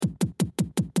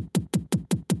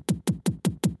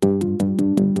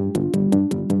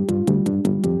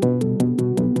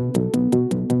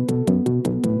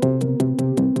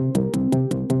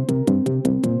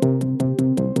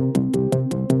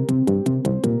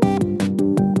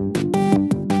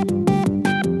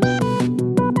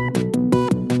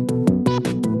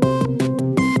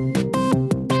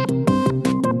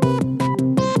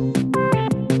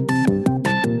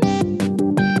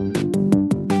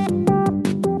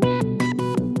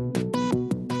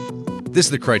This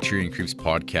is the Criterion Creeps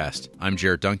podcast. I'm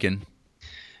Jared Duncan.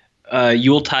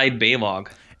 Yuletide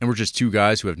Baylog. And we're just two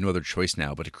guys who have no other choice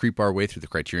now but to creep our way through the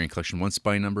Criterion Collection one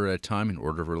spine number at a time in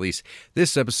order of release.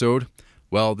 This episode,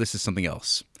 well, this is something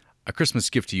else. A Christmas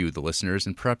gift to you, the listeners,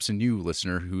 and perhaps a new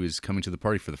listener who is coming to the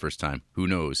party for the first time. Who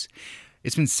knows?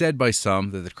 It's been said by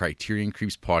some that the Criterion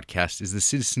Creeps podcast is the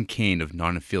Citizen Kane of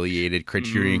non-affiliated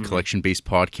Criterion Collection-based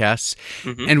podcasts,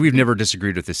 and we've never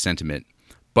disagreed with this sentiment.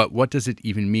 But what does it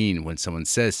even mean when someone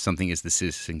says something is the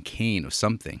Citizen Kane of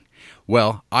something?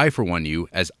 Well, I for one knew,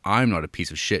 as I'm not a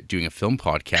piece of shit doing a film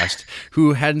podcast,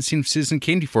 who hadn't seen Citizen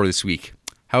Kane before this week.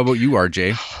 How about you,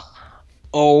 RJ?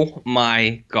 Oh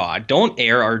my God! Don't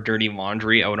air our dirty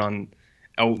laundry out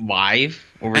live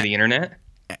over the internet.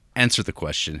 Answer the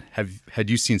question. Had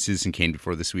you seen Citizen Kane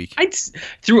before this week?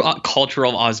 Through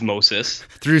cultural osmosis.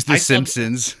 Through The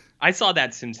Simpsons. I saw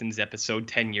that Simpsons episode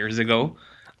 10 years ago.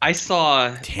 I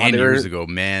saw 10 years ago,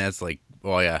 man. That's like,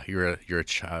 oh yeah, you're a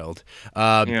child.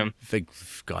 Like,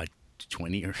 God,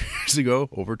 20 years ago,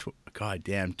 over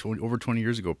 20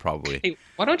 years ago, probably. Hey,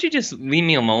 why don't you just leave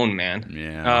me alone, man?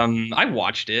 Yeah. I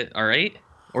watched it. All right,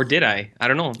 or did I? I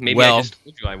don't know. Maybe I just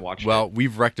told you I watched it. Well,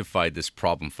 we've rectified this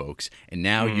problem, folks, and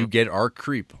now you get our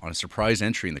creep on a surprise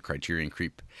entry in the Criterion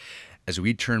Creep. As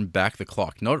we turn back the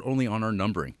clock, not only on our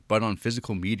numbering, but on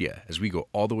physical media, as we go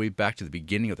all the way back to the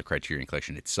beginning of the Criterion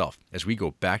Collection itself, as we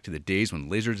go back to the days when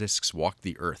Laserdiscs walked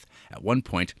the earth. At one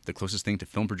point, the closest thing to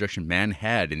film projection man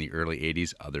had in the early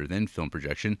 80s other than film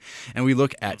projection, and we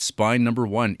look at spine number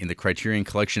 1 in the Criterion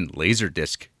Collection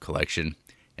Laserdisc collection,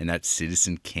 and that's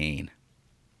Citizen Kane.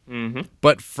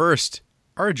 But first,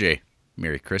 RJ,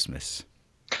 Merry Christmas.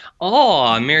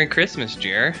 Oh, Merry Christmas,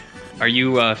 Jer. Are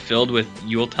you filled with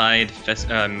Yuletide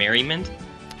merriment?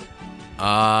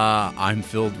 I'm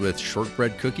filled with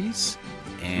shortbread cookies,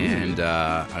 and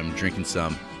I'm drinking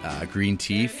some green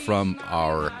tea from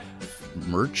our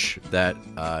merch that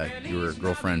your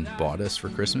girlfriend bought us for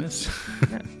Christmas.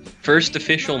 First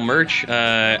official merch.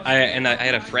 I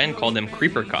had a friend call them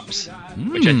Creeper Cups,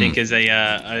 which I think is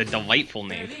a delightful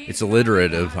name. It's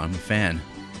alliterative. I'm a fan.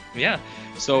 Yeah.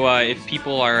 So if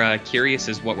people are curious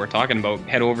as what we're talking about,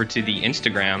 head over to the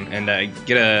Instagram and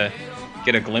get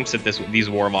a glimpse at these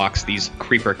warlocks, these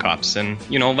Creeper Cups, and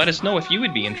let us know if you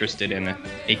would be interested in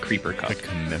a Creeper Cup. A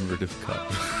commemorative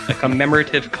cup. A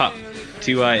commemorative cup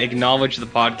to acknowledge the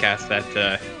podcast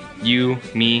that you,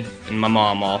 me, and my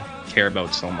mom all care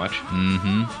about so much.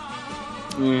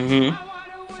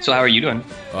 So how are you doing?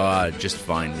 Just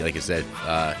fine. Like I said,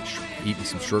 eating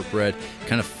some shortbread,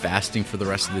 kind of fasting for the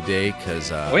rest of the day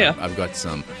because I've got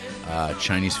some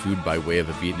Chinese food by way of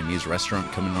a Vietnamese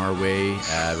restaurant coming our way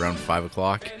around 5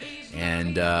 o'clock.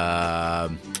 And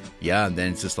and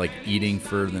then it's just like eating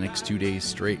for the next 2 days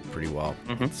straight pretty well.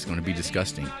 It's going to be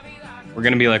disgusting. We're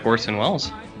going to be like Orson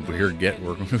Welles. We're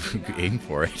aiming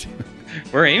for it.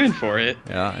 We're aiming for it.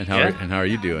 Yeah, and how are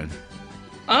you doing?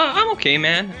 I'm okay,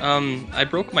 man. I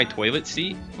broke my toilet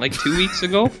seat like 2 weeks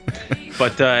ago,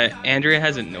 but Andrea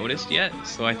hasn't noticed yet,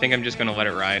 so I think I'm just gonna let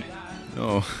it ride.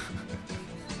 Oh,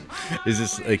 is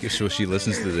this like so? She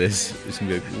listens to this. It's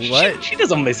gonna be like, what? She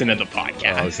doesn't listen to the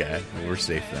podcast. Oh, okay, well, we're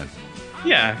safe then.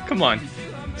 Yeah, come on.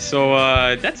 So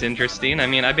that's interesting. I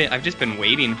mean, I've just been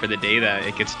waiting for the day that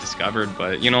it gets discovered,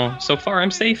 but so far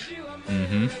I'm safe.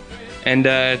 And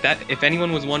that, if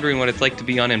anyone was wondering what it's like to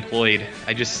be unemployed,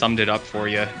 I just summed it up for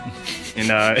you in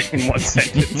one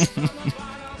sentence.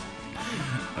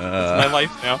 That's my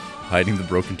life now. Hiding the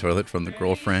broken toilet from the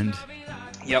girlfriend.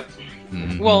 Yep.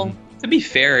 Well, to be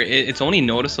fair, it's only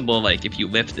noticeable like if you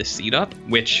lift the seat up,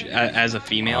 which as a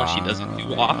female she doesn't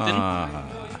do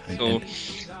often. So.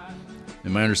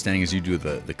 And my understanding is you do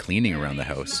the cleaning around the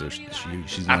house, so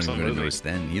she's not even going to notice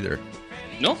then either.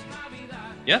 No.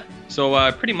 Yeah,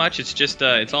 so pretty much it's just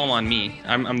it's all on me.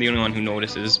 I'm the only one who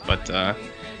notices, but I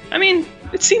mean,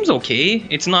 it seems okay.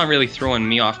 It's not really throwing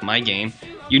me off my game.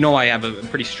 I have a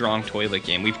pretty strong toilet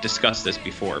game. We've discussed this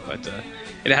before, but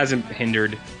it hasn't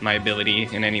hindered my ability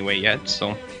in any way yet.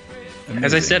 So, Amazing.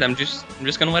 As I said, I'm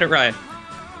just gonna let it ride.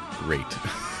 Great.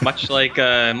 much like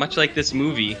this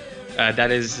movie, that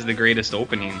is the greatest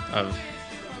opening of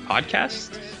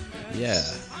podcasts. Yeah,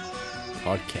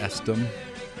 podcastum.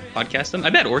 I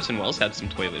bet Orson Welles had some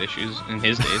toilet issues in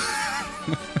his days.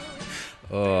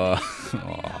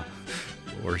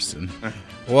 Orson.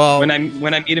 Well, when I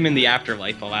meet him in the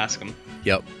afterlife, I'll ask him.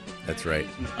 Yep, that's right.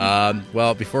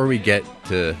 Well, before we get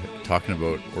to talking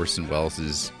about Orson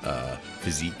Welles'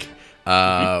 physique,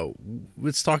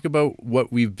 let's talk about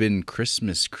what we've been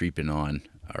Christmas creeping on.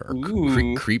 Or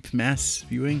creep mass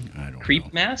viewing? I don't know.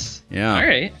 Creep mass? Yeah. All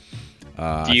right.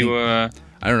 Do you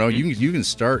I don't know. You can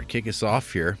start, kick us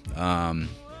off here. Go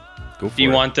for it. Do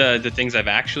you want the things I've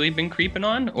actually been creeping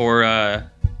on, or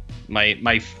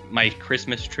my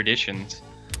Christmas traditions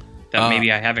that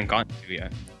maybe I haven't gotten to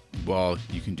yet? Well,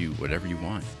 you can do whatever you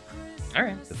want. All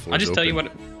right. I'll just tell you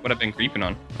what I've been creeping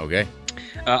on. Okay.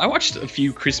 I watched a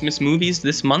few Christmas movies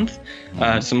this month.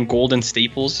 Some golden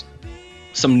staples,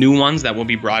 some new ones that will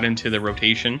be brought into the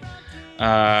rotation.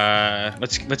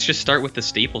 Let's just start with the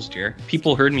staples, Jer.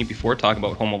 People heard me before talk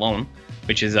about Home Alone,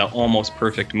 which is an almost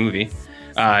perfect movie.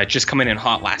 Just coming in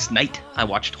hot last night, I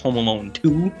watched Home Alone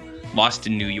 2, Lost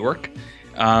in New York.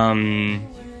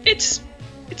 It's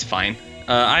fine.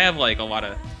 I have like a lot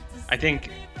of, I think,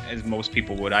 as most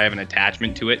people would, I have an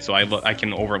attachment to it, so I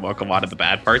can overlook a lot of the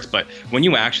bad parts. But when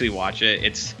you actually watch it,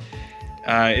 it's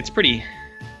pretty,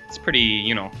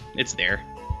 it's there.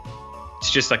 It's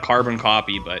just a carbon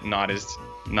copy, but not as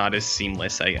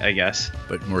seamless, I guess.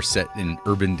 But more set in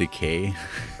urban decay.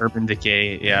 Urban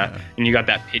decay, yeah. And you got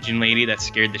that pigeon lady that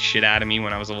scared the shit out of me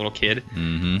when I was a little kid.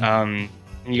 Mm-hmm. And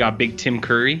you got Big Tim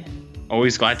Curry.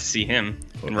 Always glad to see him.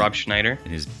 And Rob Schneider.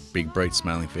 And his big, bright,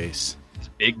 smiling face. His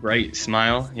big, bright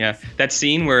smile, yeah. That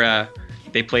scene where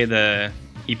he plays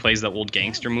the old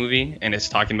gangster movie, and it's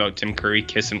talking about Tim Curry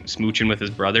smooching with his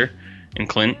brother and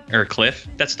Cliff.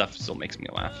 That stuff still makes me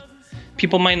laugh.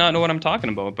 People might not know what I'm talking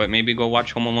about, but maybe go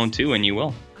watch Home Alone 2 and you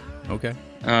will. Okay.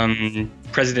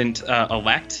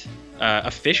 President-elect,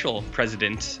 official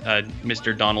president,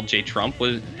 Mr. Donald J. Trump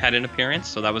had an appearance,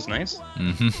 so that was nice.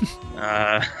 Mm-hmm.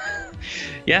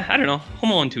 Yeah, I don't know.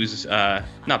 Home Alone 2 is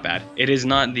not bad. It is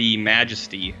not the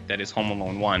majesty that is Home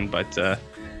Alone 1, but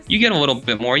you get a little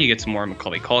bit more. You get some more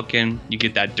Macaulay Culkin. You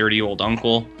get that dirty old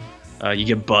uncle. You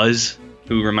get Buzz,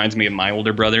 who reminds me of my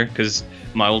older brother, because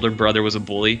my older brother was a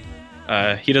bully.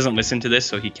 He doesn't listen to this,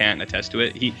 so he can't attest to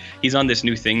it. He's on this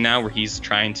new thing now where he's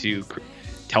trying to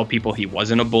tell people he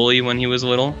wasn't a bully when he was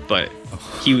little, but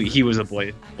he was a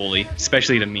bully,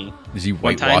 especially to me. Is he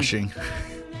whitewashing?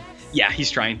 Yeah,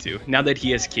 he's trying to. Now that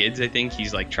he has kids, I think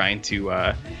he's like trying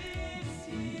to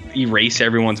erase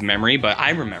everyone's memory. But I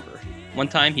remember one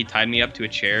time he tied me up to a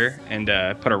chair and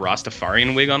put a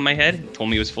Rastafarian wig on my head, told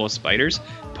me it was full of spiders,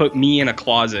 put me in a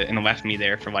closet and left me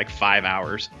there for like 5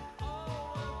 hours.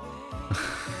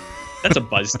 That's a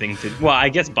Buzz thing to... Well, I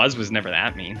guess Buzz was never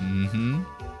that mean. Mm-hmm.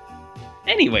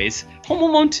 Anyways, Home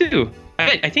Alone 2.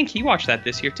 I think he watched that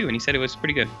this year too, and he said it was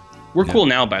pretty good. We're cool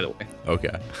now, by the way.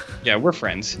 Okay. Yeah, we're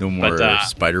friends. No more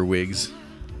spider wigs?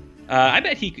 I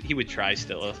bet he would try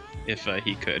still if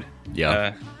he could.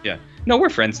 Yeah. Yeah. No, we're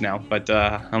friends now, but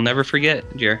I'll never forget,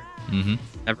 Jer. Mm-hmm.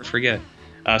 Never forget.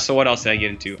 So what else did I get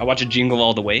into? I watched Jingle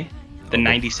All the Way, the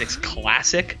 96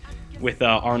 classic with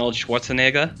Arnold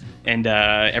Schwarzenegger and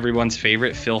everyone's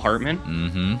favorite, Phil Hartman.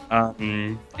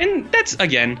 Mm-hmm. And that's,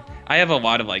 again, I have a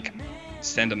lot of like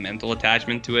sentimental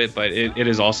attachment to it, but it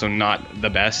is also not the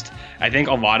best. I think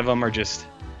a lot of them are just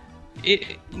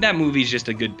that movie's just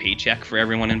a good paycheck for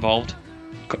everyone involved.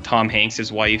 Tom Hanks,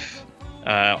 his wife,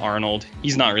 Arnold,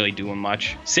 he's not really doing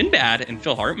much. Sinbad and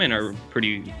Phil Hartman are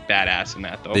pretty badass in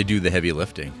that, though. They do the heavy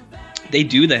lifting. They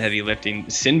do the heavy lifting.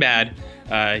 Sinbad,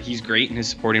 he's great in his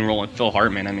supporting role, and Phil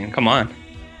Hartman, I mean, come on.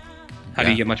 How do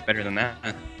you get much better than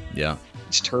that? Yeah.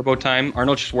 It's turbo time.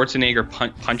 Arnold Schwarzenegger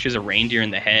punches a reindeer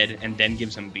in the head and then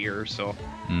gives him beer. So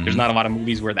there's not a lot of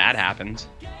movies where that happens.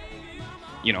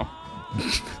 You know.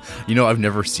 I've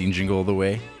never seen Jingle All the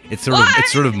Way. It's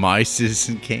sort of my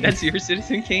Citizen Kane. That's your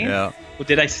Citizen Kane? Yeah. Well,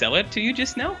 did I sell it to you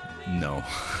just now? No.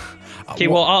 Okay,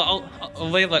 well, I'll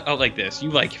lay it out like this.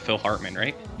 You like Phil Hartman,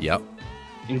 right? Yep.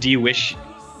 And do you wish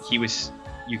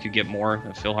you could get more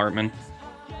of Phil Hartman?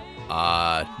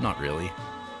 Not really.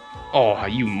 Oh,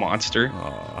 you monster.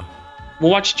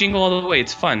 We'll watch Jingle All the Way.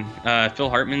 It's fun. Phil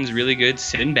Hartman's really good.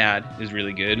 Sinbad is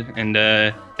really good. And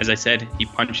as I said, he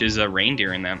punches a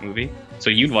reindeer in that movie. So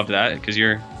you'd love that because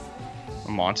you're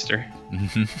a monster.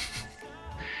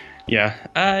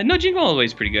 Yeah. No, Jingle All the Way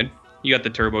is pretty good. You got the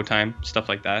turbo time, stuff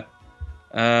like that.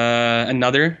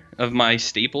 Another of my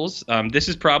staples. This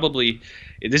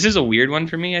is a weird one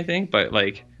for me, I think, but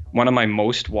like one of my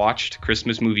most watched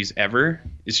Christmas movies ever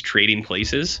is Trading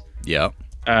Places. Yep.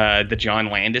 The John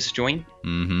Landis joint.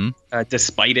 Mm-hmm.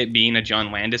 Despite it being a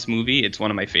John Landis movie, it's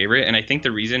one of my favorite. And I think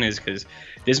the reason is because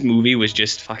this movie was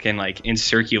just fucking like in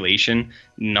circulation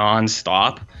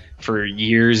nonstop for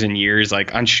years and years,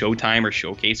 like on Showtime or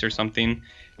Showcase or something.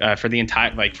 For the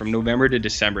entire, like from November to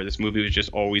December, this movie was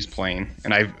just always playing.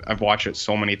 And I've watched it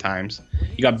so many times.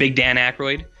 You got Big Dan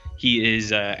Aykroyd. He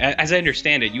is, as I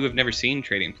understand it, you have never seen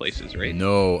Trading Places, right?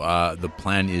 No, the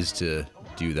plan is to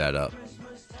do that up.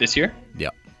 This year? Yeah.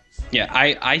 Yeah,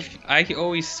 I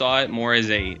always saw it more as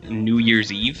a New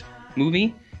Year's Eve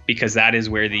movie because that is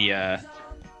where the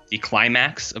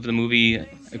climax of the movie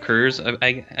occurs.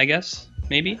 I guess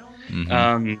maybe.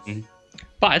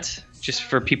 But just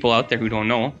for people out there who don't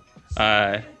know,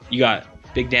 you got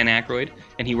Big Dan Aykroyd,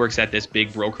 and he works at this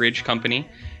big brokerage company.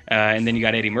 And then you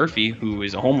got Eddie Murphy, who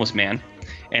is a homeless man.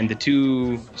 And the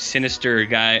two sinister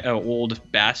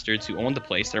old bastards who own the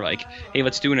place, they're like, hey,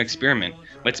 let's do an experiment.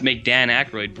 Let's make Dan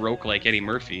Aykroyd broke like Eddie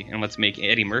Murphy, and let's make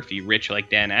Eddie Murphy rich like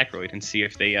Dan Aykroyd, and see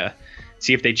if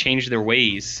they change their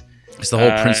ways. It's the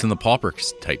whole Prince and the Pauper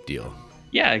type deal.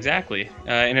 Yeah, exactly.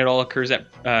 And it all occurs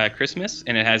at Christmas,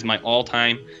 and it has my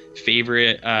all-time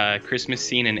favorite Christmas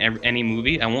scene in any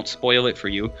movie. I won't spoil it for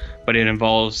you, but it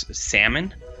involves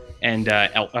salmon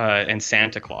and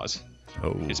Santa Claus.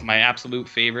 Oh. It's my absolute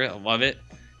favorite. I love it.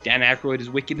 Dan Aykroyd is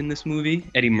wicked in this movie.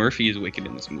 Eddie Murphy is wicked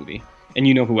in this movie. And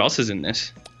you know who else is in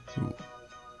this?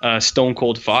 Stone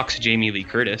Cold Fox, Jamie Lee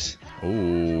Curtis.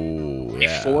 Oh,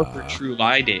 yeah. Before her True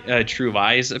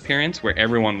Lies appearance, where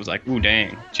everyone was like, ooh,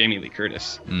 dang, Jamie Lee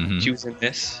Curtis. She was in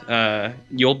this.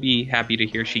 You'll be happy to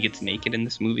hear she gets naked in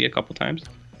this movie a couple times.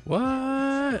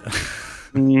 What?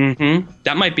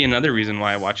 That might be another reason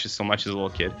why I watched this so much as a little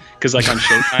kid. Because like on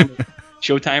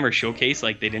Showtime or Showcase,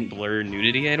 like they didn't blur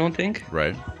nudity, I don't think.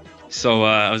 Right. So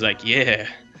I was like, yeah,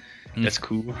 that's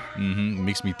cool.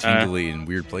 Makes me tingly in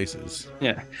weird places.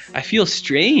 Yeah. I feel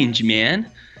strange,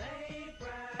 man.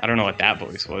 I don't know what that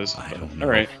voice was. I don't know.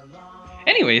 All right.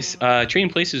 Anyways, Trading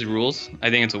Places rules.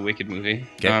 I think it's a wicked movie.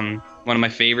 Okay. One of my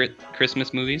favorite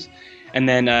Christmas movies. And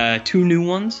then two new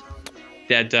ones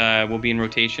that will be in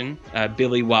rotation.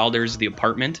 Billy Wilder's The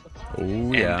Apartment.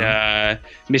 Oh, yeah. And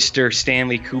Mr.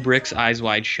 Stanley Kubrick's Eyes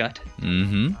Wide Shut.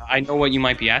 I know what you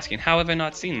might be asking. How have I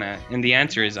not seen that? And the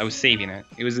answer is I was saving it.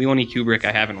 It was the only Kubrick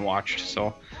I haven't watched.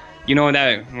 So, you know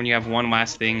that when you have one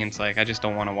last thing, and it's like, I just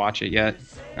don't want to watch it yet.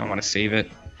 I want to save it.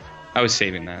 I was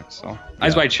saving that. So,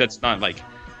 Eyes Wide Shut's not like...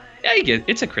 Yeah, you get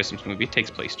it's a Christmas movie. It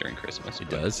takes place during Christmas. It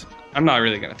does. I'm not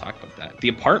really going to talk about that. The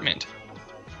Apartment,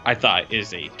 I thought,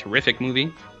 is a terrific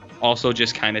movie. Also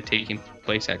just kind of taking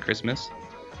place at Christmas.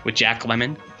 With Jack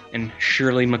Lemmon and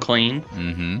Shirley MacLaine.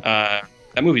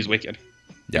 That movie's wicked.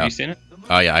 Have you seen it?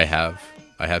 Oh, yeah, I have.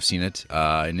 I have seen it,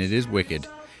 and it is wicked.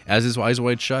 As is Eyes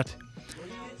Wide Shut.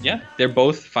 Yeah, they're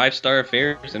both 5-star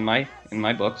affairs in my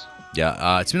books.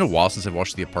 Yeah, it's been a while since I've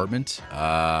watched The Apartment.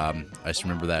 I just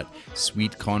remember that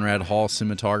sweet Conrad Hall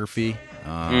cinematography.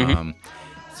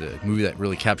 It's a movie that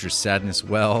really captures sadness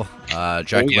well.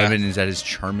 Jack Lemmon is at his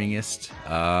charmingest.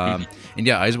 And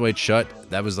yeah, Eyes Wide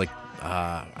Shut, that was like,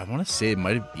 I want to say it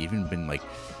might have even been like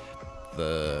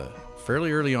the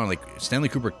fairly early on, like Stanley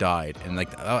Kubrick died, and like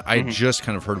I just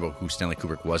kind of heard about who Stanley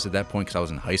Kubrick was at that point because I was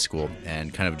in high school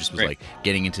and kind of just was like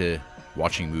getting into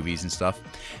watching movies and stuff.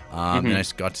 And I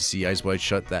got to see Eyes Wide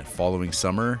Shut that following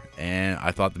summer, and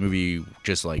I thought the movie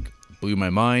just like blew my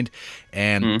mind.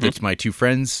 And it's my two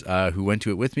friends who went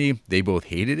to it with me. They both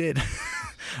hated it.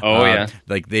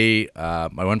 Like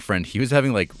my one friend, he was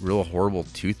having like real horrible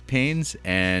tooth pains,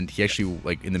 and he actually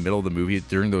like in the middle of the movie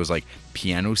during those like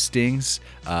piano stings,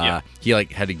 he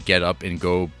like had to get up and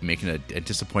go make a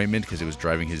dentist appointment because it was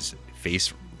driving his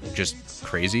face just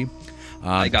crazy.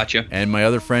 I gotcha. And my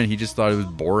other friend, he just thought it was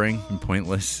boring and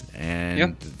pointless,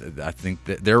 and I think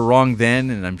that they're wrong then,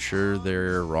 and I'm sure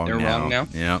they're wrong now.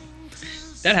 Yeah.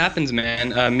 That happens,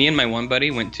 man. Me and my one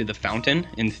buddy went to The Fountain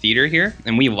in the theater here,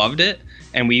 and we loved it.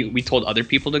 And we told other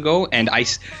people to go. And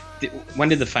when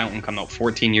did The Fountain come out?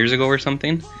 14 years ago or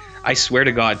something? I swear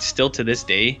to God, still to this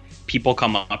day, people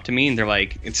come up to me and they're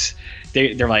like,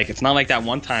 they're like, it's not like that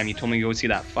one time you told me to go see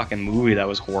that fucking movie that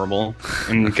was horrible.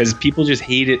 And because people just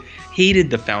hated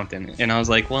The Fountain. And I was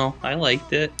like, well, I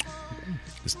liked it.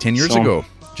 It was 10 years ago.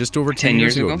 Just over 10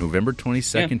 years ago. November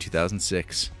 22nd,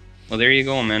 2006. Well, there you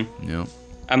go, man. Yeah.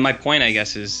 My point, I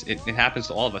guess, is it happens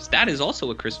to all of us. That is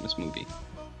also a Christmas movie.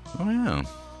 Oh, yeah.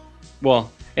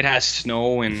 Well, it has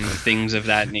snow and things of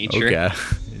that nature.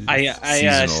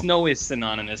 Okay. Snow is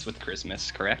synonymous with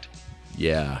Christmas, correct?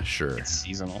 Yeah, sure. It's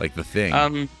seasonal. Like The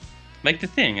Thing. Like The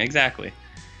Thing, exactly.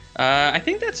 I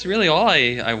think that's really all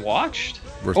I watched.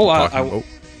 Worth talking about?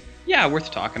 Yeah,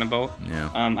 worth talking about. Yeah.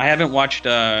 I haven't watched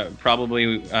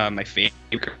probably my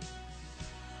favorite.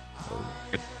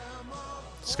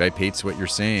 Skype hates what you're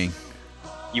saying.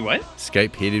 You what?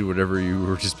 Skype hated whatever you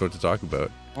were just about to talk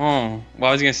about. Oh, well,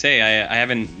 I was gonna say I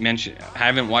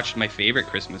haven't watched my favorite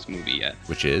Christmas movie yet.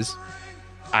 Which is?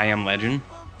 I Am Legend.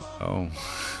 Oh.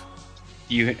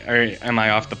 Am I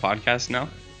off the podcast now?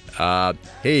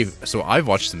 Hey, so I've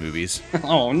watched the movies.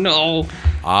 Oh no.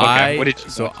 Okay, what did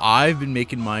you watch? I've been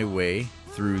making my way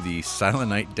through the Silent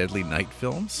Night, Deadly Night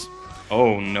films.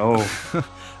 Oh no.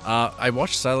 I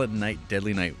watched Silent Night,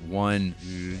 Deadly Night 1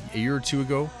 a year or two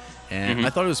ago, and I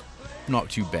thought it was not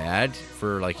too bad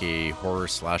for like a horror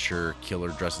slasher killer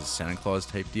dressed as Santa Claus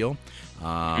type deal.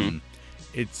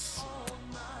 It's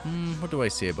what do I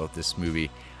say about this movie?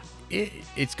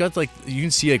 It's got like, you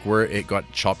can see like where it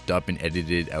got chopped up and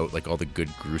edited out, like all the good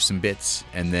gruesome bits,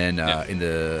 and then in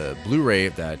the Blu-ray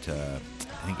that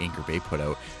I think Anchor Bay put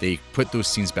out, they put those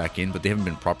scenes back in, but they haven't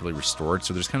been properly restored,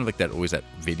 so there's kind of like that, always that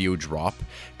video drop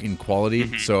in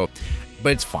quality. So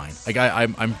but it's fine. Like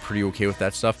I'm pretty okay with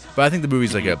that stuff. But I think the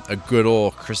movie's like a good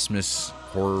old Christmas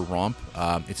horror romp.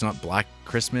 It's not Black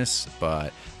Christmas,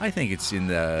 but I think it's in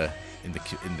the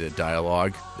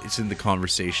dialogue. It's in the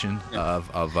conversation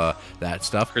of that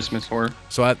stuff. Christmas horror.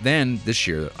 So then this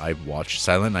year I watched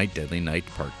Silent Night, Deadly Night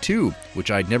Part 2, which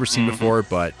I'd never seen before,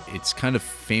 but it's kind of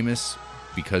famous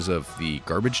because of the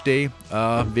Garbage Day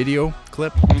video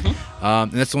clip.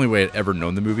 And that's the only way I'd ever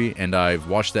known the movie, and I've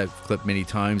watched that clip many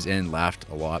times and laughed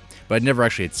a lot, but I'd never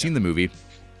actually had seen the movie.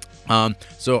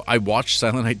 So I watched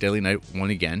Silent Night, Deadly Night 1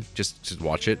 again, just to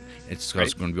watch it. It's right. I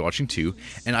was going to be watching 2,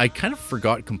 and I kind of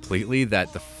forgot completely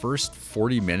that the first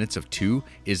 40 minutes of 2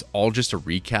 is all just a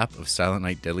recap of Silent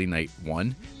Night, Deadly Night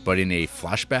 1, but in a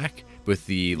flashback with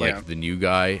the the new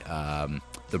guy,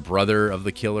 the brother of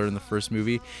the killer in the first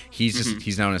movie.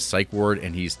 He's now in a psych ward,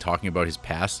 and he's talking about his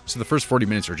past. So the first 40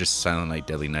 minutes are just Silent Night,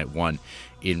 Deadly Night 1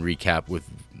 in recap with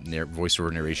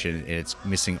voiceover narration, and it's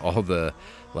missing all the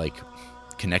like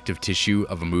connective tissue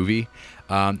of a movie.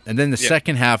 And then the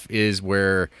second half is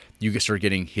where you start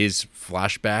getting his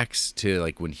flashbacks to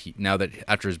like when now that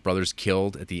after his brother's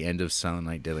killed at the end of Silent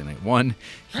Night, Deadly Night 1,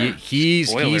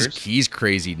 he's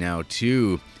crazy now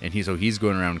too, and he's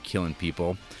going around killing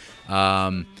people.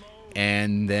 And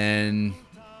then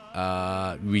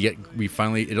we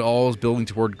finally, it all is building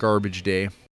toward Garbage Day.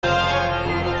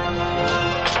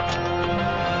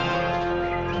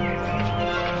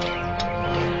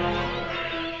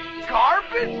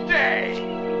 Garbage Day!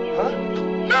 Huh?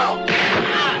 No!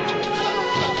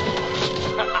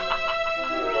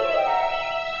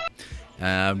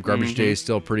 Garbage Day is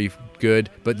still pretty good,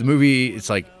 but the movie, it's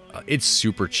like, it's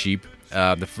super cheap.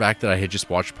 The fact that I had just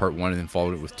watched part 1 and then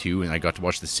followed it with 2, and I got to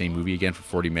watch the same movie again for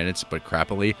 40 minutes, but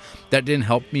crappily, that didn't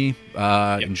help me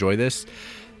enjoy this.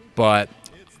 But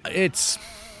it's,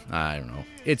 I don't know.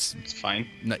 It's fine.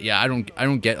 Yeah, I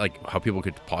don't get like how people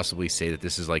could possibly say that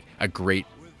this is like a great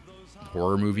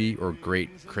horror movie or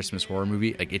great Christmas horror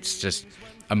movie. Like, it's just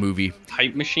a movie.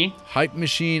 Hype machine.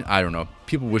 I don't know.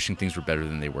 People wishing things were better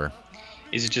than they were.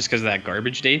 Is it just because of that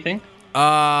Garbage Day thing?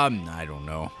 I don't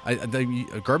know.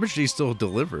 The Garbage Day still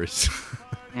delivers.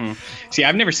 See,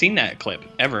 I've never seen that clip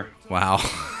ever. Wow.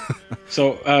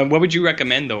 So, what would you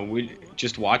recommend though?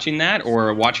 Just watching that,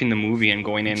 or watching the movie and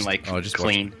going in like just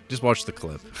clean? Just watch the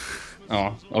clip.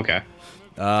 Oh, okay.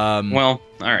 Well,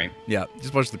 all right. Yeah,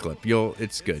 just watch the clip.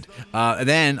 It's good. And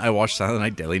then I watched Silent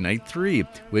Night, Deadly Night 3,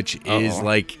 which is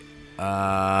like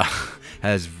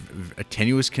has a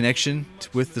tenuous connection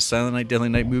with the Silent Night, Deadly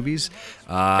Night movies.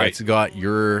 Right. It's got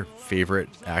your favorite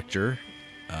actor,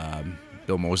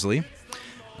 Bill Moseley.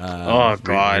 Oh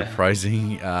God!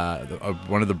 Reprising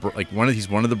he's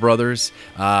one of the brothers.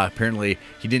 Apparently,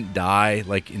 he didn't die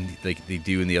like they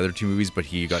do in the other two movies, but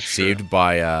he got saved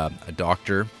by a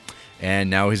doctor, and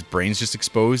now his brain's just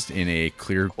exposed in a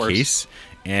clear case.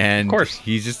 And of course,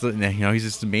 he's just a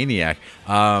maniac.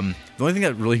 The only thing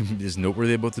that really is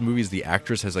noteworthy about the movie is the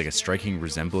actress has like a striking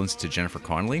resemblance to Jennifer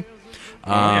Connelly.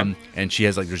 And she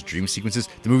has like there's dream sequences.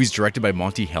 The movie's directed by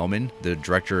Monty Hellman, the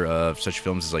director of such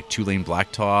films as like Two Lane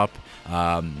Blacktop,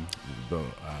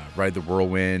 Ride the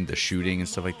Whirlwind, The Shooting, and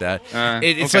stuff like that.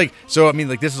 It's like, so I mean,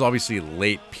 like, this is obviously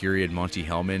late period Monty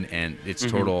Hellman, and it's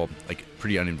total like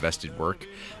pretty uninvested work.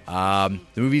 The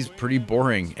movie's pretty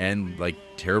boring and like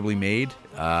terribly made.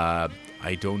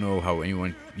 I don't know how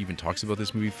anyone even talks about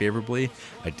this movie favorably.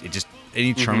 It just,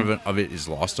 any charm of it is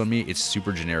lost on me. It's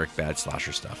super generic bad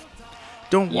slasher stuff.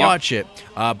 Don't watch it.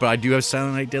 But I do have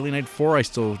Silent Night, Deadly Night 4 I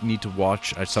still need to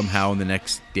watch somehow in the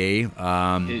next day.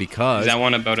 Because... Is that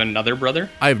one about another brother?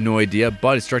 I have no idea,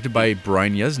 but it's directed by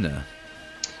Brian Yuzna.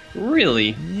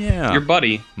 Really? Yeah. Your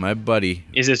buddy? My buddy.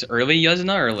 Is this early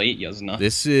Yuzna or late Yuzna?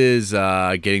 This is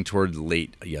getting toward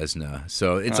late Yuzna.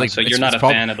 So it's like... So you're not a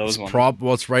fan of those ones?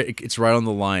 Well, it's right on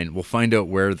the line. We'll find out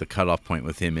where the cutoff point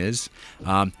with him is.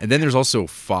 And then there's also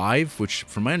 5, which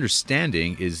from my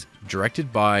understanding is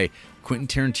directed by Quentin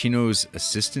Tarantino's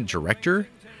assistant director,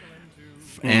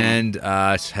 and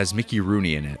has Mickey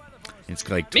Rooney in it. It's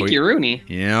like Mickey Rooney.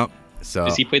 Yeah. So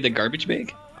does he play the garbage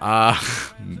bag? I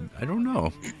don't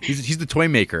know. He's the toy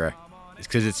maker. It's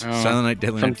because it's Silent Night,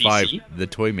 Deadly Night 5, the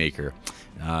toy maker.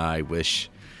 I wish.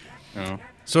 Oh.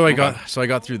 So I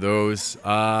got through those.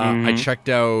 I checked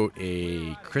out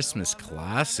a Christmas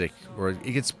classic, or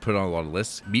it gets put on a lot of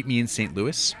lists. Meet Me in St.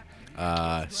 Louis,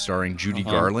 starring Judy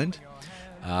Garland.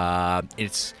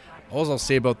 It's all I'll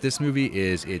say about this movie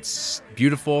is it's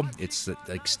beautiful. It's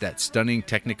like that stunning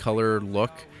Technicolor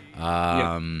look.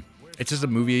 It's just a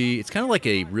movie. It's kind of like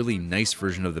a really nice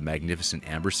version of The Magnificent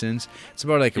Ambersons. It's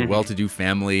about like a well-to-do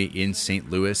family in St.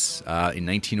 Louis in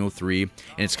 1903, and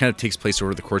it kind of takes place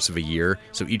over the course of a year.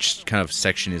 So each kind of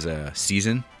section is a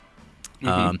season.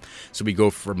 So we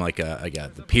go from like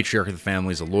the patriarch of the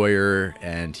family is a lawyer,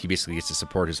 and he basically gets to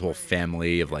support his whole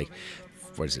family of like,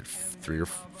 what is it, 3 or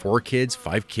 4 kids,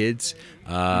 5 kids.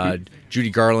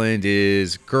 Judy Garland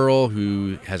is a girl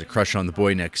who has a crush on the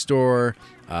boy next door.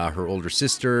 Her older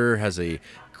sister has a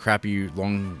crappy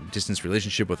long distance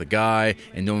relationship with a guy,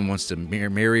 and no one wants to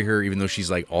marry her, even though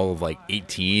she's like all of like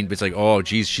 18. But it's like, oh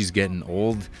geez, she's getting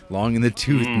old, long in the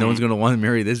tooth. No one's gonna want to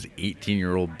marry this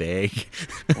 18-year-old bag.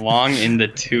 Long in the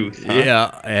tooth. Huh?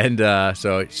 Yeah, and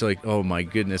so she's like, oh my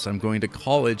goodness, I'm going to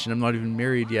college and I'm not even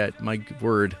married yet. My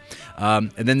word. And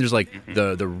then there's like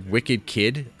the wicked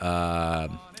kid.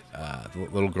 The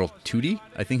little girl Tootie,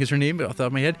 I think is her name, off the top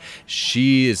of my head.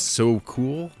 She is so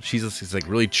cool. She's this like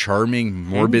really charming,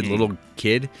 morbid little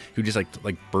kid who just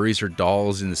like buries her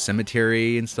dolls in the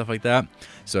cemetery and stuff like that.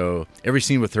 So every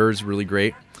scene with her is really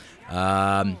great.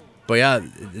 But yeah,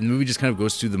 the movie just kind of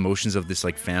goes through the motions of this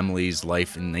like family's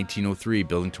life in 1903,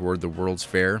 building toward the World's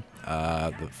Fair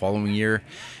the following year.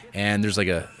 And there's like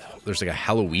a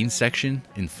Halloween section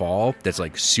in fall that's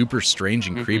like super strange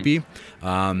and creepy.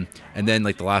 And then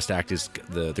like the last act is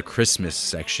the Christmas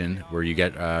section where you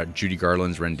get Judy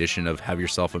Garland's rendition of Have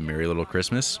Yourself a Merry Little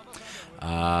Christmas.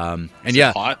 And Is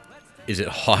it hot? Is it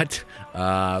hot?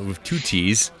 With 2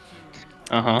 T's.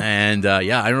 And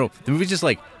I don't know. The movie's just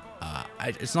like,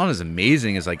 it's not as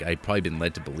amazing as like I'd probably been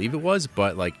led to believe it was,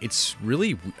 but like it's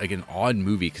really like an odd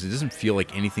movie because it doesn't feel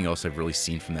like anything else I've really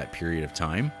seen from that period of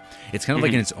time. It's kind of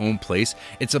like in its own place.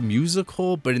 It's a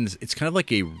musical, but it's kind of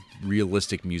like a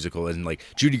realistic musical, and like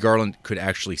Judy Garland could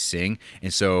actually sing,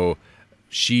 and so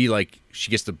she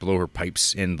gets to blow her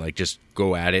pipes and like just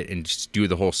go at it and just do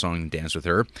the whole song and dance with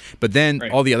her. But then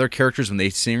all the other characters, when they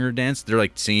sing or dance, they're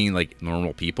like singing like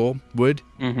normal people would.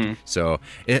 So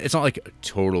it's not like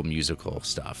total musical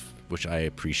stuff, which I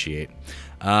appreciate.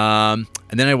 And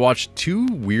then I watched 2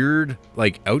 weird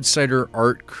like outsider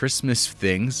art Christmas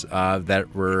things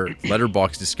that were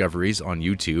letterbox discoveries on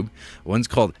YouTube. One's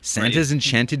called Santa's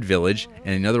Enchanted Village,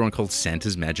 and another one called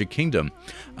Santa's Magic Kingdom.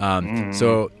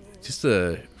 So just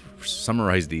to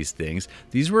summarize these things,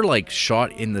 these were like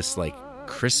shot in this like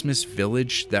Christmas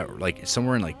village that like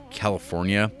somewhere in like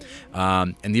California,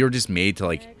 and they were just made to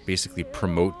like basically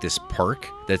promote this park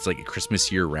that's like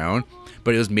Christmas year round,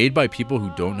 but it was made by people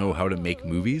who don't know how to make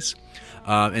movies,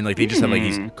 and like they just have like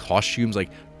these costumes, like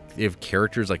they have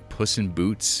characters like Puss in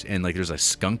Boots, and like there's a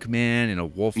skunk man and a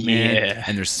wolf man,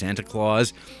 and there's Santa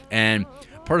Claus. And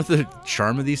part of the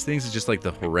charm of these things is just like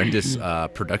the horrendous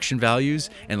production values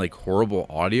and like horrible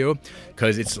audio,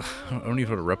 because it's, I don't even know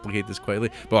how to replicate this quietly,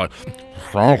 but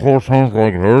like, Santa sounds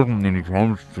like this, and then he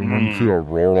comes to see a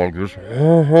roar like this,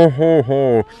 ho ho ho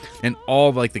ho, and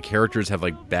all like the characters have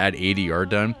like bad ADR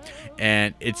done,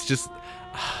 and it's just,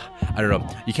 I don't know,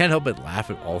 you can't help but laugh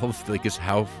at all of like just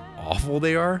how awful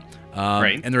they are.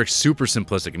 And they're super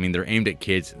simplistic. I mean, they're aimed at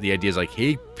kids. The idea is like,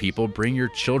 hey, people, bring your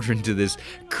children to this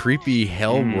creepy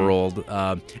hell world.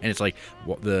 And it's like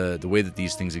the way that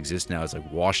these things exist now is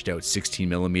like washed out 16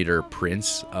 millimeter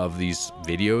prints of these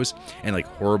videos and like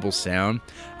horrible sound.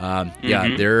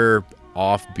 Yeah, they're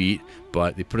offbeat,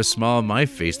 but they put a smile on my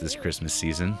face this Christmas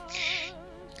season.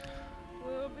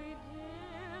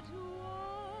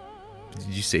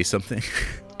 Did you say something?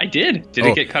 I did. Did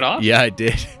it get cut off? Yeah, I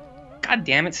did. God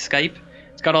damn it, Skype.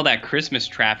 It's got all that Christmas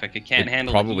traffic. It can't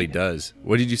handle it. Probably does.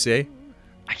 What did you say?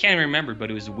 I can't remember, but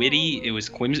it was witty, it was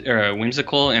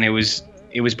whimsical, and it was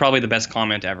probably the best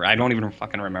comment ever. I don't even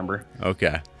fucking remember.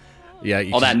 Okay. Yeah.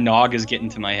 All that nog is getting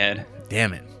to my head.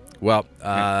 Damn it. Well,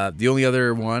 the only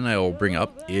other one I'll bring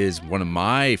up is one of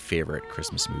my favorite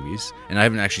Christmas movies, and I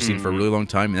haven't actually seen it for a really long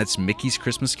time, and that's Mickey's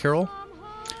Christmas Carol.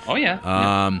 Oh,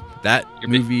 yeah. That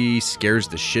movie scares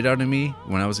the shit out of me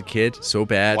when I was a kid so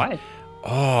bad. Why?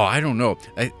 Oh, I don't know.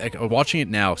 I'm watching it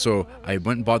now. So I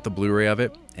went and bought the Blu-ray of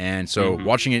it. And so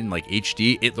watching it in like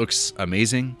HD, it looks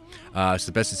amazing. It's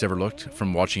the best it's ever looked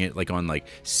from watching it like on like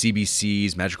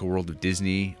CBC's Magical World of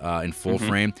Disney in full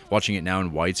frame. Watching it now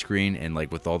in widescreen and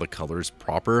like with all the colors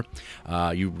proper,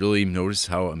 you really notice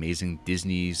how amazing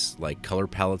Disney's like color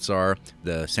palettes are,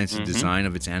 the sense of design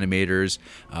of its animators.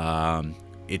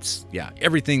 it's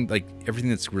everything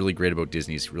that's really great about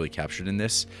Disney is really captured in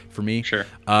this for me. Sure.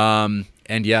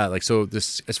 And yeah, like, so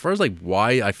this, as far as like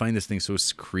why I find this thing so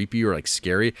creepy or like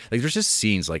scary, like there's just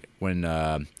scenes like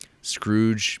when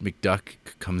Scrooge McDuck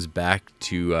comes back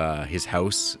to his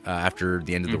house after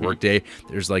the end of the workday.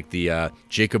 There's like the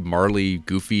Jacob Marley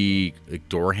goofy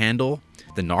door handle,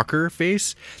 the knocker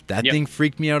face. That thing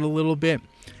freaked me out a little bit.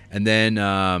 And then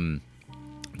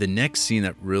the next scene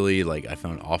that really like I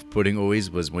found off-putting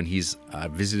always was when he's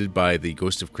visited by the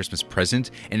ghost of Christmas Present,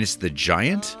 and it's the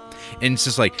giant, and it's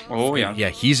just like,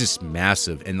 he's just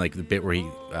massive, and like the bit where he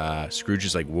Scrooge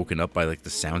is like woken up by like the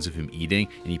sounds of him eating,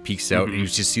 and he peeks out and you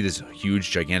just see this huge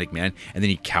gigantic man, and then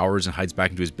he cowers and hides back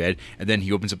into his bed, and then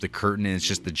he opens up the curtain and it's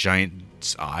just the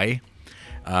giant's eye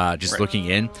just looking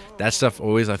in. That stuff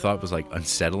always I thought was like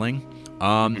unsettling.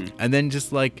 And then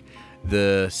just like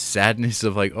the sadness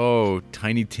of like, oh,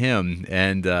 Tiny Tim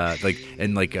and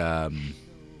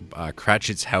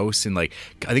Cratchit's house, and like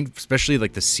I think especially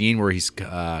like the scene where he's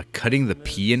cutting the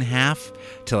pea in half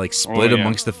to like split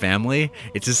amongst the family.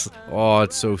 It's just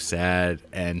it's so sad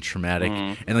and traumatic,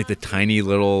 and like the tiny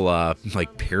little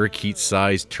like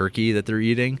parakeet-sized turkey that they're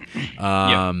eating.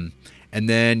 And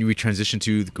then we transition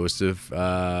to the Ghost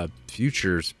of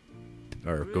Futures,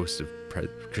 or Ghost of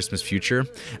Christmas Future.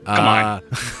 Come on.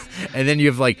 And then you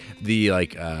have like the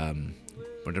like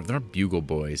they're not Bugle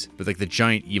Boys, but like the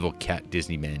giant evil cat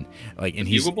Disney men. Like, and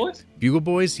he's Bugle Boys? Bugle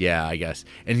Boys, yeah, I guess.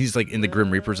 And he's like in the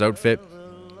Grim Reaper's outfit.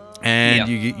 And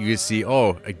you see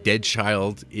a dead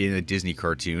child in a Disney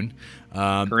cartoon.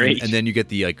 Great. And then you get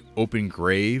the like open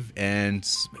grave and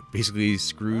basically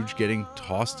Scrooge getting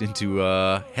tossed into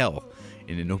hell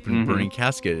in an open burning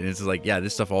casket. And it's like,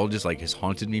 this stuff all just like has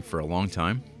haunted me for a long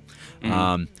time.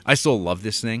 I still love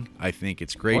this thing. I think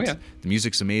it's great. The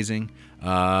music's amazing.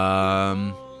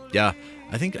 I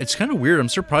think it's kind of weird. I'm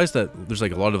surprised that there's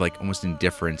like a lot of like almost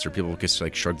indifference, or people just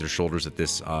like shrug their shoulders at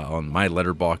this on my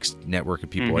Letterboxd network of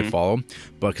people I follow.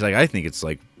 But because like, I think it's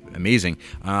like amazing.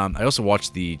 I also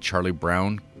watched the Charlie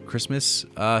Brown Christmas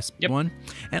one,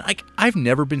 and like I've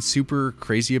never been super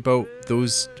crazy about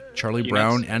those Charlie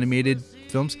Brown animated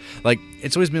films. Like,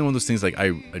 it's always been one of those things like I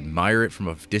admire it from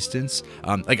a distance.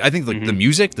 Like I think like the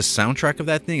music, the soundtrack of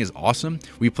that thing is awesome.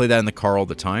 We play that in the car all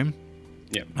the time.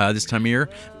 This time of year.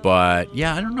 But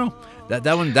I don't know.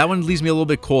 That one leaves me a little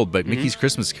bit cold. But Mickey's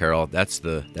Christmas Carol, that's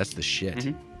the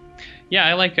shit. Yeah,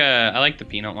 I like the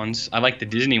Peanut ones. I like the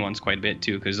Disney ones quite a bit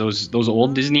too, because those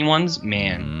old Disney ones,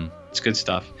 man, it's good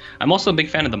stuff. I'm also a big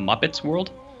fan of the Muppets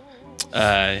world.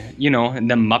 And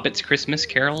the Muppets Christmas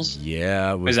carols.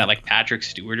 Yeah. Was that like Patrick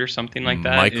Stewart or something like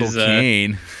that? Michael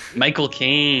Caine. Michael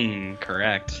Caine,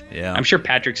 correct. Yeah. I'm sure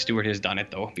Patrick Stewart has done it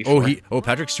though before.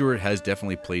 Patrick Stewart has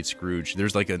definitely played Scrooge.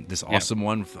 There's like this awesome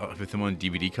one with him on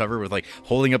DVD cover with like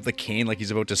holding up the cane like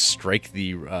he's about to strike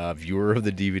the viewer of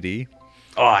the DVD.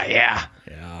 Oh yeah.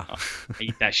 Yeah.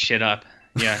 Eat that shit up.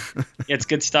 Yeah. It's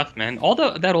good stuff, man. All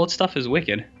that old stuff is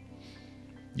wicked.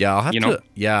 Yeah, I'll have to.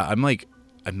 Yeah, I'm like,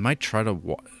 I might try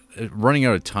to. Running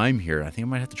out of time here. I think I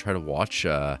might have to try to watch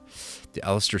the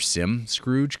Alistair Sim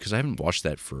Scrooge, because I haven't watched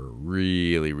that for a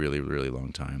really, really, really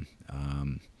long time.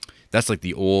 That's like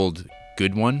the old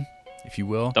good one, if you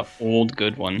will. The old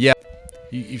good one. Yeah.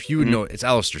 If you would know, it's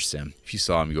Alistair Sim. If you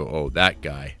saw him, you go, oh, that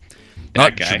guy.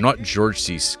 Not George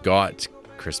C. Scott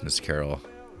Christmas Carol.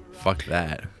 Fuck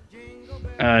that.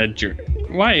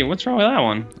 Why? What's wrong with that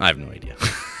one? I have no idea.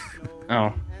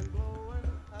 Oh.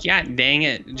 God dang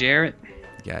it, Jarrett.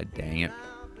 God dang it.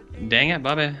 Dang it,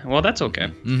 Bubba. Well, that's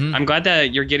okay. I'm glad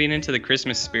that you're getting into the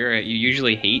Christmas spirit. You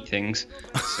usually hate things,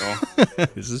 so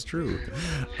this is true.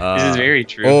 This is very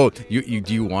true. Oh, you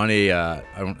do you want a?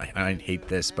 I hate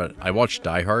this, but I watched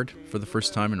Die Hard for the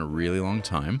first time in a really long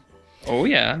time. Oh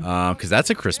yeah. Because that's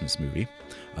a Christmas movie.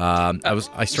 I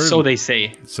started. So they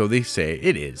say. So they say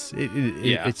it is.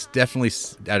 It's definitely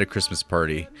at a Christmas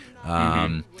party.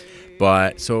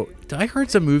 But so Die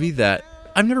Hard's a movie that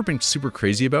I've never been super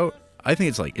crazy about. I think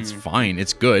it's like, it's fine.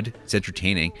 It's good. It's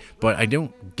entertaining. But I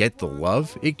don't get the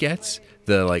love it gets.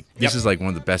 The like, this is like one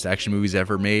of the best action movies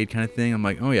ever made kind of thing. I'm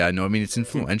like, oh yeah, no, I mean, it's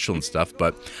influential and stuff.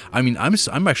 But I mean, I'm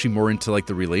actually more into like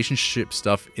the relationship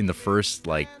stuff in the first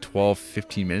like 12,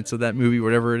 15 minutes of that movie,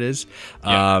 whatever it is.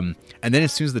 And then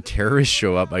as soon as the terrorists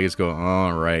show up, I just go,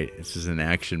 oh, right, this is an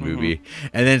action movie.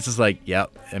 And then it's just like,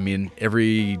 I mean,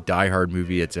 every Die Hard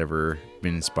movie that's ever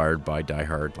been inspired by Die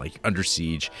Hard, like Under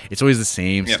Siege, it's always the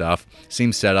same stuff,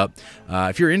 same setup.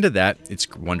 If you're into that, it's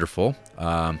wonderful.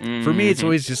 For me, it's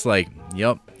always just like,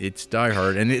 Yep, it's Die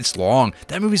Hard, and it's long.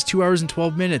 That movie's 2 hours and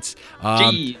 12 minutes.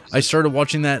 Jeez. I started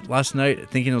watching that last night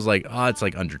thinking it was like, it's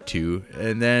like under 2.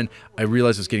 And then I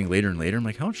realized it was getting later and later. I'm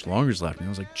like, how much longer is left? And I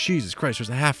was like, Jesus Christ, there's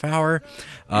a half hour.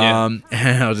 And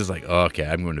I was just like, okay,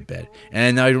 I'm going to bed.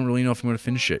 And now I don't really know if I'm going to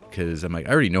finish it because I'm like,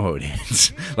 I already know how it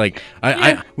ends. Like,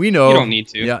 we know. You don't need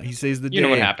to. Yeah, he saves the day. You know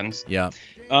what happens. Yeah.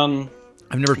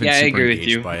 I've never been super I agree with engaged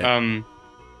you. by it.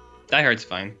 Die Hard's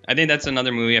fine. I think that's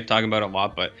another movie I've talked about a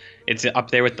lot, but it's up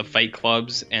there with the Fight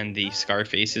Clubs and the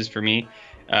Scarfaces for me.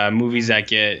 Movies that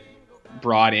get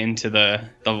brought into the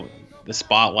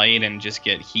spotlight and just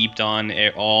get heaped on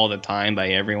all the time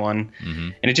by everyone. Mm-hmm.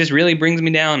 And it just really brings me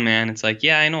down, man. It's like,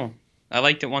 yeah, I know. I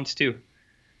liked it once too.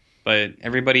 But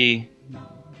everybody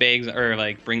begs or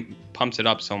like pumps it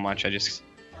up so much. I just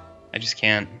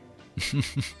can't.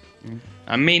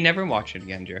 I may never watch it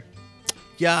again, Jer.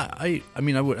 Yeah, I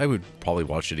mean, I would probably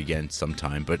watch it again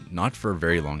sometime, but not for a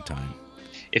very long time.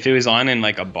 If it was on in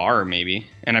like a bar, maybe,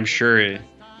 and I'm sure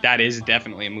that is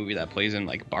definitely a movie that plays in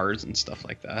like bars and stuff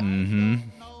like that. Mm-hmm.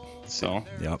 So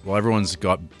yeah, well, everyone's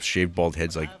got shaved bald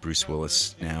heads like Bruce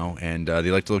Willis now, and they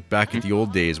like to look back at the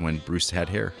old days when Bruce had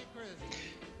hair.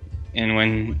 And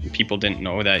when people didn't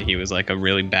know that he was like a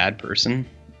really bad person,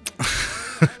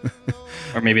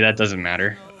 or maybe that doesn't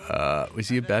matter. Was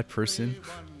he a bad person?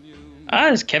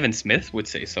 As Kevin Smith would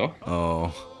say so.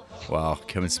 Oh, wow.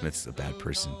 Kevin Smith's a bad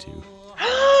person too.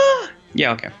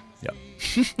 Yeah, okay. Yeah.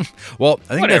 Well,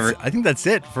 Whatever. I think that's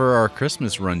it for our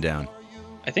Christmas rundown.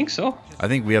 I think so. I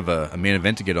think we have a main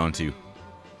event to get onto.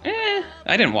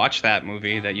 I didn't watch that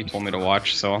movie that you told me to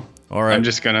watch, so all right. I'm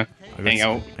just gonna hang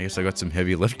out. I guess I got some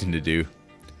heavy lifting to do.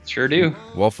 Sure do.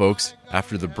 Well, folks,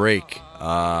 after the break,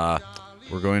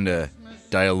 we're going to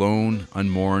die alone,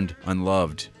 unmourned,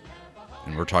 unloved.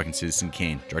 And we're talking Citizen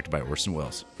Kane, directed by Orson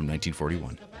Welles from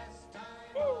 1941.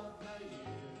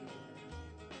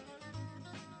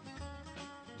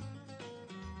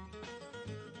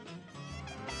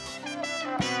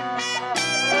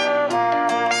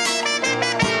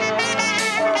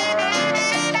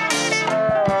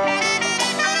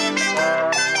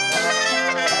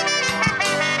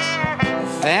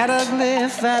 That ugly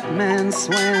fat man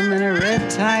swam in a red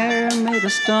tire made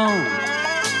of stone.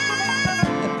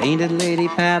 The painted lady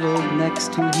paddled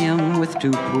next to him with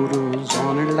 2 poodles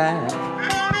on her lap.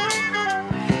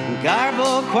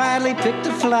 Garbo quietly picked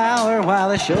a flower while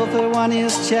the chauffeur won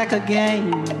his check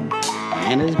again.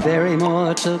 And as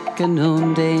Barrymore took a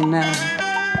noonday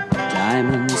nap,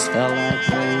 diamonds fell like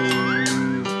rain.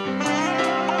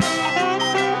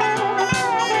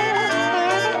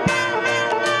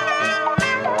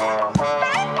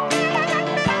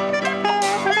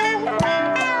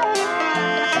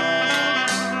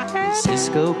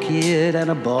 Cisco kid and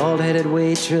a bald-headed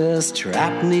waitress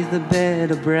trapped neath the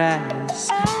bed of brass.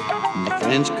 And the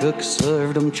French cook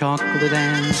served them chocolate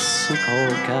and some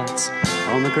cold cuts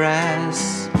on the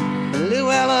grass.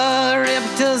 Luella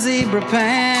ripped her zebra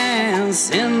pants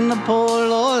in the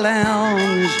polo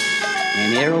lounge.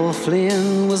 And Errol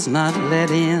Flynn was not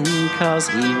let in 'cause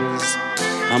he was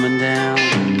coming down.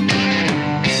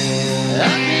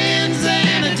 Up in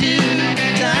Xanadu,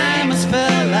 diamonds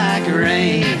fell like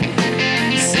rain.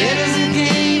 Citizen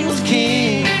Kane was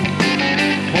king.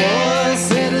 Poor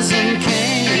Citizen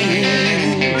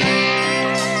Kane.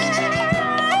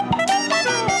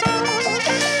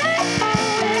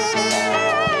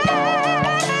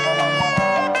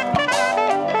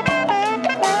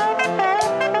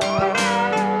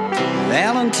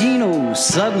 Valentino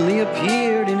suddenly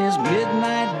appeared in his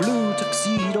midnight blue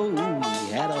tuxedo.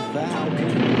 He had a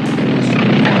falcon.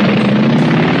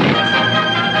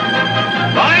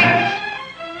 Lights!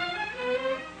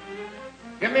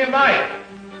 Give me a mic.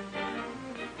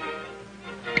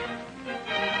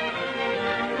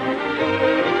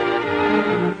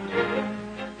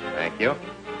 Thank you.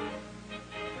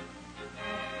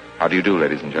 How do you do,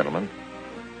 ladies and gentlemen?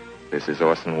 This is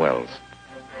Orson Welles.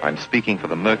 I'm speaking for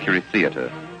the Mercury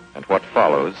Theater, and what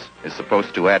follows is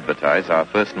supposed to advertise our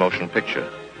first motion picture.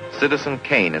 Citizen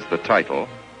Kane is the title,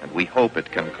 and we hope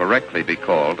it can correctly be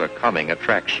called a coming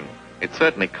attraction. It's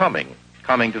certainly coming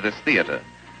to this theater,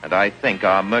 and I think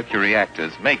our Mercury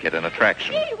actors make it an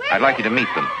attraction. I'd like you to meet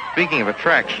them. Speaking of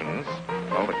attractions,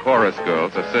 well, the chorus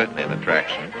girls are certainly an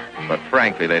attraction, but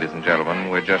frankly, ladies and gentlemen,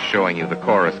 we're just showing you the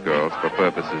chorus girls for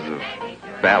purposes of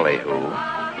ballyhoo.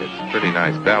 It's pretty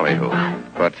nice ballyhoo.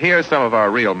 But here's some of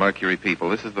our real Mercury people.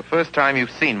 This is the first time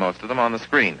you've seen most of them on the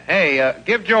screen. Hey,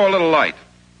 give Joe a little light.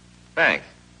 Thanks.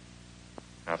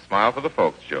 Now smile for the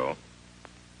folks, Joe.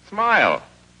 Smile.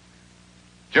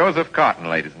 Joseph Cotton,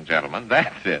 ladies and gentlemen.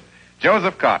 That's it.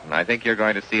 Joseph Cotton. I think you're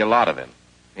going to see a lot of him.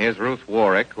 Here's Ruth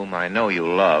Warwick, whom I know you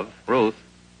love. Ruth,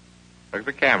 look at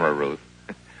the camera, Ruth.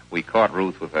 We caught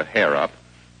Ruth with her hair up.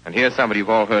 And here's somebody you've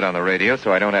all heard on the radio,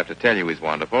 so I don't have to tell you he's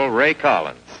wonderful, Ray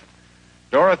Collins.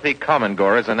 Dorothy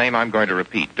Commongore is a name I'm going to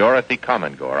repeat. Dorothy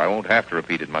Commongore. I won't have to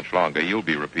repeat it much longer. You'll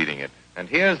be repeating it. And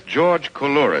here's George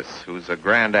Coulouris, who's a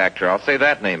grand actor. I'll say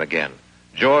that name again.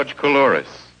 George Coulouris.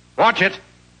 Watch it.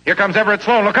 Here comes Everett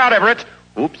Sloane. Look out, Everett.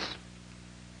 Oops.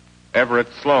 Everett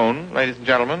Sloane, ladies and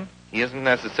gentlemen. He isn't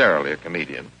necessarily a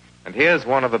comedian. And here's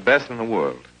one of the best in the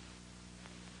world.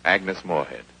 Agnes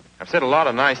Moorehead. I've said a lot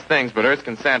of nice things, but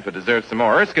Erskine Sanford deserves some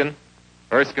more.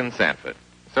 Erskine Sanford.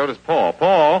 So does Paul.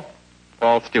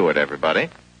 Paul Stewart, everybody.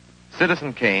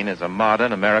 Citizen Kane is a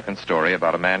modern American story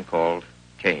about a man called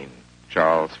Kane,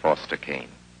 Charles Foster Kane.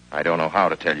 I don't know how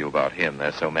to tell you about him.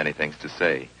 There's so many things to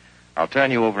say. I'll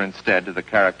turn you over instead to the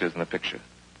characters in the picture.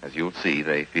 As you'll see,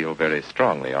 they feel very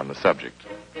strongly on the subject.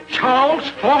 Charles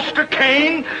Foster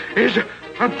Kane is...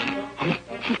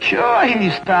 Sure,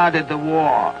 he started the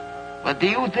war. But do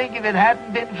you think if it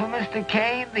hadn't been for Mr.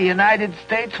 Kane, the United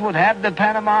States would have the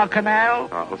Panama Canal?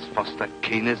 Charles Foster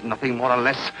Kane is nothing more or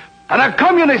less than a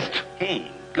communist. Kane,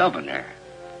 governor.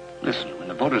 Listen, when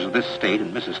the voters of this state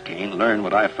and Mrs. Kane learn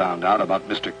what I found out about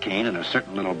Mr. Kane and a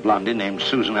certain little blondie named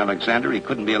Susan Alexander, he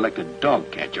couldn't be elected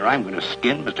dog catcher. I'm going to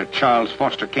skin Mr. Charles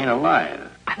Foster Kane alive.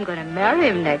 I'm going to marry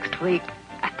him next week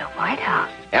at the White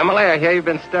House. Emily, I hear you've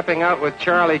been stepping out with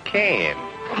Charlie Kane.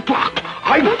 Of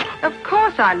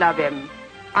course I love him.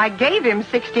 I gave him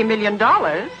 $60 million.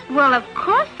 Well, of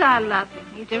course I love him.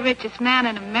 He's the richest man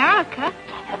in America.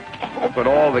 But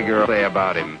all the girls say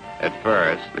about him at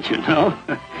first. But you know,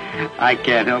 I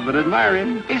can't help but admire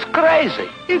him. He's crazy.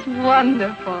 He's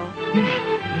wonderful.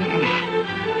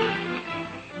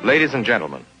 Ladies and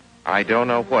gentlemen, I don't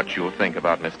know what you'll think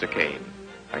about Mr. Kane.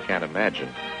 I can't imagine.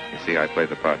 You see, I play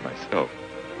the part myself.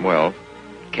 Well,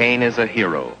 Kane is a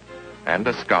hero and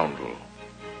a scoundrel,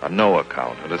 a no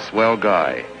account and a swell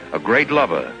guy, a great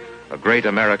lover, a great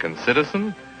American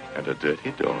citizen, and a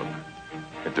dirty dog.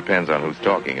 It depends on who's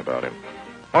talking about him.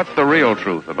 What's the real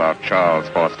truth about Charles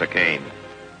Foster Kane?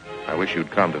 I wish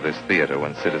you'd come to this theater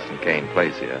when Citizen Kane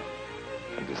plays here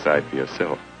and decide for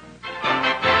yourself.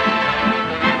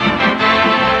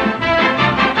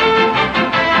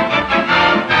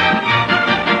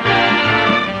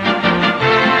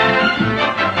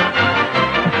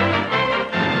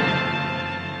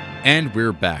 And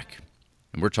we're back.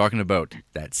 And we're talking about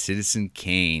that Citizen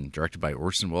Kane, directed by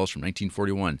Orson Welles from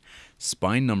 1941.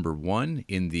 Spine number 1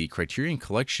 in the Criterion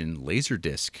Collection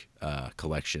Laserdisc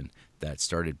collection that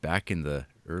started back in the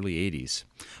early 80s.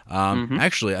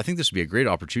 Actually, I think this would be a great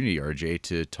opportunity, RJ,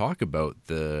 to talk about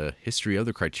the history of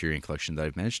the Criterion Collection that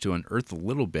I've managed to unearth a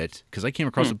little bit, because I came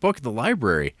across a book at the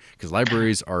library, because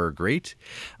libraries are great.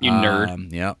 You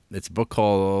nerd. Yeah, it's a book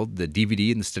called The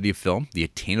DVD and the Study of Film, The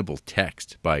Attainable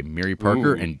Text by Mary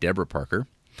Parker and Deborah Parker.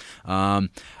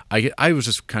 I was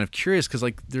just kind of curious because,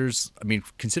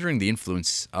 considering the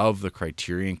influence of the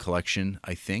Criterion Collection,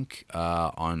 I think,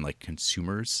 on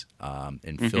consumers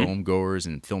and film goers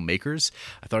and filmmakers,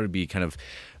 I thought it'd be kind of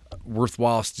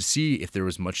worthwhile to see if there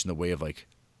was much in the way of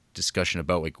discussion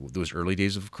about those early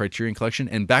days of Criterion Collection.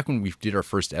 And back when we did our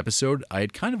first episode, I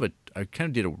kind of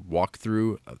did a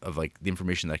walkthrough of the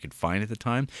information that I could find at the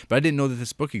time, but I didn't know that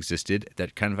this book existed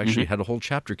that kind of actually had a whole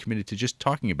chapter committed to just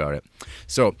talking about it.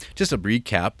 So just a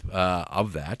recap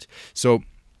of that. So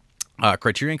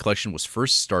Criterion Collection was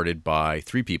first started by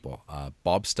 3 people,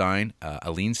 Bob Stein,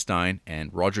 Aline Stein,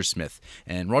 and Roger Smith.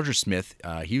 And Roger Smith,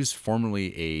 he was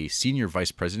formerly a senior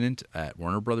vice president at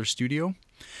Warner Brothers Studio.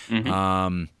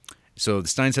 So the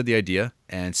Steins had the idea,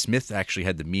 and Smith actually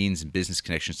had the means and business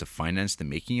connections to finance the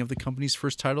making of the company's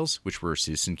first titles, which were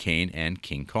Citizen Kane and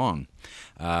King Kong.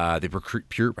 They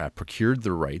procured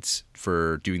the rights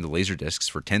for doing the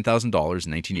Laserdiscs for $10,000 in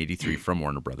 1983 from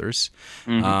Warner Brothers.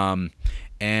 And,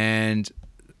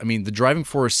 the driving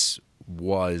force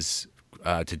was...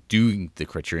 to doing the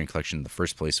Criterion Collection in the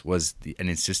first place was an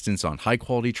insistence on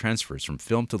high-quality transfers from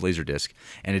film to Laserdisc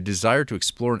and a desire to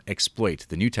explore and exploit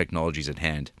the new technologies at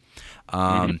hand.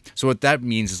 So what that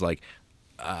means is I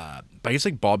guess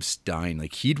Bob Stein,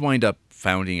 he'd wind up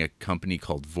founding a company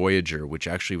called Voyager, which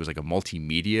actually was a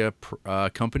multimedia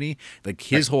company.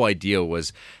 His whole idea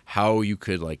was how you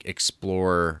could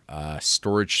explore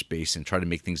storage space and try to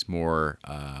make things more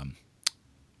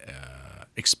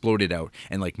exploded out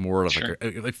and more of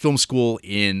like film school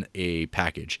in a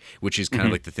package, which is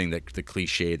kind of the thing that the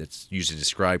cliche that's used to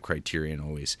describe Criterion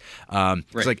always.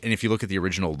 It's and if you look at the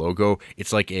original logo,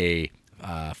 it's like a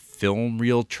film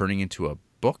reel turning into a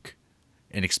book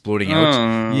and exploding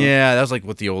out. Yeah, that was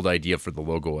what the old idea for the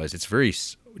logo was. It's very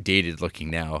dated looking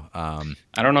now.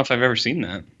 I don't know if I've ever seen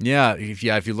that. Yeah, if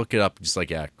you look it up, just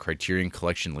like Criterion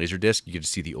Collection Laserdisc, you get to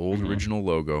see the old original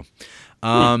logo.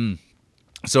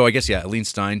 So I guess, Eileen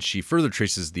Stein, she further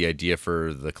traces the idea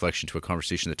for the collection to a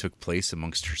conversation that took place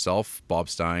amongst herself, Bob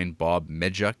Stein, Bob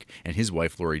Medjuk, and his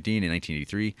wife, Lori Dean, in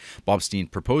 1983. Bob Stein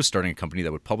proposed starting a company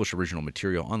that would publish original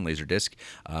material on Laserdisc.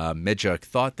 Medjuk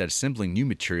thought that assembling new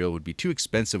material would be too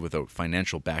expensive without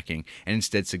financial backing, and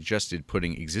instead suggested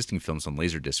putting existing films on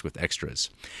Laserdisc with extras.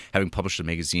 Having published a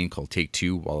magazine called Take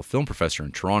Two while a film professor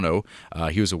in Toronto,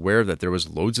 he was aware that there was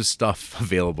loads of stuff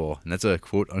available, and that's a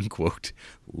quote-unquote,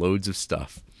 loads of stuff.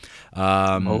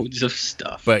 Loads of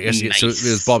stuff. But I guess, nice. so it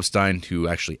was Bob Stein who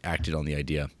actually acted on the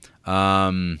idea.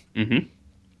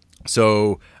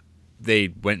 So they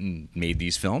went and made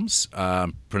these films,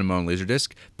 put them on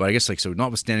Laserdisc. But I guess, so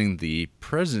notwithstanding the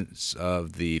presence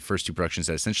of the first two productions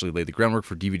that essentially laid the groundwork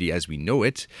for DVD as we know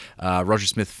it, Roger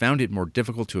Smith found it more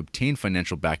difficult to obtain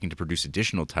financial backing to produce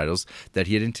additional titles that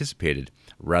he had anticipated.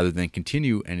 Rather than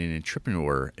continue in an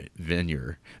entrepreneur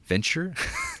venture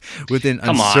with an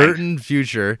uncertain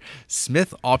future,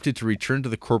 Smith opted to return to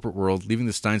the corporate world, leaving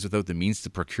the Steins without the means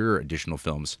to procure additional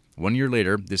films. 1 year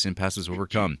later, this impasse was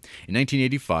overcome. In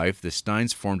 1985, the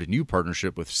Steins formed a new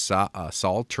partnership with Saul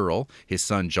Turrell, his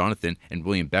son Jonathan, and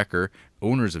William Becker,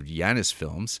 owners of Janus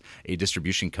Films, a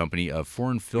distribution company of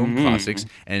foreign film classics,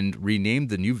 and renamed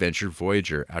the new venture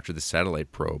Voyager after the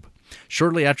satellite probe.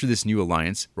 Shortly after this new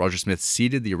alliance, Roger Smith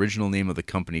ceded the original name of the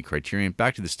company, Criterion,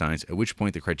 back to the Steins, at which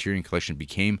point the Criterion Collection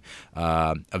became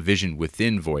a vision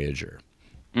within Voyager.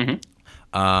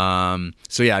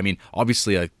 Obviously,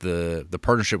 the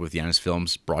partnership with Janus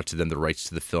Films brought to them the rights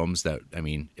to the films that,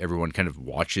 everyone kind of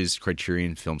watches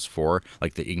Criterion films for,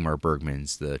 like the Ingmar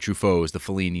Bergmans, the Truffauts, the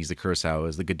Fellinis, the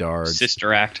Kurosawas, the Godards.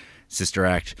 Sister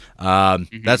Act.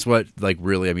 That's what,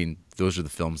 really, those are the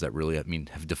films that really,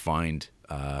 have defined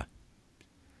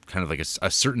kind of like a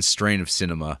certain strain of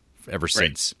cinema ever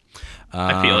since.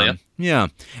 I feel you. Yeah.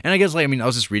 And I guess, I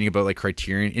was just reading about,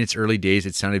 Criterion. In its early days,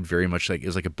 it sounded very much like it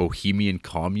was like a bohemian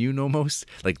commune almost.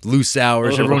 Like loose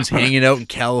hours. Everyone's hanging out in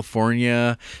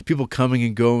California. People coming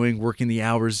and going, working the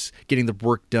hours, getting the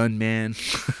work done, man.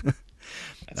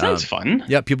 That sounds fun.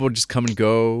 Yeah, people would just come and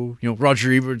go.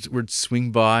 Roger Ebert would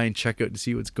swing by and check out to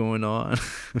see what's going on.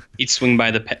 He'd swing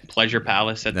by the Pleasure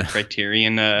Palace at the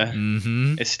Criterion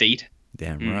estate.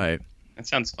 Damn right. That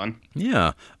sounds fun.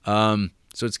 Yeah.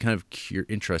 So it's kind of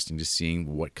interesting just seeing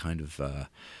what kind of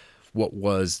what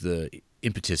was the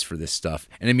impetus for this stuff.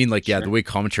 And the way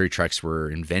commentary tracks were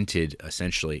invented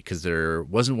essentially, because there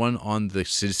wasn't one on the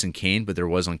Citizen Kane, but there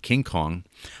was on King Kong,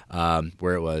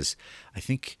 where it was, I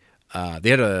think they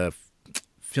had a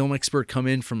film expert come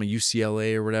in from a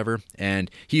UCLA or whatever,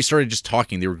 and he started just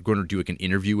talking. They were going to do an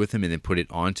interview with him and then put it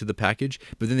onto the package,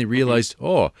 but then they realized,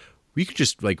 we could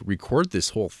just record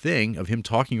this whole thing of him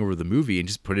talking over the movie and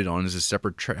just put it on as a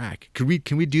separate track. Can we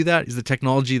do that? Is the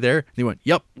technology there? And they went,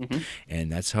 yep.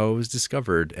 And that's how it was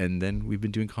discovered. And then we've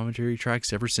been doing commentary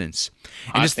tracks ever since.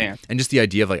 And just the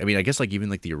idea of I guess even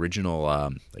the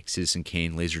original Citizen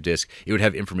Kane Laserdisc, it would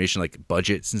have information like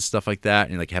budgets and stuff like that,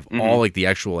 and have all the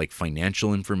actual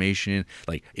financial information.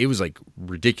 It was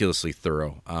ridiculously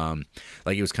thorough.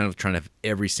 It was kind of trying to have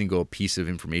every single piece of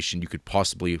information you could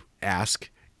possibly ask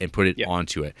and put it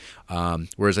onto it.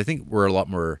 Whereas I think we're a lot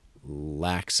more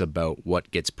lax about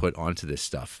what gets put onto this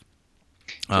stuff.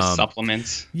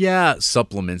 Supplements. Yeah,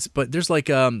 supplements. But there's my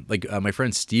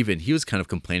friend Steven, he was kind of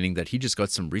complaining that he just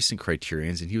got some recent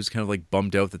Criterions, and he was kind of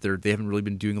bummed out that they haven't really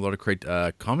been doing a lot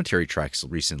of commentary tracks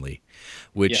recently,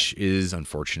 which is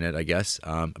unfortunate, I guess.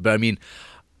 But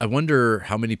I wonder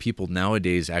how many people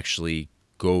nowadays actually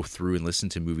go through and listen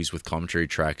to movies with commentary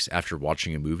tracks after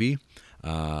watching a movie.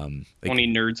 Only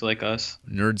nerds like us.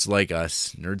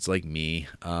 Nerds like me,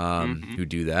 who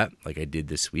do that, like I did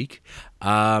this week. So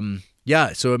I'm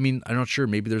not sure.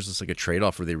 Maybe there's just a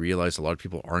trade-off where they realize a lot of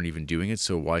people aren't even doing it,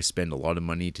 so why spend a lot of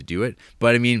money to do it?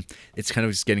 But it's kind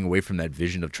of just getting away from that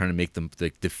vision of trying to make them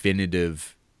the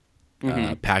definitive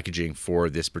packaging for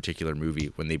this particular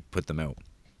movie when they put them out.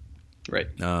 Right.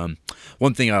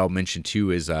 One thing I'll mention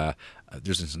too is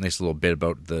there's a nice little bit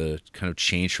about the kind of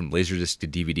change from Laserdisc to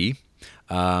DVD.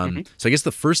 So I guess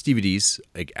the first DVDs,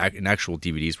 actual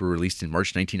DVDs, were released in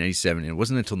March 1997, and it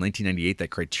wasn't until 1998 that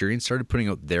Criterion started putting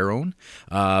out their own.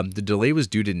 The delay was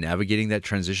due to navigating that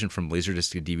transition from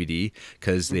Laserdisc to DVD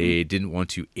because they didn't want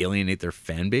to alienate their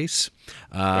fan base.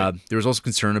 There was also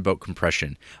concern about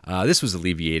compression. This was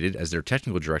alleviated as their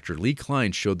technical director, Lee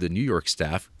Klein, showed the New York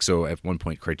staff. So at one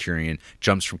point, Criterion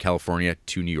jumps from California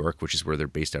to New York, which is where they're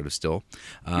based out of still.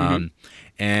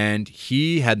 And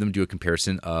he had them do a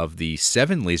comparison of the the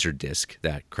 7 laser disc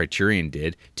that Criterion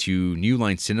did to New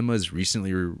Line Cinema's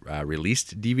recently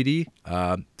released DVD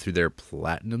through their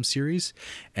Platinum series.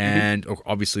 And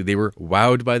obviously they were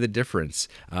wowed by the difference,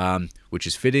 which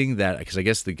is fitting that because I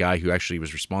guess the guy who actually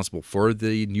was responsible for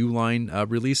the New Line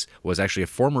release was actually a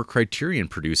former Criterion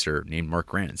producer named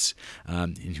Mark Rance,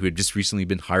 and who had just recently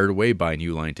been hired away by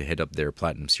New Line to head up their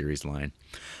Platinum series line.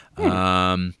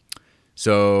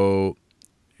 So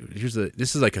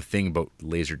this is like a thing about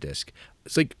Laserdisc.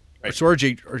 It's like, so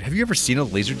RJ, have you ever seen a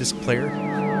Laserdisc player?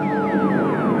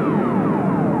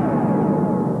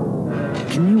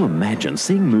 Can you imagine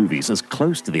seeing movies as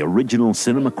close to the original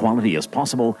cinema quality as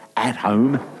possible at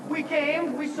home? We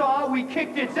came, we saw, we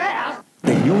kicked its ass.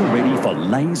 Then you're ready for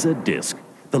Laserdisc.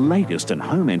 The latest in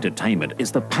home entertainment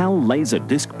is the PAL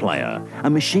Laserdisc player, a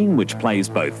machine which plays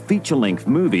both feature-length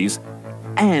movies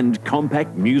and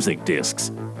compact music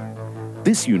discs.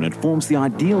 This unit forms the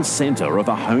ideal center of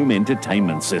a home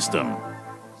entertainment system.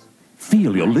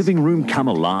 Feel your living room come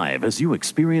alive as you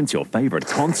experience your favorite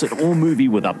concert or movie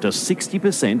with up to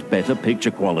 60% better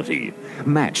picture quality,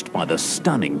 matched by the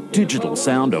stunning digital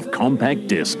sound of compact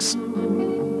discs.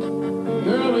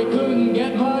 Girl, we couldn't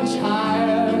get much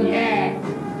higher, yeah.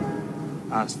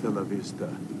 Hasta la vista,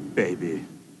 baby.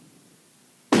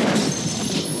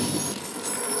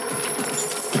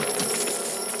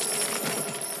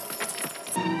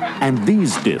 And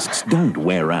these discs don't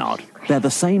wear out. They're the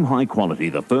same high quality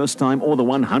the first time or the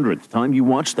 100th time you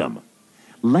watch them.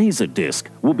 Laserdisc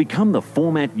will become the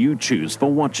format you choose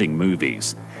for watching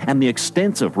movies. And the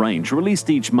extensive range released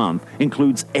each month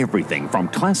includes everything from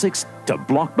classics to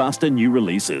blockbuster new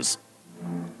releases.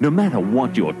 No matter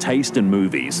what your taste in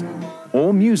movies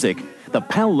or music, the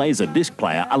PAL Laserdisc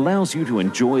player allows you to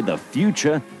enjoy the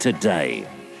future today.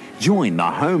 Join the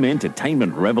home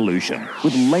entertainment revolution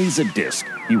with Laserdisc.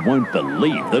 You won't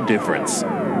believe the difference.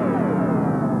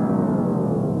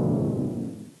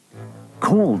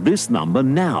 Call this number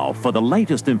now for the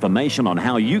latest information on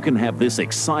how you can have this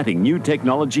exciting new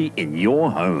technology in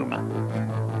your home.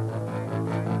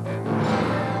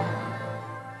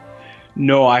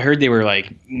 No, I heard they were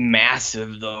like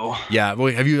massive though. Yeah,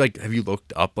 well, have you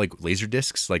looked up like laser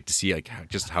discs like to see like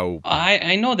just how?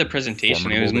 I know the presentation.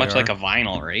 It was much like a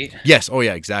vinyl, right? Yes. Oh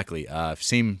yeah, exactly.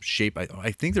 Same shape.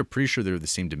 I think they're pretty sure they're the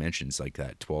same dimensions, like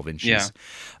that, 12 inches.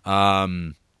 Yeah.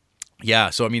 Yeah.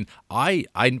 So I mean,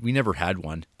 we never had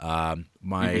one.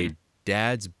 My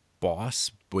dad's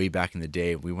boss way back in the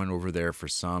day, we went over there for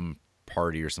some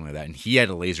party or something like that, and he had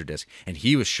a laser disc, and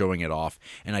he was showing it off,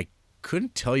 and I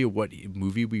couldn't tell you what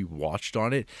movie we watched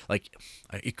on it. Like,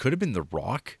 it could have been The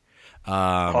Rock.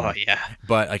 Oh yeah.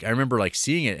 But like I remember like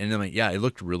seeing it, and then like it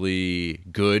looked really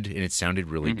good, and it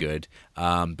sounded really good.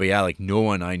 But yeah, like no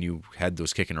one I knew had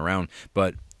those kicking around.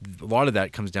 But a lot of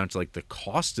that comes down to like the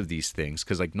cost of these things,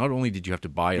 because like not only did you have to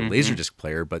buy a Laserdisc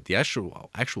player, but the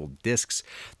actual discs,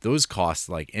 those cost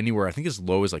like anywhere, I think as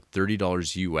low as like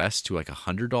 $30 US to like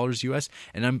 $100 US,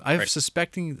 and I'm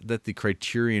suspecting that the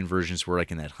Criterion versions were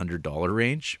like in that $100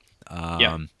 range.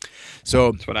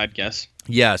 So that's what I'd guess.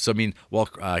 Yeah, so I mean, while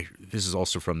this is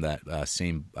also from that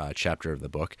same chapter of the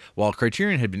book, while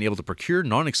Criterion had been able to procure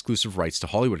non-exclusive rights to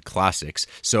Hollywood classics,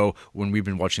 so when we've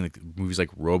been watching like movies like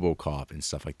RoboCop and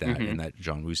stuff like that, and that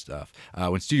John Woo stuff,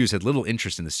 when studios had little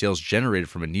interest in the sales generated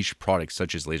from a niche product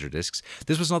such as Laserdiscs,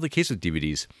 this was not the case with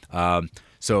DVDs.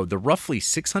 So the roughly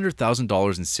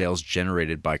 $600,000 in sales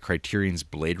generated by Criterion's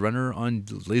Blade Runner on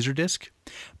Laserdisc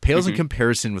pales in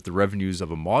comparison with the revenues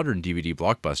of a modern DVD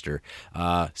blockbuster.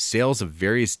 Sales of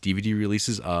various DVD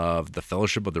releases of The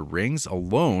Fellowship of the Rings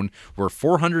alone were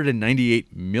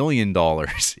 $498 million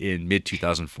in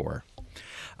mid-2004.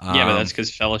 Yeah, but that's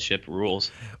because Fellowship rules.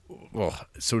 Well,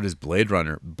 so does Blade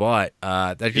Runner, but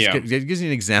that just gives you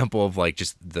an example of like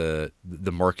just the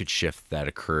market shift that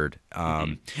occurred.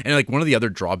 And like one of the other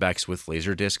drawbacks with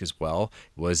Laserdisc as well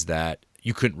was that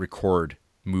you couldn't record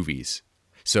movies.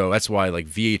 So that's why like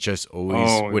VHS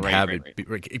always would have it.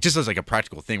 It just as like a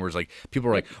practical thing where it's like people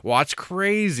are like, well, that's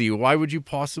crazy. Why would you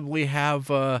possibly have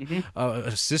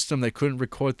a system that couldn't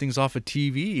record things off a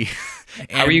TV?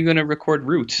 How are you going to record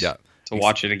Roots to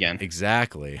watch it again?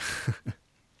 Exactly.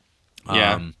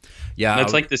 Yeah.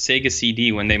 That's like the Sega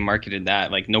CD when they marketed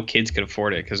that. Like no kids could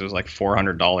afford it because it was like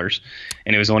 $400,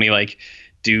 and it was only like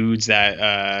dudes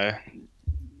that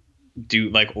do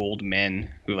like old men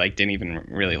who like didn't even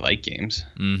really like games.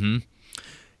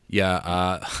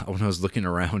 Yeah, when I was looking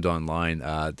around online,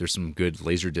 there's some good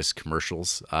Laserdisc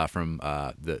commercials from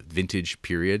the vintage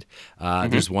period.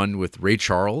 There's one with Ray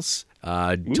Charles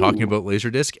talking about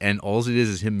Laserdisc, and all it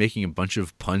is him making a bunch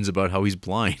of puns about how he's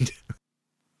blind.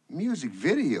 Music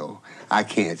video? I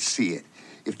can't see it.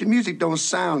 If the music don't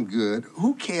sound good,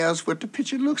 who cares what the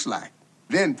picture looks like?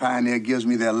 Then Pioneer gives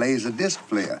me their laser disc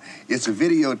player. It's a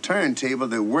video turntable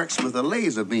that works with a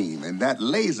laser beam, and that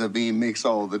laser beam makes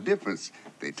all the difference,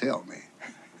 they tell me.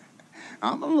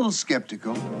 I'm a little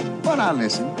skeptical, but I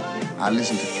listen. I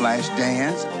listen to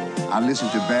Flashdance. I listen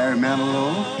to Barry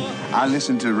Manilow. I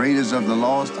listen to Raiders of the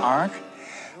Lost Ark.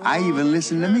 I even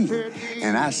listen to me,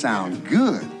 and I sound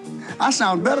good. I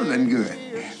sound better than good.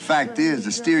 Fact is,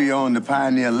 the stereo on the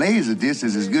Pioneer Laserdisc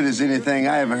is as good as anything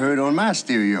I ever heard on my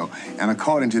stereo. And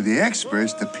according to the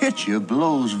experts, the picture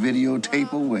blows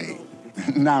videotape away.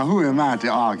 Now, who am I to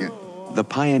argue? The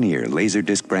Pioneer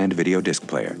Laserdisc brand video disc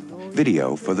player.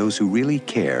 Video for those who really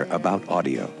care about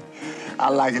audio. I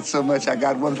like it so much, I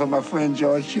got one for my friend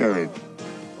George Sherry.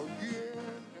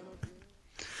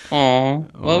 Oh,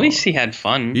 well, at least he had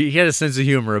fun. He had a sense of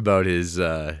humor about his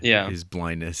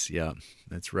blindness. Yeah,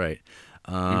 that's right.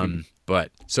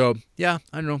 But so yeah,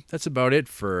 I don't know. That's about it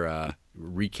for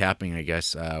recapping, I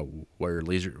guess, where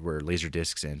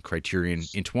Laserdiscs and Criterion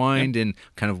entwined and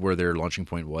kind of where their launching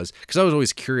point was. Because I was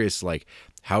always curious, like,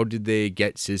 how did they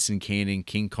get Citizen Kane and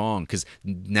King Kong? Because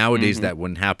nowadays that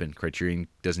wouldn't happen. Criterion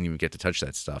doesn't even get to touch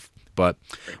that stuff. But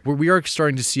we are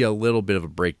starting to see a little bit of a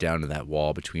breakdown of that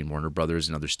wall between Warner Brothers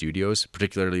and other studios,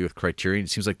 particularly with Criterion. It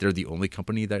seems like they're the only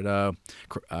company that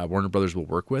Warner Brothers will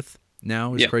work with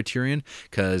now is Criterion,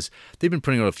 because they've been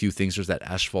putting out a few things. There's that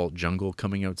Asphalt Jungle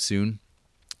coming out soon,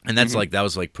 and that's that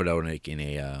was put out in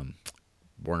a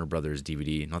Warner Brothers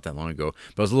DVD not that long ago.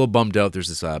 But I was a little bummed out. There's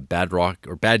this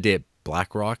Bad Day at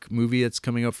Black Rock movie that's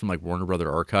coming out from like Warner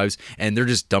Brother Archives, and they're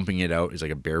just dumping it out as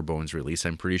like a bare bones release,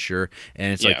 I'm pretty sure.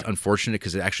 And it's like unfortunate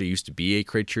because it actually used to be a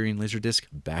Criterion Laserdisc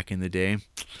back in the day.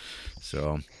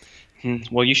 So,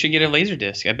 well, you should get a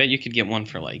Laserdisc. I bet you could get one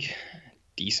for like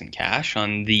decent cash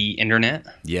on the internet.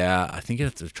 Yeah, I think I'd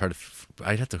have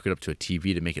to hook it up to a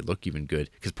TV to make it look even good.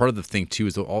 Because part of the thing too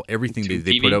is everything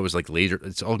they put out was like laser.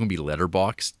 It's all gonna be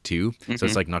letterboxed too, so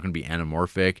it's like not gonna be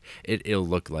anamorphic. It'll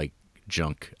look like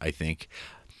junk, I think.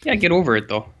 Yeah, get over it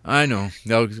though. I know.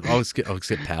 I'll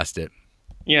get past it.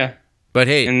 Yeah. But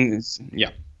hey,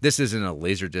 yeah, this isn't a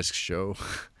Laserdisc show.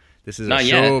 This is not a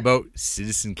yet. show about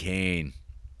Citizen Kane.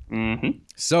 Mm-hmm.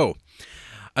 So,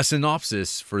 a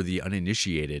synopsis for the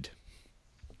uninitiated.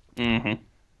 Mm-hmm.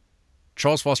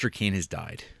 Charles Foster Kane has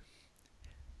died.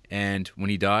 And when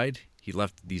he died, he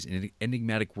left these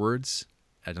enigmatic words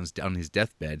on his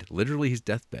deathbed, literally his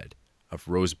deathbed, of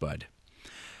Rosebud.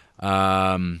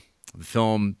 The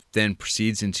film then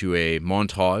proceeds into a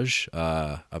montage,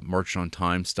 a March on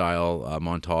Time style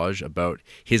montage about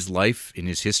his life in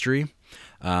his history.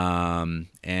 And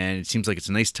it seems like it's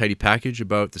a nice tidy package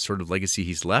about the sort of legacy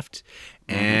he's left.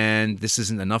 And this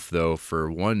isn't enough, though, for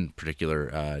one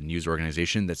particular news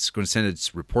organization that's going to send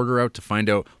its reporter out to find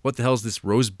out what the hell is this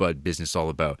Rosebud business all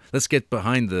about. Let's get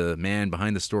behind the man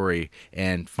behind the story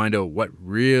and find out what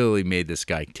really made this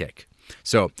guy tick.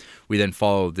 So we then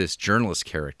follow this journalist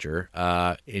character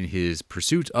in his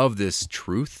pursuit of this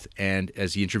truth, and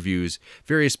as he interviews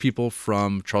various people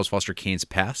from Charles Foster Kane's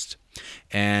past.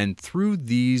 And through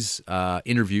these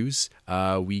interviews,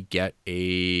 we get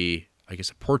a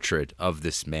portrait of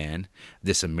this man,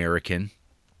 this American,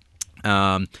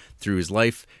 through his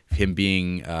life, him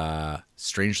being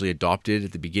strangely adopted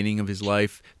at the beginning of his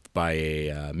life by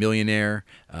a millionaire,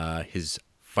 his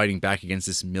fighting back against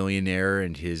this millionaire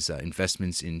and his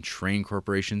investments in train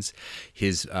corporations,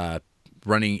 his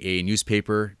running a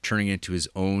newspaper, turning it into his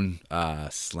own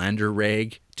slander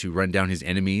rag to run down his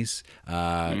enemies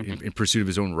in pursuit of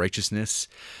his own righteousness.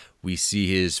 We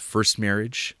see his first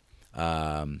marriage.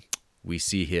 We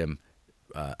see him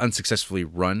unsuccessfully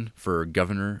run for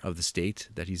governor of the state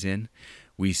that he's in.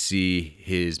 We see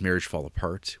his marriage fall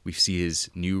apart. We see his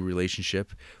new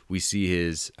relationship. We see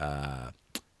his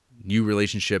new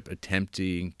relationship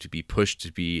attempting to be pushed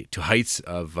to heights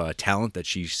of talent that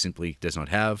she simply does not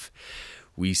have.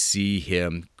 We see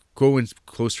him going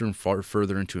closer and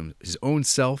further into his own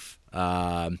self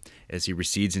as he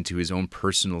recedes into his own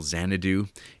personal Xanadu,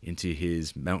 into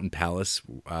his mountain palace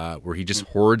where he just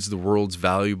hoards the world's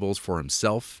valuables for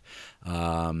himself.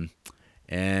 And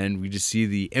we just see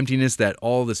the emptiness that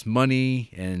all this money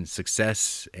and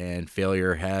success and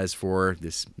failure has for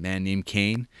this man named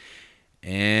Kane.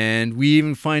 And we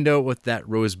even find out what that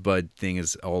Rosebud thing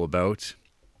is all about.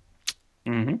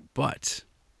 But,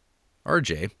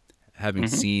 RJ, having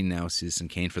seen now Citizen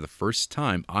Kane for the first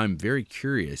time, I'm very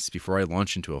curious, before I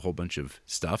launch into a whole bunch of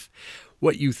stuff,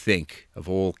 what you think of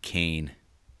old Kane.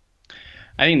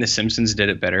 I think The Simpsons did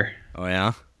it better. Oh,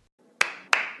 yeah?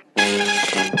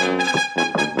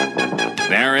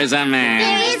 There is a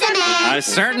man A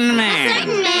certain man.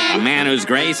 A man whose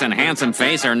grace and handsome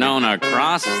face are known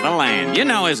across the land. You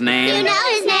know his name. You know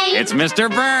his name. It's Mr.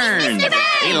 Burns. Mr.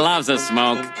 Burns. He loves a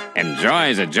smoke,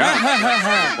 enjoys a joke.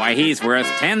 Why, he's worth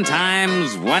 10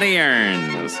 times what he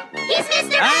earns. He's Mr.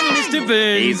 Burns. I'm Mr.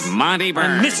 Burns. He's Monty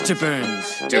Burns. I'm Mr.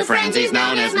 Burns. To friends he's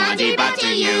known as Monty, but to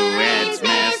you it's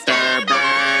Mr.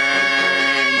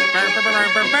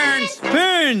 Burns.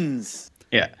 Burns.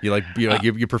 Yeah.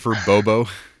 You prefer Bobo?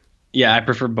 Yeah, I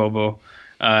prefer Bobo.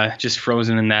 Just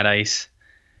frozen in that ice.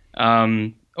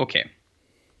 Okay.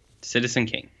 Citizen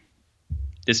Kane.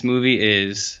 This movie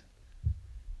is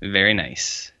very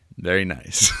nice. Very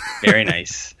nice. Very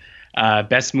nice.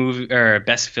 Best movie or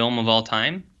best film of all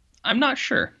time? I'm not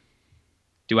sure.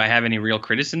 Do I have any real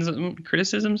criticisms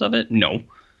of it? No. Do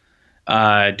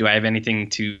I have anything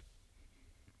to?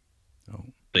 Oh.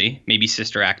 Maybe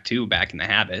Sister Act 2, Back in the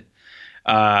Habit.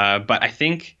 But I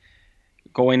think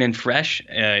going in fresh,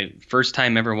 first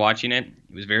time ever watching it,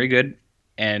 it was very good.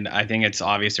 And I think it's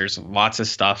obvious there's lots of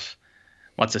stuff,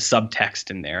 lots of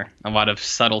subtext in there, a lot of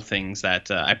subtle things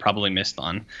that I probably missed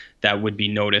on that would be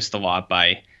noticed a lot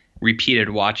by repeated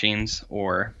watchings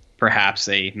or perhaps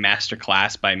a master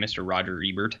class by Mr. Roger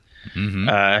Ebert,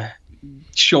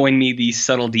 showing me these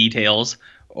subtle details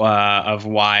of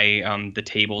why the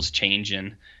tables change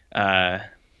in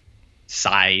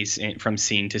size from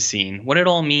scene to scene. What it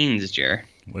all means, Jer.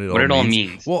 What it all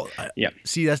means. Well, yeah.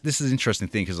 See, this is an interesting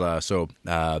thing because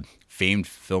famed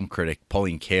film critic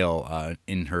Pauline Kael,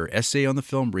 in her essay on the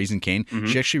film Raising Cain,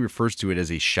 she actually refers to it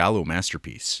as a shallow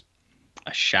masterpiece.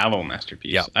 A shallow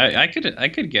masterpiece. Yeah, I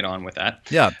could get on with that.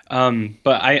 Yeah.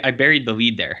 But I buried the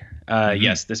lead there.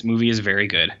 Yes, this movie is very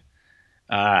good.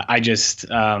 It's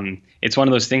one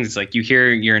of those things. It's like you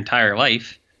hear your entire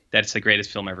life that it's the greatest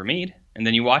film ever made, and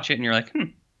then you watch it and you're like,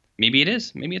 maybe it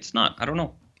is, maybe it's not. I don't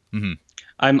know.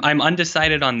 I'm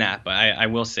undecided on that, but I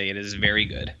will say it is very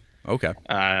good. Okay.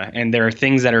 And there are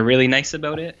things that are really nice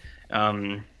about it.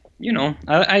 I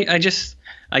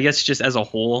guess just as a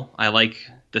whole, I like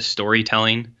the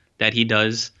storytelling that he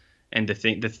does and the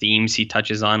themes he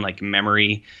touches on, like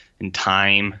memory and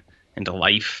time and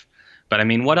life. But I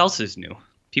mean, what else is new?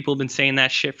 People have been saying that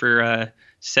shit for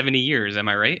 70 years. Am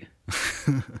I right?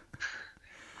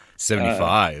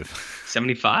 75.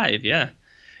 75. Yeah.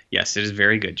 Yes, it is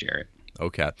very good, Jarrett.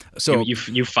 Okay. So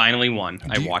you finally won.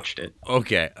 I watched it.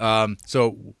 Okay.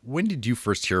 So when did you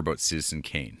first hear about Citizen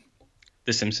Kane?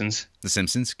 The Simpsons. The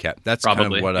Simpsons? Okay. That's Probably,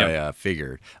 kind of what yeah. I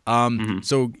figured.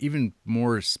 So even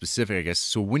more specific, I guess.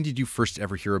 So when did you first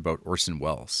ever hear about Orson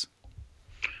Welles?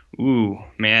 Ooh,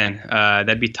 man.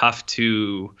 That'd be tough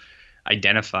to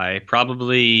identify.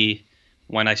 Probably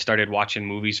when I started watching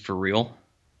movies for real.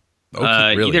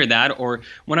 Okay, really? Either that or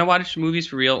when I watched movies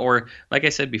for real, or like I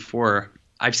said before,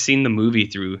 I've seen the movie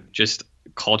through just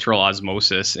cultural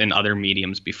osmosis in other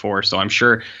mediums before. So I'm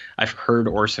sure I've heard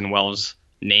Orson Welles'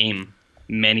 name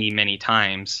many, many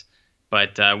times.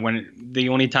 But when the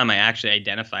only time I actually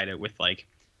identified it with like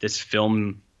this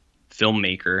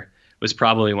filmmaker was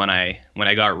probably when I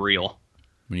got real.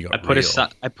 When you got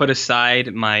I put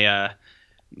aside my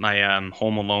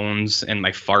Home Alones and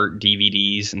my fart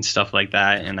DVDs and stuff like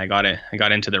that, and I got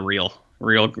into the real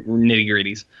nitty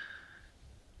gritties.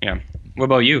 Yeah. What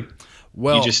about you?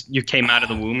 Well, you came out of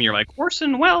the womb. You're like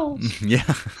Orson Welles.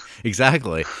 Yeah,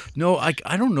 exactly. No, I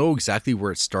don't know exactly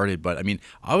where it started, but I mean,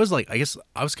 I was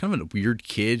kind of a weird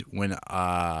kid when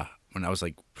I was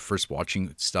like first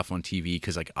watching stuff on TV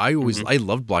because like I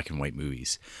loved black and white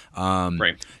movies.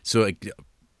 Right. So like.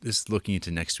 This is looking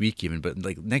into next week even, but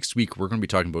like next week we're going to be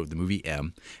talking about the movie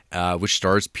M, which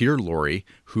stars Peter Lorre,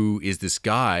 who is this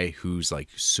guy who's like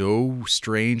so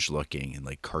strange looking and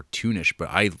like cartoonish, but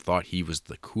I thought he was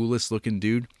the coolest looking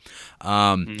dude. So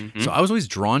I was always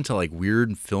drawn to like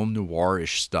weird film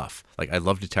noir-ish stuff. Like I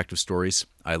love detective stories.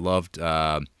 I loved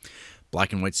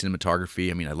black and white cinematography.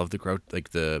 I mean, I loved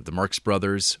the Marx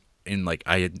Brothers, and like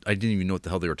I didn't even know what the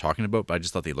hell they were talking about, but I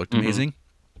just thought they looked amazing.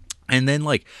 And then,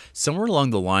 like, somewhere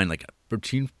along the line, like,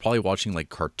 between probably watching, like,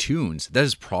 cartoons, that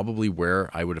is probably where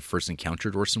I would have first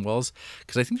encountered Orson Welles.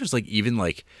 Because I think there's, like, even,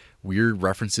 like, weird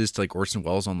references to, like, Orson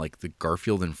Welles on, like, the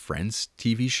Garfield and Friends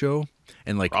TV show.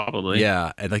 And, like, probably.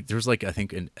 Yeah. And, like, there's, like, I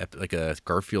think, a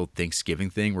Garfield Thanksgiving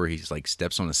thing where he's, like,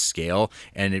 steps on a scale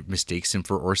and it mistakes him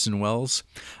for Orson Welles.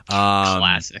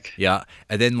 Classic. Yeah.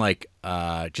 And then, like,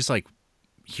 just, like,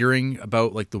 hearing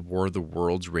about, like, the War of the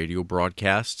Worlds radio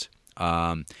broadcast.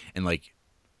 And like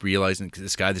realizing because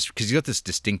he's got this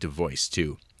distinctive voice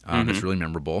too. That's really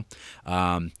memorable.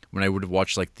 When I would have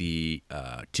watched like the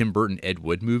Tim Burton Ed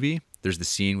Wood movie, there's the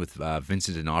scene with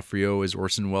Vincent D'Onofrio as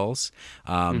Orson Welles.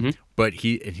 Mm-hmm. But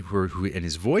and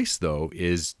his voice, though,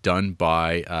 is done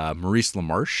by Maurice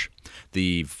LaMarche,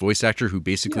 the voice actor who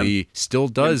basically still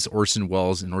does Orson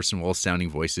Welles and Orson Welles sounding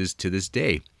voices to this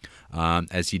day,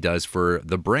 as he does for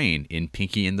the Brain in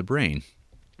Pinky and the Brain.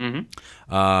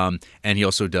 Mm-hmm. And he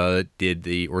also did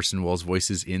the Orson Welles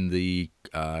voices in the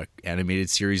animated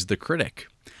series The Critic.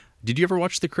 Did you ever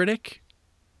watch The Critic?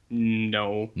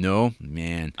 No. No?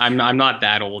 Man. I'm not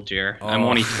that old, Jer. I'm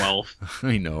only 12.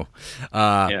 I know.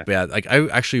 But yeah, like I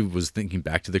actually was thinking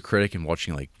back to The Critic and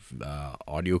watching like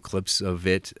audio clips of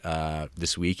it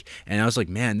this week, and I was like,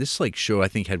 man, this like show I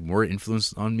think had more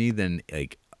influence on me than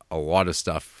like a lot of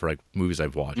stuff for like movies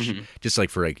I've watched, just like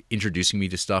for like introducing me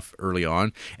to stuff early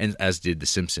on, and as did The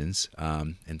Simpsons,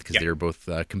 and because they're both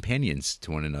companions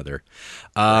to one another.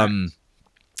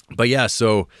 But yeah,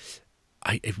 so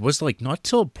it was like not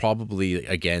till probably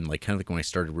again like kind of like when I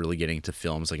started really getting into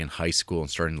films like in high school and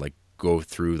starting to like go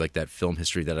through like that film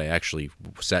history that I actually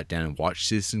sat down and watched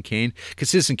Citizen Kane, because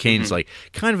Citizen Kane is like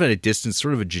kind of at a distance,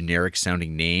 sort of a generic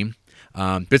sounding name.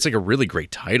 But it's like a really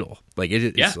great title. Like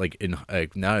it's like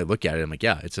now I look at it, I'm like,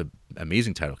 yeah, it's an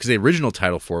amazing title, because the original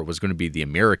title for it was going to be The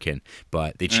American,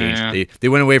 but they changed. They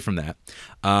went away from that.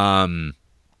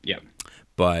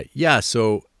 But yeah,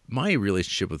 so my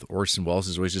relationship with Orson Welles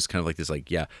is always just kind of like this, like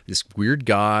this weird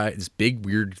guy, this big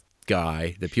weird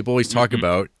guy that people always talk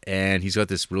about, and he's got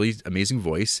this really amazing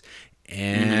voice,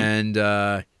 and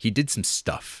he did some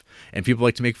stuff, and people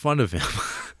like to make fun of him.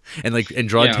 and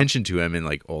draw attention to him and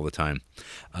like all the time.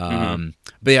 But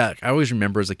yeah, I always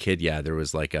remember as a kid, there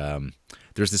was like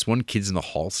there's this one Kids in the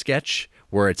Hall sketch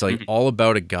where it's like all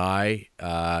about a guy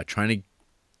trying to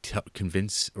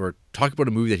convince or talk about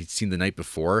a movie that he'd seen the night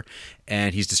before,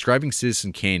 and he's describing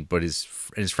Citizen Kane, but his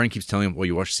friend keeps telling him, well,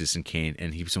 you watched Citizen Kane,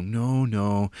 and he's saying,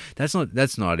 no, that's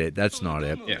not it,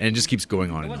 and it just keeps going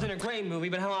on. It wasn't a great movie,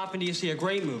 but how often do you see a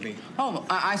great movie? Oh,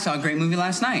 I saw a great movie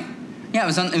last night. Yeah,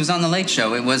 it was on the Late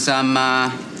Show. It was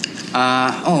what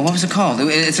was it called?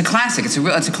 It's a classic. It's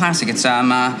a classic. It's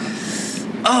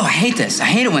I hate this. I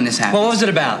hate it when this happens. What was it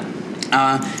about?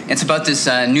 It's about this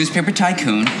newspaper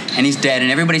tycoon, and he's dead,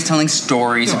 and everybody's telling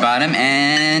stories about him,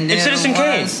 and it's Citizen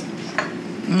Kane.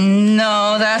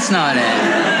 No, that's not it.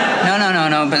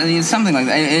 No, but it's something like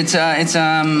that. It's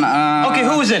okay,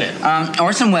 who was in it?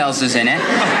 Orson Welles is in it,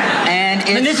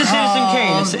 and this is Citizen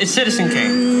Kane. It's Citizen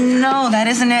Kane. No, that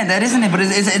isn't it. But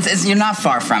it's you're not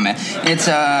far from it. It's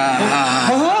who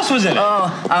else was in it?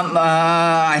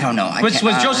 I don't know. Was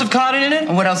Joseph Cotten in it?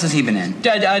 What else has he been in?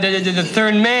 The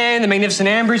Third Man, The Magnificent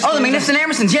Ambersons. Oh, The Magnificent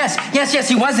Ambersons. Yes,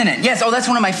 he was in it. Yes. Oh, that's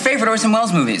one of my favorite Orson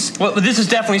Welles movies. Well, this is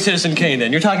definitely Citizen Kane.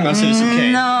 Then you're talking about Citizen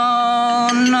Kane. No,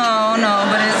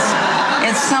 but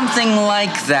it's something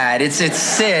like that. It's Right,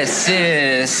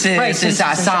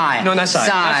 no, not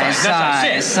Citizen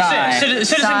Kane.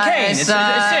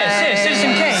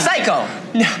 Citizen Kane. Psycho.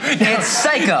 No. It's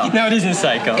Psycho. No, it isn't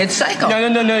Psycho. It's Psycho. No,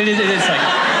 it is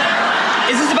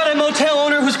Psycho. Is this about a motel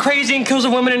owner who's crazy and kills a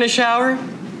woman in a shower?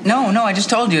 No, I just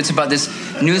told you. It's about this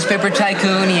newspaper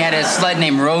tycoon. He had a sled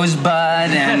named Rosebud,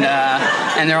 and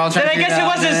they're all trying to figure out... Then I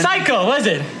guess it wasn't Psycho, was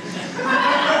it?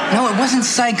 No, it wasn't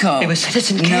Psycho. It was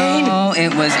Citizen Kane. No,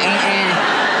 it was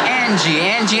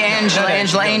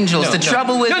Angels. The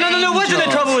Trouble with Angels. No, it wasn't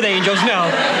The Trouble with Angels, no.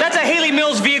 That's a Haley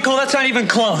Mills vehicle. That's not even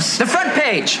close. The Front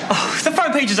Page. Oh, The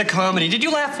Front Page is a comedy. Did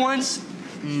you laugh once?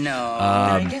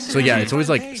 No. So yeah, it's always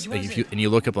like if you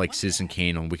look up like Citizen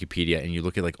Kane on Wikipedia, and you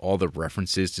look at like all the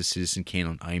references to Citizen Kane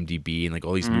on IMDb, and like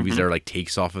all these movies that are like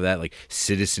takes off of that, like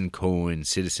Citizen Cohen,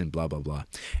 Citizen blah blah blah,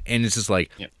 and it's just like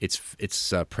its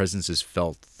presence is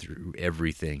felt through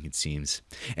everything, it seems.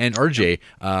 And RJ,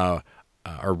 are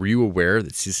you aware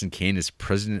that Citizen Kane is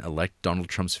President-elect Donald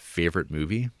Trump's favorite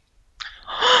movie?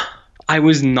 I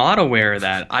was not aware of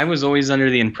that. I was always under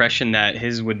the impression that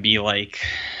his would be like,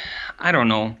 I don't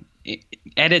know,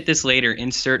 edit this later,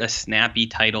 insert a snappy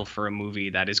title for a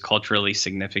movie that is culturally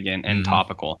significant and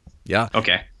topical. Yeah.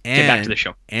 Okay, get back to the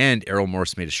show. And Errol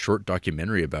Morris made a short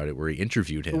documentary about it where he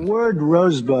interviewed him. The word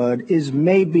Rosebud is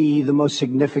maybe the most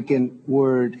significant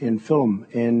word in film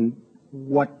and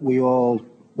what we all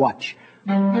watch.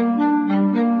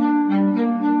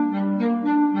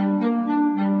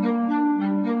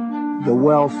 The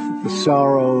wealth, the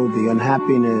sorrow, the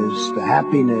unhappiness, the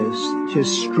happiness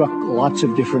just struck lots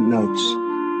of different notes.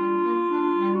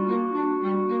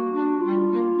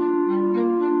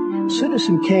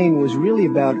 Citizen Kane was really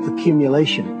about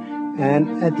accumulation.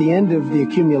 And at the end of the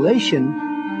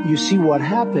accumulation, you see what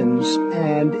happens,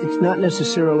 and it's not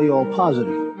necessarily all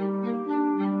positive.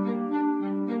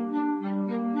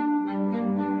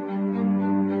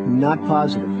 Not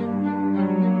positive.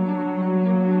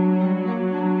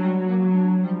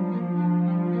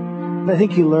 I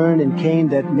think you learn in Kane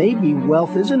that maybe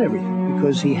wealth isn't everything,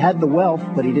 because he had the wealth,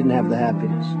 but he didn't have the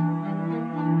happiness.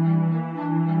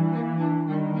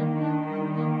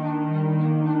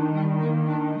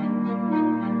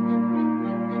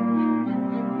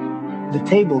 The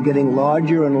table getting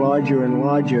larger and larger and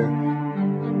larger,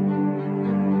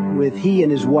 with he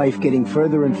and his wife getting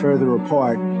further and further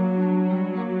apart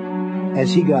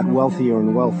as he got wealthier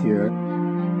and wealthier.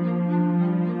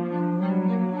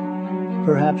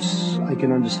 Perhaps I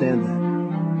can understand that.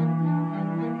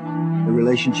 The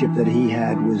relationship that he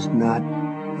had was not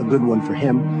a good one for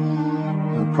him,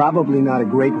 probably not a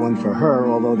great one for her,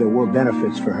 although there were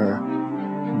benefits for her.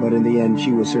 But in the end,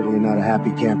 she was certainly not a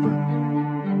happy camper.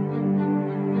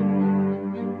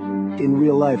 In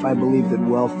real life, I believe that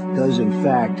wealth does, in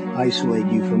fact,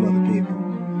 isolate you from other people.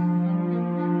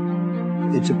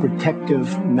 It's a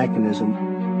protective mechanism.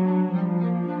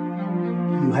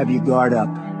 You have your guard up,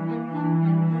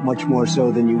 much more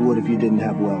so than you would if you didn't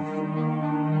have wealth.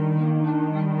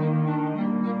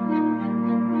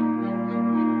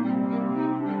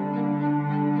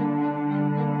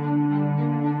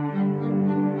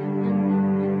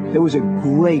 There was a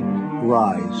great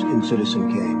rise in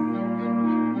Citizen Kane.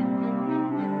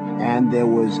 And there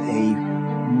was a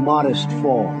modest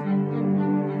fall.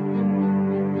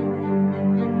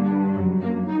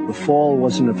 The fall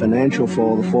wasn't a financial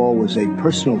fall, the fall was a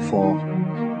personal fall.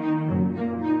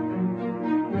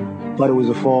 But it was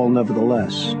a fall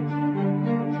nevertheless.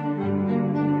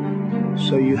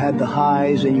 So you had the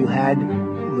highs and you had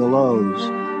the lows.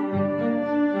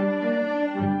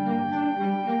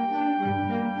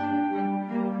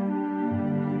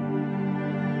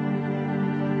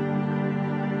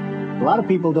 A lot of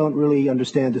people don't really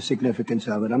understand the significance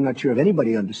of it. I'm not sure if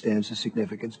anybody understands the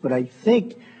significance, but I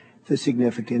think the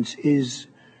significance is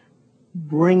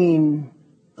bringing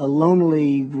a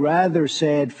lonely, rather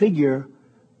sad figure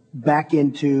back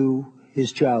into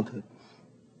his childhood.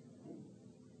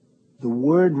 The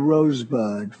word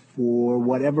Rosebud, for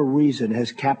whatever reason,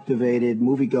 has captivated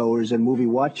moviegoers and movie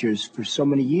watchers for so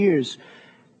many years,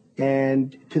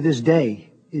 and to this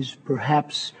day is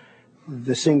perhaps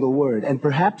the single word. And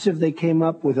perhaps if they came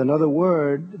up with another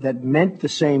word that meant the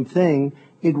same thing,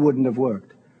 it wouldn't have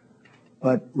worked.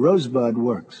 But Rosebud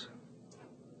works.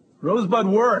 Rosebud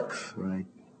works. Right.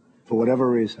 For whatever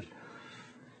reason.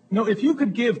 No, if you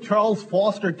could give Charles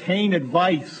Foster Kane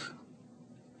advice,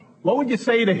 what would you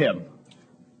say to him?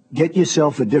 Get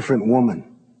yourself a different woman.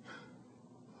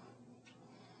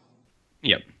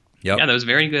 Yep. Yeah, that was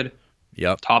very good.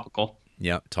 Yep. Topical.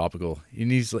 Yeah, topical.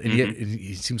 And he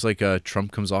seems like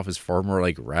Trump comes off as far more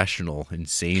like rational and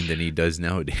sane than he does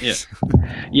nowadays.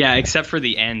 Yeah, except for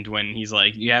the end when he's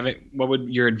like, "You have it. What would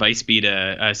your advice be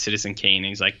to Citizen Kane?" And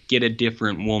he's like, "Get a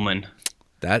different woman."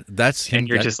 That's him. And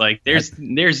you're just like, "There's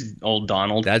old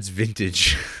Donald." That's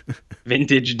vintage.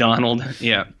 Vintage Donald.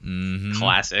 Yeah. Mm-hmm.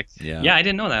 Classic. Yeah. Yeah, I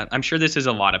didn't know that. I'm sure this is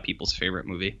a lot of people's favorite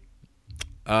movie.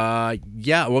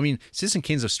 Yeah. Well, I mean, Citizen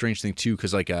Kane's a strange thing too,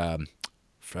 because like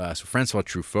so Francois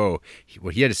Truffaut,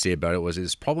 what he had to say about it was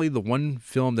it's probably the one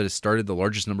film that has started the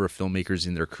largest number of filmmakers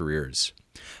in their careers.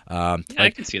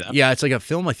 I can see that. Yeah, it's like a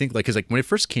film, I think, like, because like when it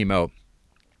first came out,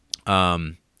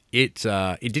 it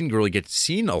didn't really get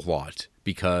seen a lot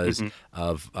because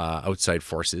of outside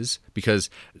forces. Because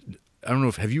I don't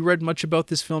know, have you read much about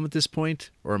this film at this point,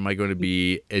 or am I going to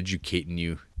be educating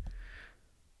you?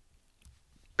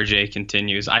 Jay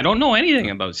continues. I don't know anything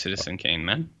about Citizen Kane,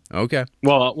 man. Okay.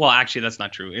 Well, actually, that's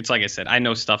not true. It's like I said, I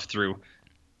know stuff through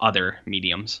other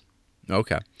mediums.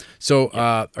 Okay. So,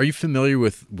 are you familiar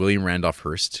with William Randolph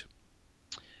Hearst?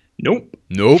 Nope.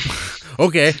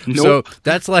 Okay. Nope. So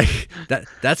that's like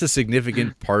that's a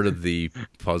significant part of the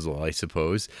puzzle, I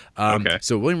suppose. Okay.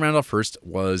 So William Randolph Hearst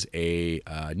was a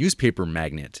newspaper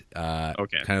magnate,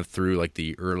 Okay. kind of through like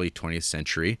the early 20th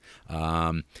century,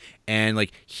 and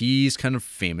like he's kind of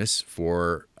famous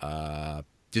for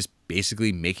just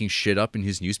basically making shit up in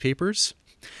his newspapers.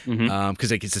 Because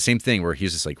like it's the same thing where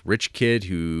he's this like rich kid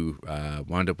who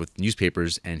wound up with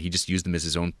newspapers, and he just used them as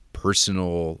his own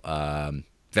personal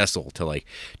vessel to like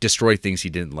destroy things he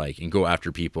didn't like and go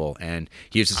after people. And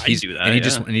he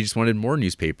just wanted more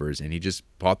newspapers, and he just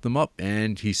bought them up,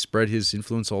 and he spread his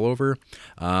influence all over.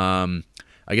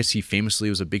 I guess he famously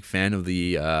was a big fan of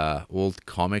the old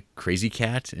comic Crazy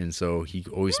Cat, and so he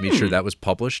always made sure that was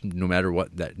published, no matter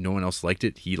what, that no one else liked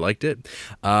it, he liked it.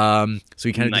 So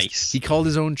he kind of he called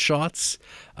his own shots.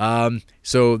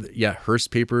 So yeah,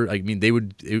 Hearst paper. I mean,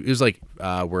 it was like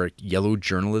where yellow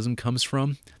journalism comes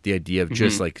from. The idea of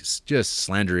just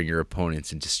slandering your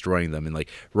opponents and destroying them and like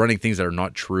running things that are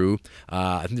not true.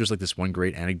 I think there's like this one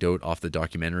great anecdote off the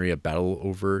documentary, A Battle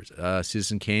Over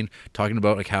Citizen Kane, talking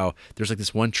about like how there's like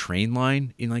this one train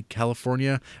line in like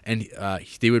California, and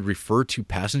they would refer to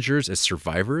passengers as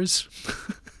survivors.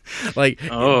 Like,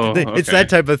 it's that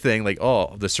type of thing. Like,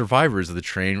 oh, the survivors of the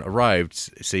train arrived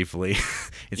safely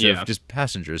instead of just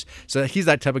passengers. So he's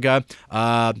that type of guy.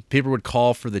 Paper would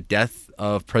call for the death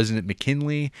of President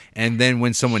McKinley, and then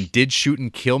when someone did shoot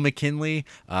and kill McKinley,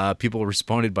 people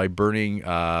responded by burning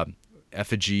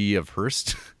effigy of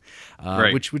Hearst,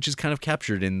 which is kind of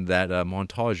captured in that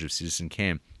montage of Citizen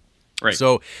Kane. Right.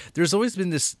 So there's always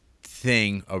been this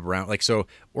thing around, like, so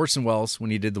Orson Welles,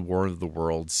 when he did the War of the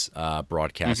Worlds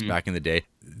broadcast back in the day,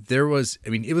 it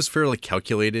was fairly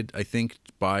calculated, I think,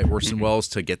 by Orson Welles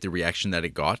to get the reaction that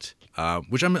it got,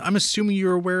 which I'm assuming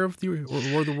you're aware of the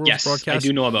War of the Worlds broadcast. Yes, I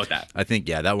do know about that. I think,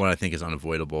 that one I think is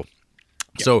unavoidable.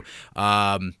 Yep. So,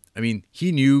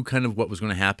 he knew kind of what was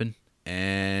going to happen.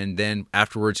 And then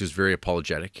afterwards, he was very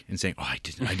apologetic and saying, "Oh, I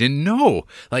didn't know.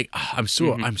 Like, I'm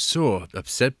so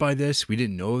upset by this. We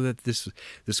didn't know that this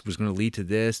was going to lead to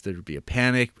this. There would be a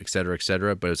panic, et cetera, et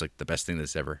cetera." But it was like the best thing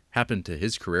that's ever happened to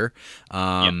his career.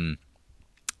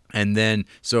 And then,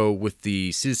 so with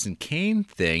the Citizen Kane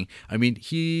thing, I mean,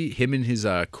 him and his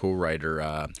co-writer,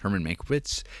 Herman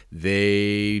Mankiewicz,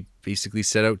 they basically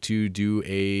set out to do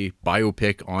a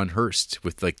biopic on Hearst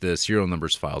with like the serial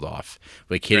numbers filed off,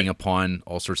 like hitting upon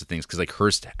all sorts of things. Because like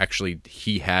Hearst, actually,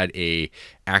 he had a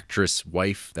actress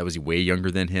wife that was way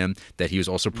younger than him that he was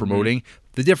also promoting.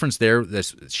 The difference there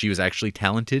is she was actually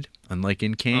talented, unlike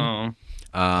in Kane.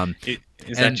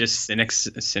 Is that just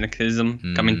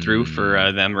cynicism coming through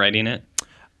for them writing it?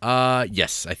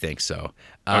 Yes, I think so.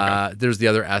 There's the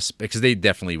other aspect, because they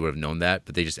definitely would have known that,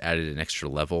 but they just added an extra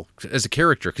level as a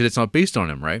character because it's not based on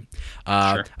him, right?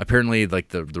 Sure. Apparently, like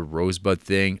the Rosebud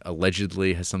thing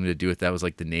allegedly has something to do with that. Was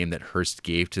like the name that Hearst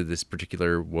gave to this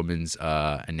particular woman's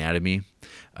anatomy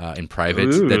in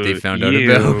private that they found out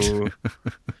about.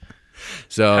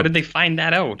 So how did they find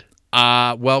that out?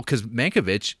 Well, because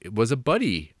Mankiewicz was a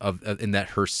buddy of in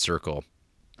that Hearst circle.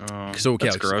 So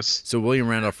that's gross. So William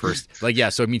Randolph Hearst, like,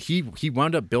 so I mean, he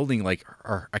wound up building like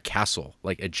a castle,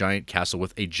 like a giant castle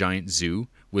with a giant zoo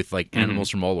with like animals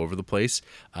from all over the place.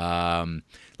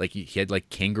 Like he had like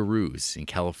kangaroos in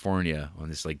California on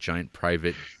this like giant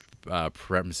private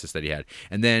premises that he had,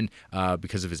 and then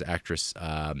because of his actress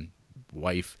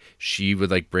wife, she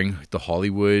would like bring the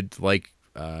Hollywood like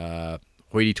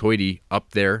hoity-toity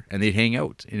up there, and they'd hang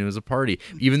out, and it was a party,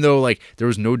 even though like there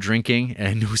was no drinking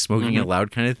and no smoking out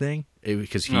loud kind of thing,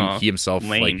 because he himself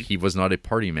lame. Like he was not a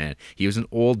party man. He was an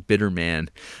old bitter man.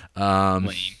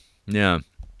 Yeah.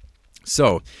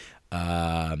 So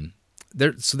so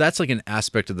that's like an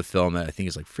aspect of the film that I think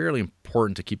is like fairly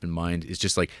important to keep in mind. It's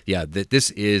just like, that this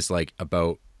is like a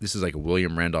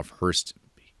William Randolph Hearst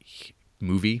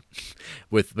movie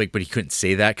with like, but he couldn't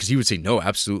say that because he would say, no,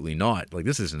 absolutely not. Like,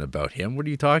 this isn't about him. What are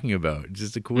you talking about? It's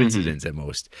just a coincidence at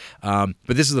most. But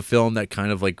this is a film that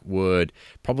kind of like would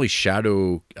probably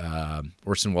shadow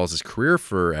Orson Welles' career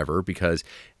forever, because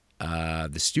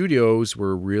the studios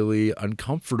were really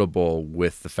uncomfortable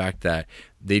with the fact that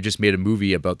they just made a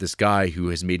movie about this guy who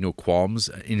has made no qualms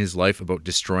in his life about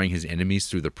destroying his enemies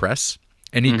through the press.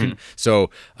 And he could, so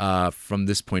from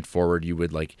this point forward, you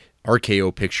would like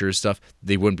RKO Pictures stuff.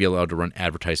 They wouldn't be allowed to run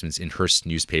advertisements in Hearst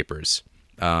newspapers.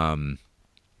 And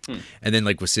then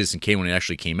like with Citizen Kane, when it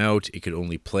actually came out, it could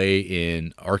only play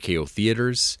in RKO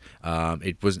theaters.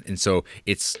 It wasn't, and so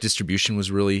its distribution was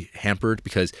really hampered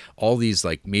because all these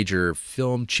like major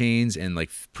film chains and like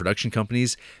production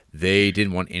companies, they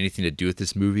didn't want anything to do with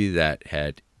this movie that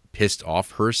had pissed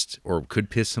off Hearst or could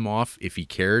piss him off if he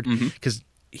cared, because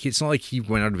it's not like he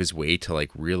went out of his way to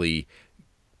like really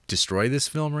destroy this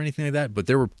film or anything like that, but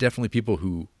there were definitely people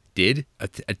who did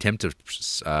attempt to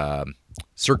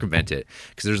circumvent it,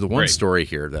 because there's the one story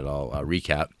here that I'll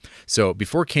recap. So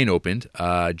before Kane opened,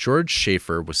 George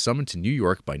Schaefer was summoned to New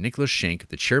York by Nicholas Schenck,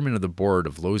 the chairman of the board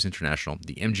of Loews International,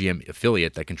 the MGM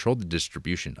affiliate that controlled the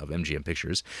distribution of MGM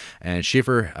Pictures, and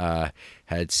Schaefer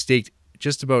had staked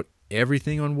just about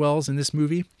everything on Welles in this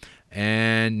movie.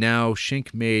 And now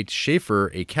Schenck made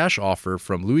Schaefer a cash offer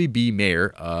from Louis B.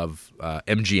 Mayer of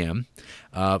MGM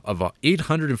of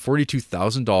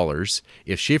 $842,000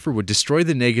 if Schaefer would destroy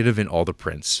the negative in all the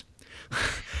prints.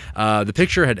 The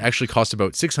picture had actually cost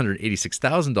about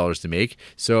 $686,000 to make,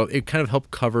 so it kind of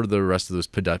helped cover the rest of those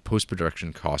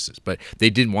post-production costs. But they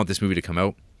didn't want this movie to come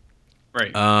out.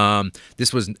 Right.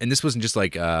 This wasn't just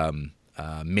like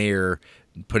mayor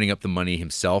putting up the money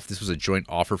himself. This was a joint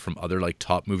offer from other like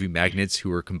top movie magnates who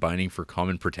were combining for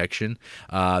common protection.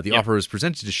 The offer was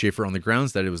presented to Schaefer on the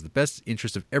grounds that it was the best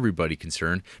interest of everybody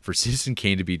concerned for Citizen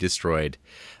Kane to be destroyed.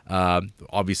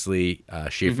 Obviously,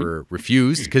 Schaefer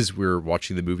refused because we're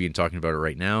watching the movie and talking about it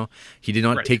right now. He did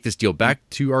not take this deal back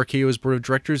to RKO's board of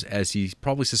directors, as he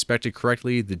probably suspected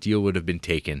correctly the deal would have been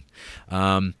taken.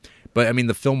 But, I mean,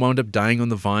 the film wound up dying on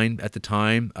the vine at the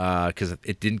time because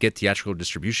it didn't get theatrical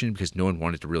distribution because no one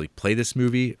wanted to really play this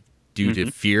movie due to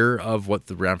fear of what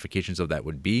the ramifications of that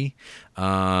would be.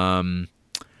 And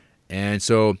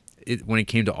so when it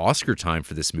came to Oscar time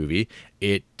for this movie,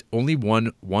 it only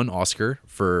won one Oscar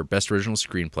for Best Original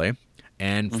Screenplay.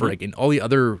 And for like in all the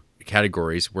other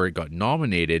categories where it got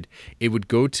nominated, it would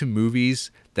go to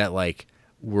movies that like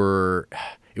were...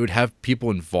 It would have people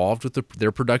involved with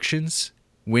their productions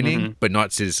winning, but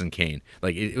not Citizen Kane.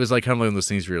 Like it was like kind of one of those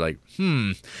things where you're like,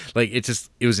 like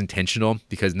it was intentional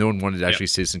because no one wanted actually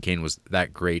Citizen Kane was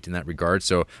that great in that regard.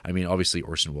 So I mean, obviously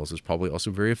Orson Welles was probably also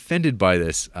very offended by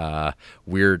this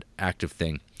weird active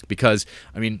thing because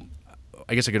I mean,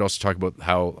 I guess I could also talk about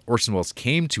how Orson Welles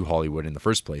came to Hollywood in the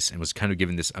first place and was kind of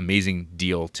given this amazing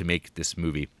deal to make this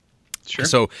movie. Sure.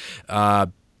 So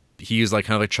he was like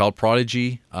kind of a child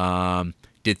prodigy.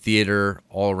 Did theater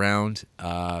all around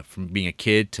from being a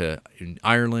kid to in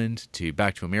Ireland to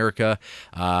back to America.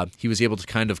 He was able to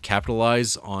kind of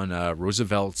capitalize on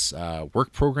Roosevelt's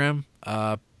work program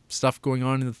stuff going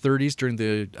on in the 30s during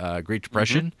the Great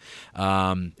Depression.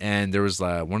 And there was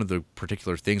one of the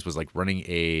particular things was like running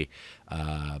a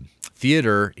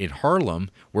theater in Harlem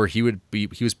where he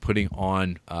was putting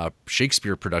on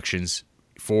Shakespeare productions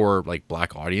for like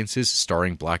black audiences,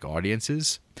 starring black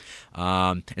audiences.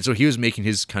 And so he was making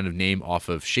his kind of name off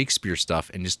of Shakespeare stuff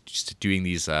and just doing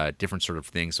these different sort of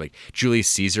things like Julius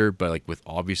Caesar, but like with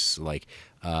obvious like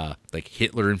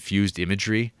Hitler infused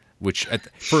imagery, which in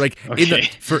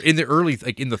the early,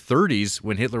 like in the 30s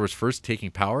when Hitler was first taking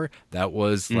power, that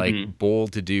was like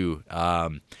bold to do.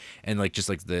 And like just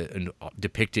like the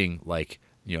depicting like,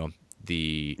 you know,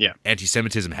 the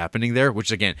anti-Semitism happening there,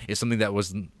 which again is something that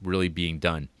wasn't really being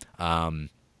done. And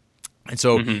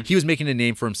so he was making a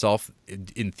name for himself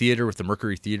in theater with the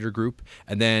Mercury Theater Group,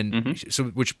 and then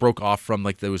which broke off from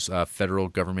like those federal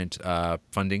government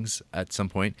fundings at some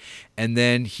point. And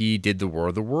then he did the War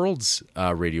of the Worlds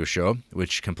radio show,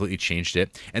 which completely changed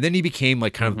it. And then he became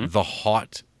like kind of the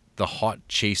hot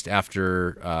chased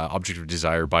after object of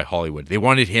desire by Hollywood. They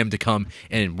wanted him to come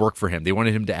and work for him. They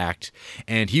wanted him to act,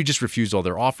 and he just refused all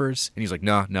their offers. And he's like,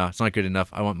 no, it's not good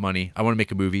enough. I want money. I want to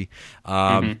make a movie,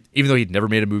 even though he'd never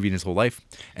made a movie in his whole life.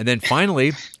 And then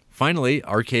finally,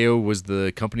 RKO was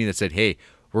the company that said, hey,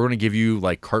 we're going to give you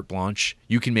like carte blanche.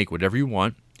 You can make whatever you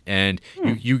want, and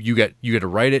you get to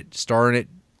write it, star in it,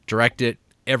 direct it,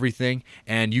 everything,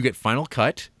 and you get final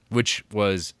cut, which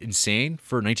was insane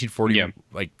for 1940. Yeah.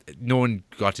 Like, no one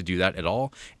got to do that at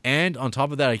all. And on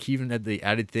top of that, he even had the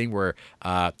added thing where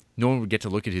no one would get to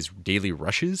look at his daily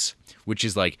rushes, which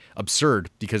is, like, absurd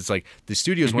because, like, the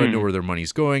studios want to know where their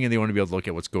money's going and they want to be able to look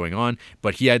at what's going on.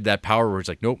 But he had that power where it's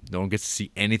like, nope, no one gets to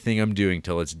see anything I'm doing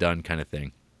till it's done kind of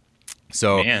thing.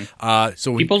 So,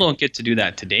 so people don't get to do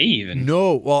that today, even.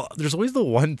 No, well, there's always the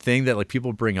one thing that like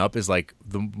people bring up is like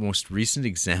the most recent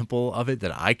example of it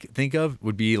that I think of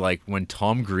would be like when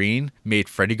Tom Green made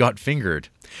Freddy Got Fingered,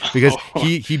 because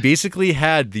he basically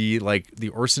had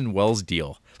the Orson Welles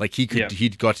deal. Like he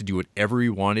got to do whatever he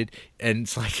wanted, and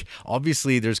it's like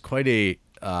obviously there's quite a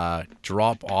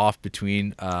drop off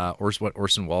between what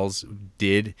Orson Welles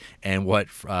did and what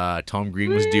Tom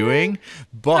Green was doing.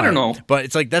 But I don't know. But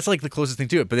it's like that's like the closest thing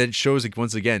to it. But then it shows like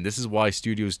once again, this is why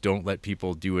studios don't let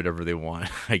people do whatever they want,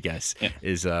 I guess,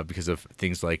 is because of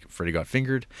things like Freddy Got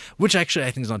Fingered, which actually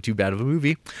I think is not too bad of a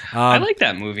movie. I like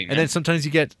that movie, man. And then sometimes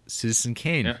you get Citizen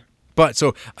Kane. Yeah. But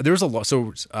so there was a lot.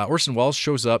 So Orson Welles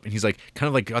shows up and he's like kind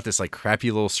of like got this like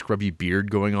crappy little scrubby beard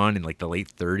going on in like the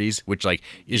late 30s, which like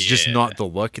is just not the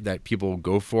look that people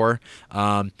go for.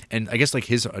 And I guess like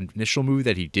his initial movie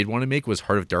that he did want to make was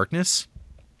Heart of Darkness,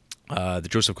 the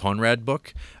Joseph Conrad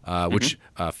book, which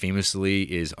famously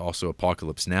is also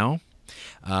Apocalypse Now.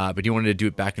 But he wanted to do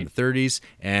it back in the 30s,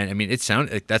 and I mean, that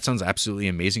sounds absolutely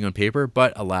amazing on paper,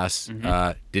 but alas,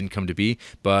 didn't come to be.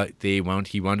 But he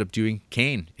wound up doing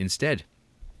Kane instead,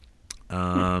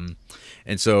 and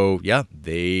so yeah,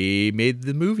 they made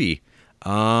the movie.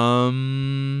 So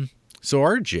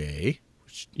RJ,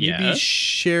 maybe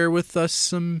share with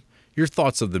us your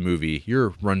thoughts of the movie,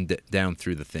 your run down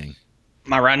through the thing.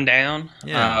 My rundown.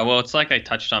 Yeah. Well, it's like I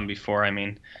touched on before. I mean,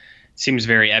 it seems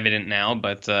very evident now,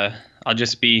 but I'll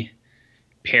just be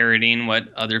parroting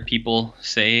what other people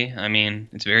say. I mean,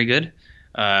 it's very good.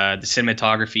 The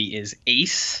cinematography is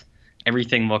ace.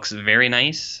 Everything looks very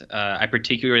nice. I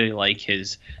particularly like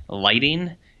his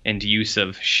lighting and use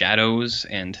of shadows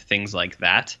and things like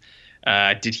that.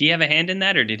 Did he have a hand in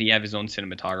that, or did he have his own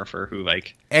cinematographer who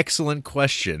like? Excellent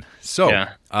question. So,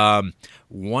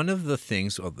 one of the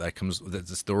things the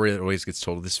story that always gets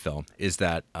told of this film is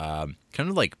that kind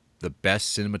of like the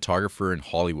best cinematographer in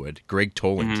Hollywood, Greg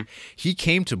Toland, he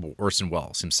came to Orson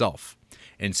Welles himself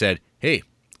and said, "Hey,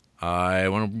 I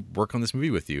want to work on this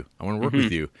movie with you. I want to work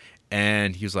with you."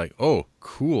 And he was like, "Oh,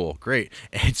 cool, great."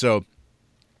 And so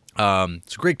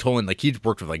Greg Toland, like he'd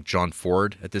worked with like John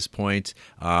Ford at this point.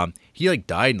 He like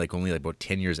died like only like about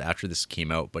 10 years after this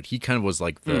came out, but he kind of was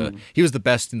like he was the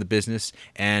best in the business.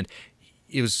 And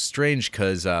it was strange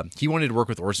because he wanted to work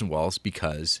with Orson Welles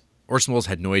because Orson Welles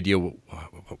had no idea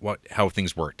how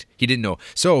things worked. He didn't know.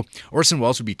 So Orson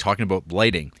Welles would be talking about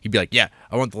lighting. He'd be like, "Yeah,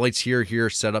 I want the lights here,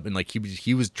 set up," and like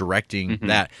he was directing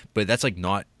that. But that's like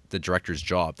not the director's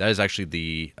job. That is actually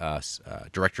the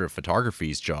director of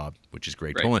photography's job, which is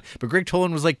Greg Toland. But Greg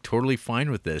Toland was like totally fine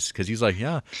with this because he's like,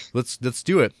 "Yeah, let's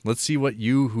do it. Let's see what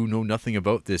you, who know nothing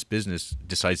about this business,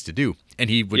 decides to do." And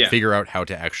he would figure out how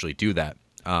to actually do that.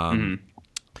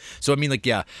 So I mean, like,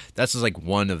 yeah, that's just like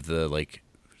one of the like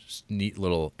neat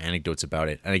little anecdotes about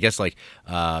it. And I guess like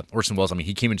Orson Welles, I mean,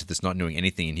 he came into this not knowing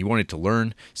anything and he wanted to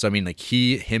learn. So I mean, like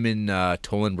him and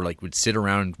Toland were like would sit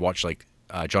around and watch like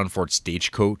John Ford's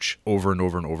Stagecoach over and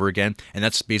over and over again, and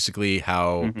that's basically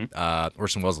how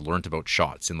Orson Welles learned about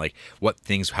shots and like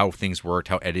how things worked,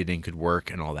 how editing could work,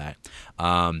 and all that.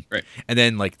 And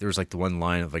then like there was like the one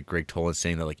line of like Greg Toland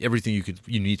saying that like everything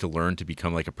you need to learn to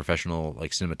become like a professional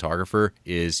like cinematographer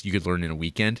is you could learn in a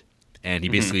weekend. And he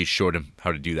basically showed him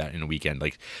how to do that in a weekend,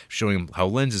 like showing him how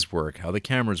lenses work, how the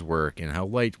cameras work, and how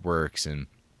light works, and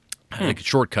like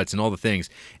shortcuts and all the things.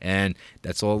 And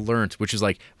that's all I learned, which is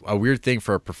like a weird thing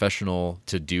for a professional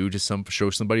to do to show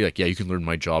somebody like, yeah, you can learn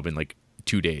my job in like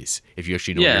 2 days if you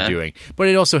actually know what you're doing. But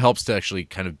it also helps to actually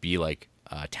kind of be like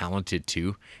talented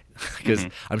too. Because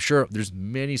I'm sure there's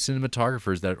many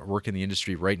cinematographers that work in the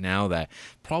industry right now that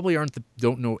probably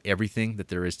don't know everything that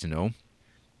there is to know.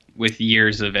 With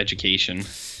years of education.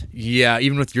 Yeah,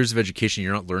 even with years of education,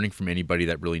 you're not learning from anybody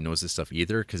that really knows this stuff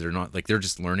either, because they're not like they're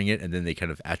just learning it and then they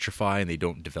kind of atrophy and they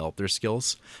don't develop their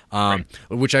skills.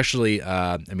 Which actually,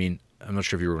 I mean, I'm not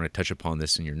sure if you were going to touch upon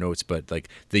this in your notes, but like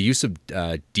the use of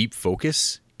deep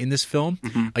focus in this film,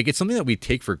 like it's something that we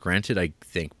take for granted, I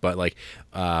think, but like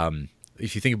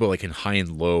if you think about like in High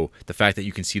and Low, the fact that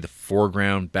you can see the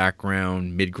foreground,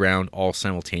 background, midground all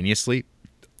simultaneously.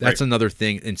 That's another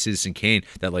thing in Citizen Kane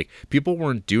that like people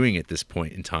weren't doing at this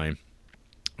point in time,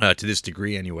 to this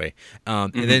degree anyway.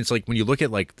 And then it's like when you look at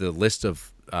like the list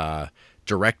of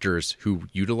directors who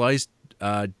utilized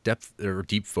depth or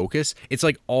deep focus, it's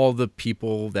like all the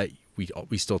people that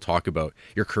we still talk about.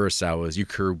 Your Kurosawas, your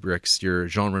Kubricks, your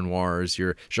Jean Renoirs,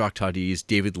 your Jacques Tardis,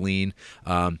 David Lean.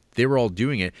 They were all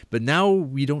doing it, but now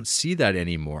we don't see that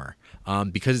anymore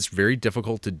because it's very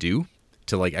difficult to do.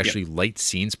 To like actually light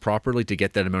scenes properly to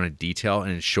get that amount of detail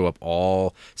and show up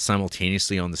all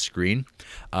simultaneously on the screen.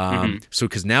 So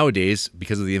because nowadays,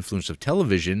 because of the influence of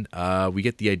television, we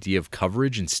get the idea of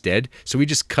coverage instead. So we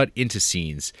just cut into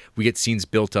scenes. We get scenes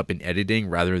built up in editing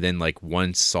rather than like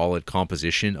one solid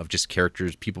composition of just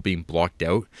characters, people being blocked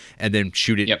out, and then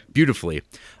shoot it beautifully.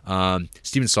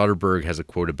 Steven Soderbergh has a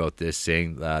quote about this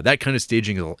saying, that kind of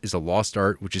staging is a lost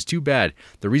art, which is too bad.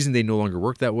 The reason they no longer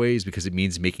work that way is because it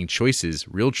means making choices,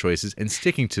 real choices, and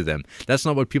sticking to them. That's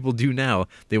not what people do now.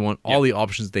 They want all the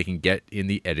options they can get in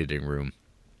the editing room.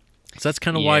 So that's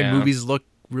kind of why movies look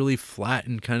really flat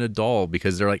and kind of dull,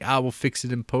 because they're like, we'll fix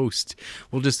it in post.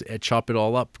 We'll just chop it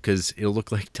all up because it'll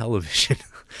look like television,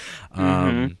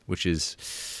 which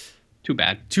is too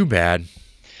bad. Too bad.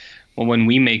 Well, when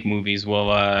we make movies, we'll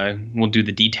do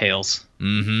the details.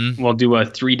 We'll do a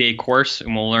 3-day course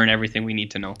and we'll learn everything we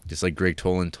need to know. Just like Greg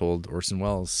Toland told Orson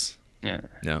Welles.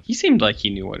 Yeah. He seemed like he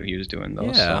knew what he was doing, though.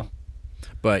 Yeah. So.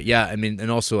 But yeah, I mean,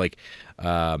 and also like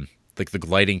the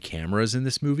gliding cameras in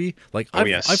this movie. Like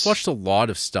I've watched a lot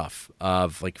of stuff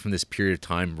of like from this period of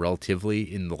time relatively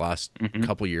in the last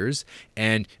couple years,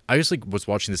 and I just like was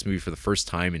watching this movie for the first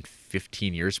time in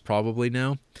 15 years probably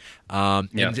now. And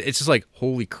it's just like,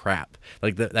 holy crap.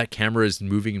 Like that camera is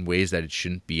moving in ways that it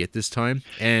shouldn't be at this time.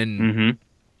 And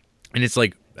and it's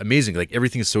like amazing. Like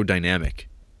everything is so dynamic.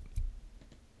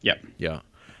 Yeah.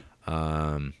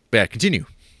 But yeah, continue.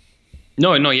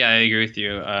 No, yeah, I agree with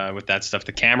you with that stuff.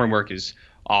 The camera work is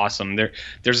awesome.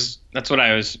 That's what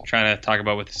I was trying to talk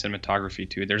about with the cinematography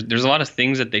too. There's a lot of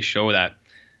things that they show that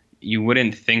you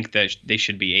wouldn't think that they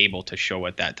should be able to show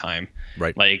at that time.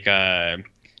 Right. Like the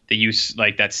use,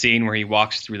 like that scene where he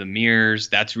walks through the mirrors,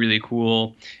 that's really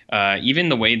cool. Even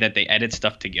the way that they edit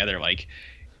stuff together, like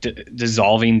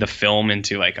dissolving the film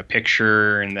into like a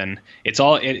picture, and then it's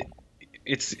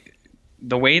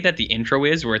the way that the intro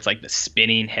is, where it's like the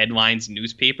spinning headlines,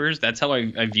 newspapers. That's how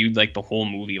I viewed like the whole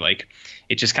movie. Like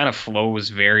it just kind of flows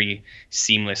very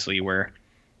seamlessly, where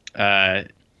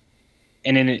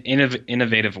in an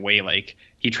innovative way, like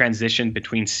he transitioned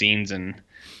between scenes, and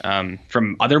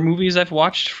from other movies I've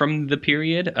watched from the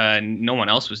period, no one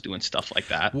else was doing stuff like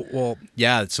that. Well,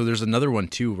 yeah. So there's another one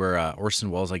too, where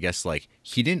Orson Welles, I guess, like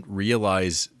he didn't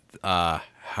realize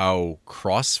how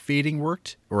cross-fading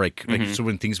worked, or like so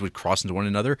when things would cross into one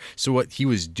another. So what he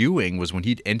was doing was, when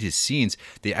he'd end his scenes,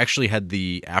 they actually had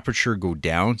the aperture go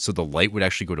down, so the light would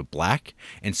actually go to black.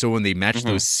 And so when they matched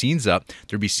those scenes up,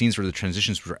 there'd be scenes where the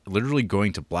transitions were literally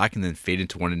going to black and then fade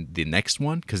into the next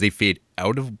one, because they fade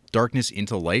out of darkness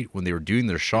into light when they were doing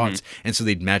their shots. And so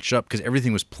they'd match up, because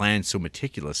everything was planned so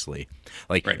meticulously.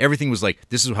 Like everything was like,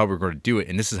 this is how we're going to do it,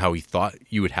 and this is how he thought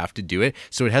you would have to do it.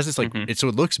 So it has this like so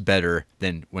it looks better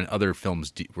than when other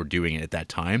films were doing it at that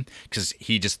time, because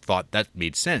he just thought that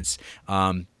made sense.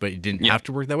 But it didn't have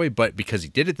to work that way. But because he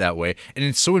did it that way, and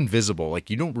it's so invisible, like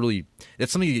you don't really,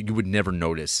 that's something that you would never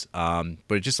notice. But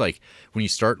it's just like when you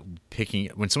start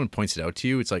when someone points it out to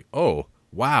you, it's like, oh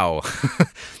wow,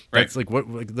 that's like what,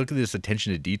 like look at this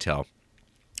attention to detail.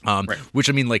 Which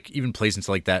I mean, like even plays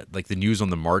into like that, like the News on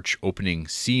the March opening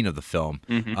scene of the film,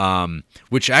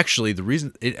 which actually the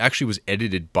reason it actually was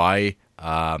edited by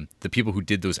the people who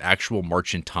did those actual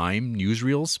March in Time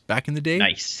newsreels back in the day.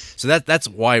 Nice. So that's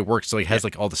why it works. So it has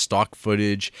like all the stock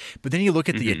footage, but then you look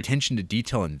at the attention to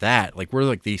detail in that, like where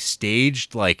like they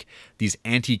staged like these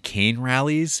anti-Kane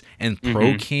rallies and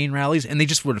pro-Kane rallies, and they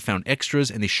just would have found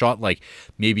extras, and they shot like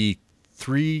maybe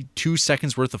 2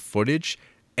 seconds worth of footage.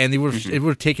 And they would have, it would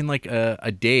have taken like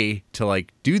a day to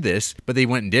like do this, but they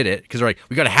went and did it because they're like,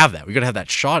 we got to have that. We got to have that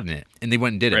shot in it. And they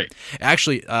went and did it.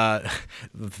 Actually, the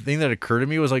thing that occurred to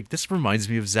me was like, this reminds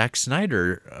me of Zack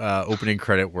Snyder opening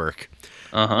credit work.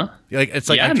 Like it's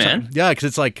like, yeah, man. Yeah, because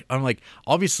it's like, I'm like,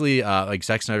 obviously, like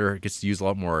Zack Snyder gets to use a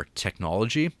lot more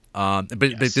technology. But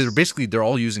they're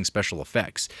all using special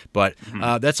effects. But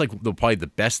that's like probably the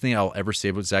best thing I'll ever say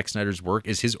about Zack Snyder's work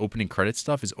is his opening credit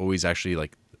stuff is always actually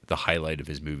like the highlight of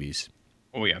his movies.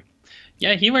 Oh yeah,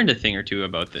 he learned a thing or two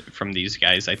about from these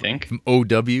guys, I think. From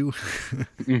OW.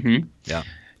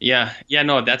 Yeah.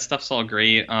 No, that stuff's all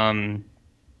great. And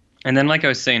then, like I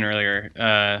was saying earlier,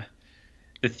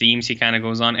 the themes he kind of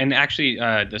goes on, and actually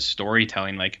the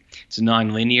storytelling, like it's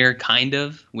non-linear kind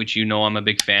of, which I'm a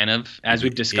big fan of, as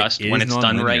we've discussed. When it's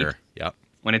done right,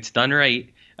 when it's done right,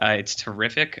 it's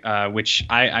terrific, which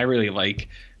I really like.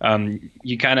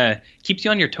 You kind of keeps you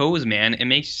on your toes, man. It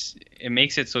makes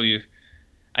it so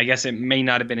I guess it may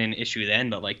not have been an issue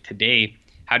then, but like today,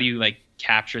 how do you like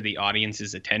capture the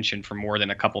audience's attention for more than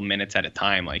a couple minutes at a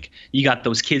time? Like you got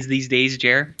those kids these days,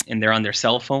 Jer, and they're on their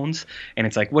cell phones, and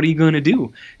it's like, what are you going to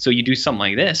do? So you do something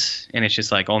like this, and it's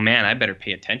just like, oh man, I better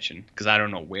pay attention because I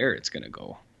don't know where it's going to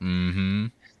go.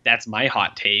 That's my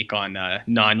hot take on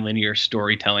nonlinear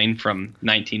storytelling from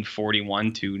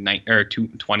 1941 to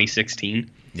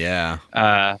 2016. Yeah.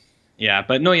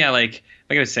 But no, like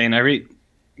I was saying,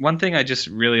 one thing I just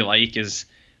really like is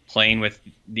playing with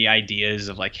the ideas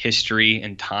of like history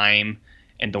and time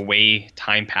and the way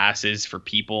time passes for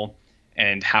people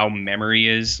and how memory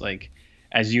is. Like,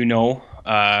 as you know,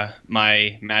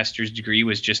 my master's degree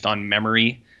was just on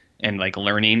memory and like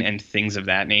learning and things of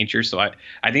that nature. So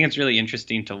I think it's really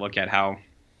interesting to look at how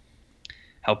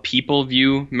people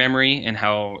view memory and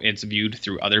how it's viewed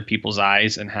through other people's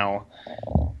eyes, and how,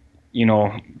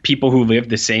 people who live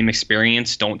the same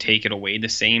experience don't take it away the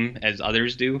same as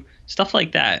others do. Stuff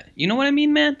like that. You know what I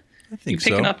mean, man? I think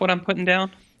you picking up what I'm putting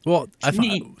down? Well, it's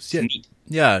neat.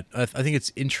 Yeah, I think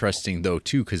it's interesting though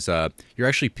too, because you're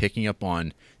actually picking up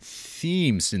on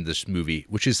themes in this movie,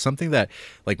 which is something that,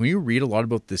 like, when you read a lot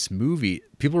about this movie,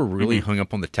 people are really hung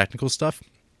up on the technical stuff.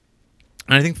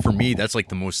 And I think for me, that's like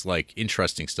the most like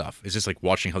interesting stuff. It's just like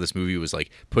watching how this movie was like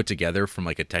put together from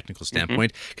like a technical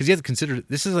standpoint, because you have to consider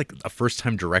this is like a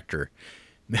first-time director.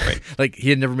 Right. Like he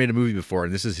had never made a movie before,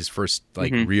 and this is his first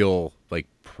like real like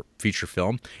feature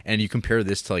film. And you compare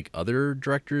this to like other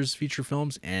directors' feature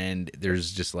films, and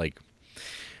there's just like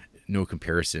no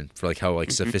comparison for like how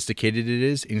like sophisticated it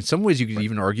is. In some ways, you could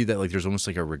even argue that like there's almost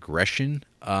like a regression.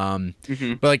 But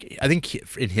like I think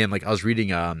in him, like I was reading,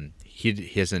 he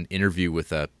has an interview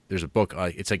with there's a book.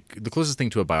 It's like the closest thing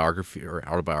to a biography or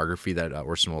autobiography that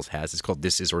Orson Welles has. It's called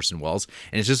This Is Orson Welles,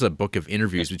 and it's just a book of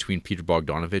interviews between Peter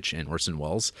Bogdanovich and Orson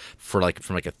Welles from like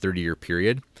a 30-year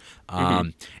period.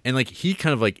 And like he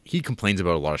kind of like he complains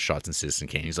about a lot of shots in Citizen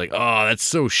Kane. He's like, oh, that's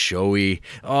so showy.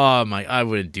 Oh my, I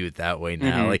wouldn't do it that way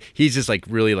now. Like he's just like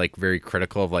really like very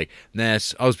critical of like, nah,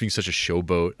 I was being such a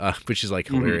showboat, which is like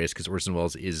hilarious because Orson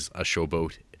Welles is a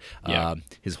showboat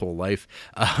his whole life.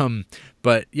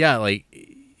 But yeah, like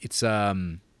it's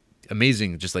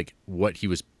amazing just like what he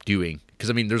was doing. Because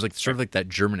I mean, there's like sort of like that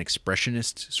German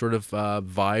expressionist sort of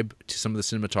vibe to some of the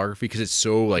cinematography because it's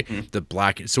so like the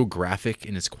black, it's so graphic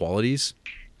in its qualities.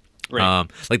 Right.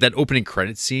 Like that opening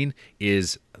credit scene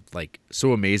is like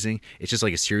so amazing. It's just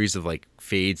like a series of like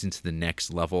fades into the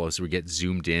next level as we get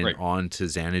zoomed in onto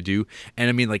Xanadu. And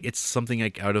I mean, like it's something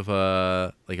like out of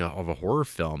a horror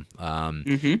film.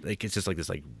 Like it's just like this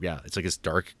like it's like this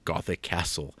dark gothic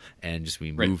castle, and just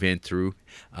we move in through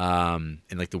and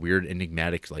like the weird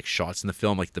enigmatic like shots in the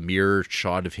film, like the mirror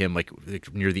shot of him like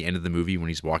near the end of the movie when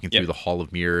he's walking through the Hall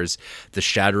of Mirrors, the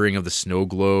shattering of the snow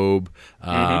globe.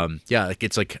 Like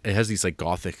it's like it has these like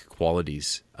gothic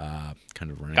qualities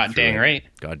kind of running. God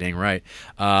dang right.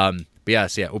 But yeah,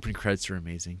 so opening credits are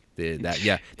amazing.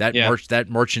 That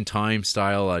March in Time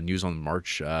style News on the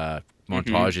March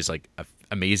montage is like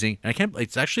amazing, and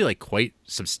it's actually like quite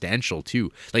substantial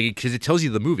too, like because it tells you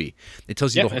the movie. It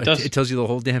tells you it tells you the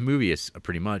whole damn movie is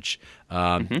pretty much.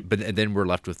 But then we're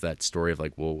left with that story of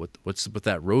like, well, what's with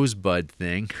that Rosebud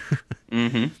thing?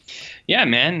 Yeah,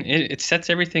 man, it sets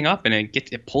everything up and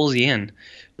it pulls you in.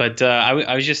 But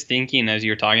I was just thinking as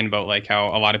you were talking about like how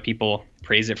a lot of people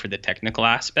praise it for the technical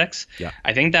aspects. Yeah,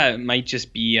 I think that might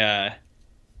just be an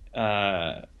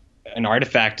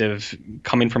artifact of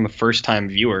coming from a first-time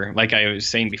viewer. Like I was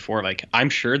saying before, like I'm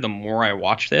sure the more I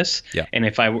watch this, and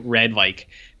if I read like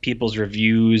people's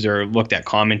reviews or looked at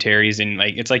commentaries, and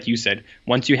like it's like you said,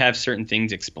 once you have certain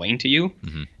things explained to you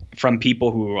from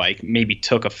people who like maybe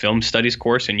took a film studies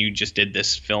course and you just did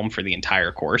this film for the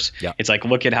entire course, it's like,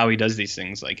 look at how he does these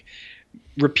things. Like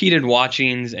repeated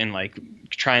watchings and like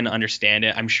trying to understand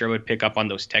it, I'm sure would pick up on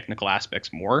those technical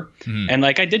aspects more. And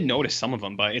like I did notice some of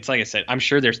them, but it's like I said, I'm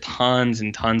sure there's tons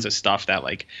and tons of stuff that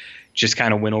like just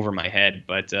kind of went over my head.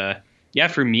 But yeah,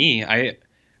 for me, I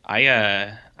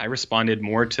responded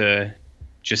more to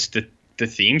just the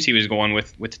themes he was going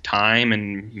with time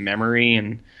and memory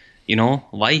and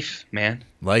life, man.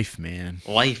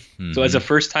 So as a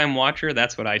first time watcher,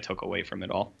 that's what I took away from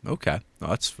it all. Okay,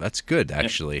 well, that's good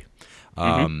actually.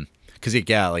 Because I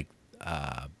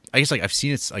guess like I've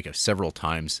seen it like several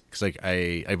times because like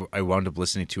I wound up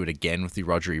listening to it again with the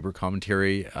Roger Ebert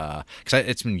commentary because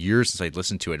it's been years since I'd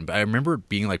listened to it, but I remember it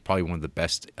being like probably one of the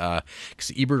best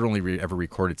because Ebert only ever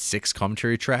recorded 6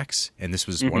 commentary tracks, and this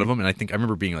was one of them, and I think I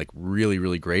remember being like really,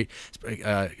 really great,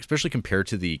 especially compared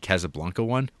to the Casablanca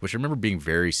one, which I remember being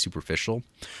very superficial.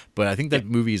 But I think that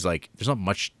movie is like there's not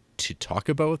much to talk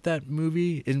about with that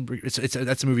movie.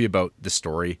 That's a movie about the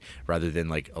story rather than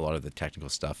like a lot of the technical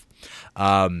stuff.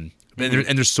 And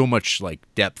there's so much like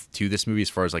depth to this movie as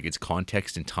far as like its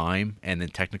context and time and then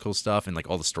technical stuff and like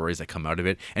all the stories that come out of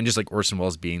it, and just like Orson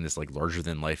Welles being this like larger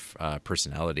than life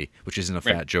personality, which isn't a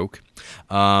fat joke.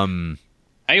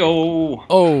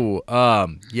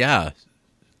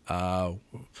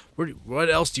 What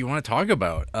else do you want to talk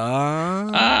about?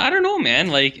 I don't know, man.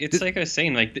 Like it's like I was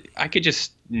saying, like I could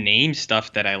just name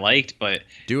stuff that I liked, but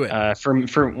do it.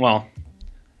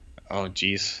 Oh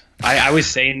geez, I was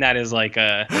saying that as like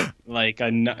a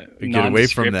get away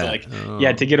from that.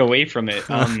 Like, to get away from it.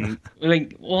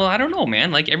 Like, well, I don't know,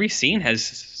 man. Like every scene has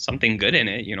something good in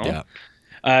it,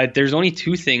 There's only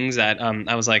 2 things that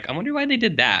I was like, I wonder why they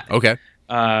did that. Okay.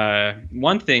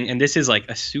 One thing, and this is like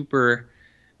a super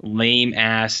lame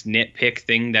ass nitpick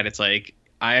thing that it's like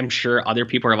I'm sure other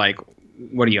people are like,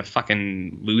 what are you, a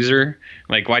fucking loser?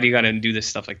 Like, why do you gotta do this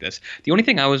stuff like this? The only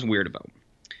thing I was weird about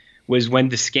was when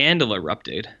the scandal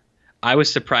erupted, I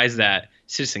was surprised that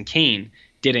Citizen Kane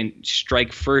didn't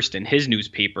strike first in his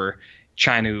newspaper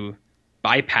trying to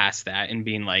bypass that and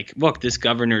being like, look, this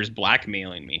governor's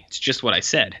blackmailing me. It's just what I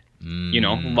said.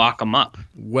 Lock him up.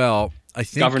 Well, I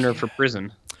think governor for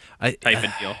prison. Type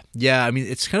of deal. Yeah, I mean,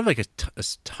 it's kind of like a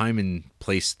time and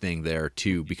place thing there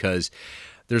too, because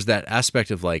there's that aspect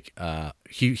of like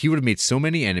he would have made so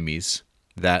many enemies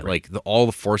that like all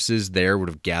the forces there would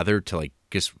have gathered to like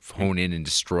just hone in and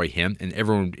destroy him, and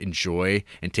everyone enjoy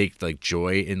and take like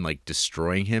joy in like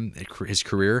destroying him, his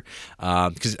career,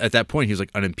 because at that point he was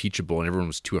like unimpeachable and everyone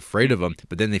was too afraid of him.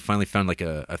 But then they finally found like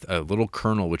a little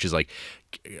kernel, which is like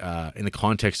in the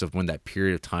context of when that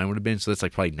period of time would have been, so that's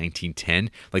like probably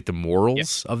 1910, like the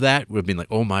morals of that would have been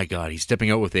like, oh my god, he's stepping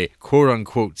out with a quote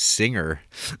unquote singer,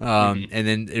 and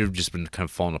then it would have just been kind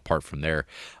of falling apart from there.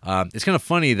 It's kind of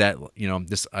funny that, you know,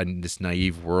 this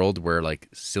naive world where like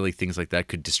silly things like that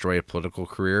could destroy a political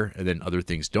career and then other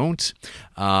things don't.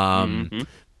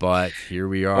 But here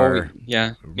we are.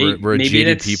 We're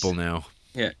jaded people now.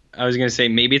 Yeah, I was gonna say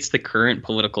maybe it's the current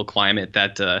political climate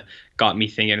that got me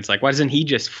thinking. It's like, why doesn't he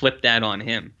just flip that on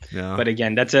him? Yeah. But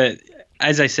again,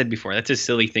 as I said before, that's a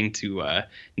silly thing to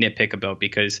nitpick about,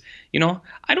 because, you know,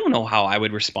 I don't know how I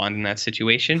would respond in that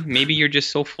situation. Maybe you're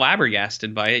just so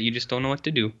flabbergasted by it, you just don't know what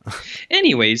to do.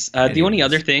 Anyways, the only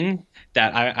other thing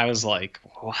that I was like,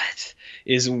 what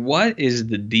is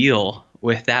the deal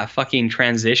with that fucking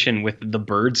transition with the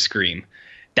bird scream?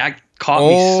 That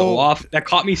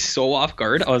caught me so off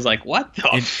guard. I was like, what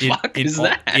the fuck is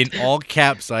that? In all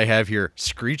caps I have here,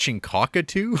 screeching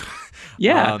cockatoo.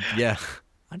 Yeah. Yeah.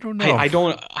 I don't know. I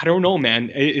don't know, man.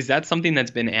 Is that something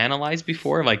that's been analyzed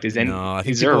before? Like, is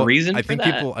there a reason for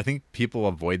that? I think people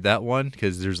avoid that one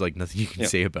because there's like nothing you can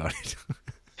say about it.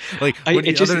 Like,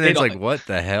 it's like, what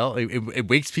the hell? It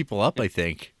wakes people up, I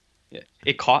think.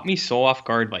 It caught me so off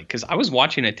guard, like, because I was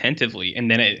watching attentively, and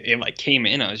then it like came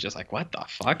in. I was just like, what the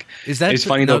fuck? Is that? It's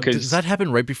funny though, because does that happen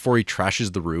right before he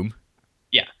trashes the room?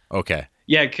 Yeah. Okay.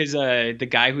 Yeah, because the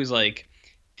guy who's like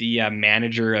the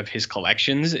manager of his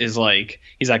collections is like,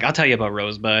 he's like, I'll tell you about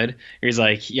Rosebud. He's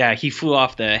like, yeah, he flew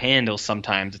off the handle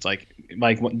sometimes. It's like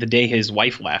the day his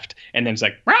wife left, and then it's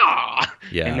like, rah!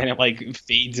 Yeah. And then it like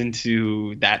fades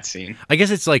into that scene. I guess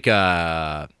it's like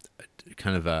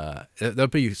kind of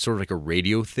that'd be sort of like a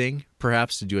radio thing,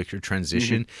 perhaps, to do like your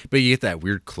transition, but you get that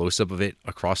weird close-up of it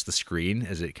across the screen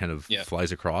as it kind of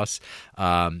flies across,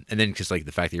 and then just like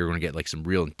the fact that you're going to get like some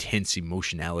real intense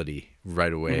emotionality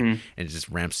right away, and it just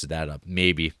ramps that up.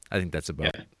 Maybe I think that's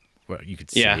about what you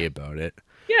could say about it.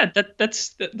 Yeah,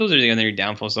 those are the other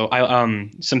downfalls. So I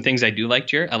some things I do like,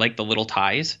 Jared. I like the little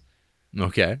ties.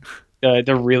 Okay.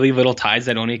 The really little ties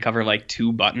that only cover like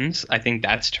 2 buttons. I think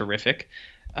that's terrific.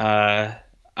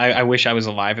 I wish I was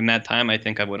alive in that time. I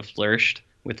think I would have flourished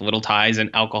with little ties and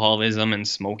alcoholism and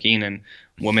smoking and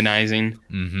womanizing.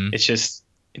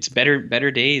 It's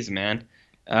better days, man.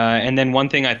 And then one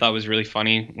thing I thought was really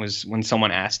funny was when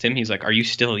someone asked him, he's like, "Are you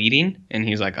still eating?" And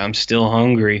he's like, "I'm still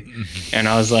hungry." And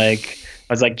I was like,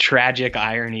 tragic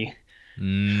irony.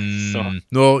 No.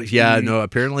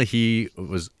 Apparently he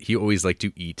always liked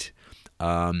to eat.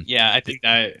 Yeah, I think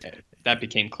that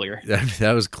became clear.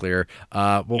 That was clear.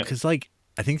 Because like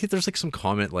I think that there's like some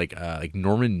comment like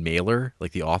Norman Mailer,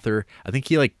 like the author. I think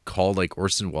he like called like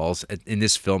Orson Welles in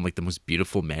this film like the most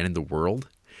beautiful man in the world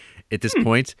at this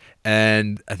point.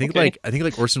 And I think like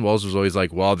Orson Welles was always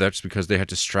like, well, that's because they had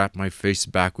to strap my face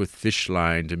back with fish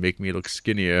line to make me look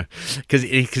skinnier, because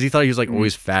he thought he was like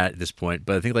always fat at this point.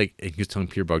 But I think like he was telling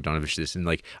Peter Bogdanovich this, and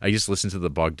like I just listened to the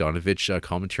Bogdanovich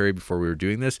commentary before we were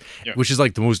doing this, which is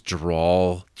like the most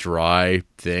dry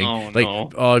thing.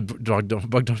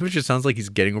 Bogdanovich just sounds like he's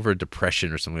getting over a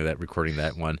depression or something like that recording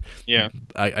that one. Yeah.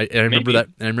 I remember that.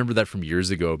 And I remember that from years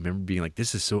ago. I remember being like,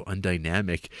 this is so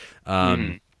undynamic.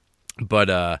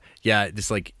 But just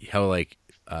like how like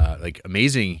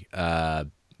amazing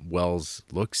Wells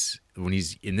looks when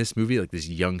he's in this movie, like this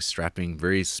young, strapping,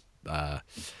 very I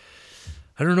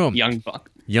don't know, young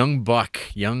buck,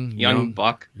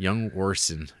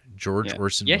 Orson, George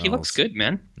Orson. Yeah, Welles. he looks good,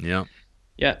 man. Yeah.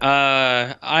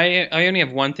 I only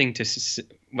have one thing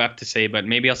left to say, but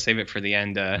maybe I'll save it for the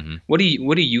end. What do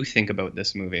you think about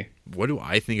this movie? What do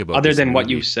I think about other this than movie? what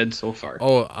you've said so far?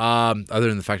 Other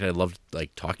than the fact that I loved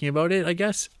like talking about it, I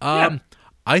guess. I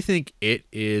think it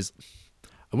is.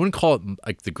 I wouldn't call it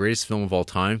like the greatest film of all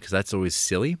time, because that's always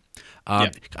silly.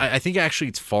 I think actually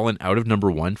it's fallen out of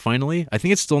number 1 finally. I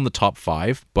think it's still in the top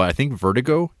 5, but I think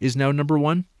Vertigo is now number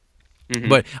 1.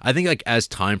 But I think like as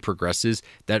time progresses,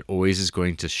 that always is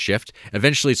going to shift.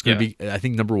 Eventually, it's going to be. I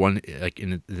think number 1, like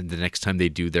in the next time they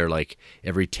do their like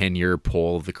every 10-year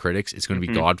poll of the critics, it's going to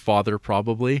be Godfather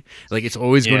probably. Like it's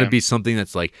always going to be something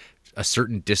that's like a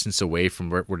certain distance away from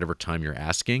whatever time you're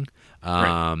asking.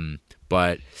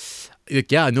 But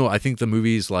I think the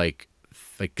movie's like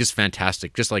just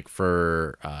fantastic. Just like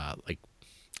for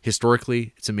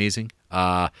Historically, it's amazing.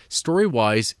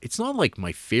 Story-wise, it's not like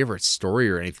my favorite story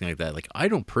or anything like that. Like, I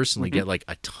don't personally get like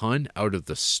a ton out of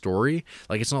the story.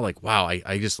 Like, it's not like, wow,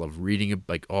 I just love reading it.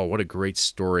 Like, oh, what a great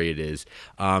story it is.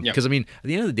 Because I mean, at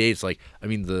the end of the day, it's like, I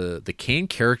mean, the Kane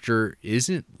character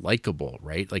isn't likable,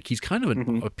 right? Like, he's kind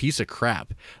of a piece of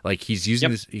crap. Like, he's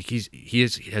using this. He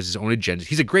has his own agenda.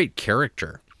 He's a great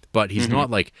character, but he's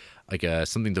not like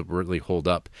something to really hold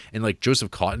up. And like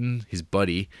Joseph Cotton, his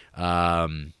buddy,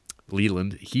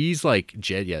 Leland, he's like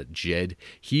Jed.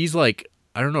 He's like,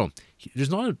 I don't know.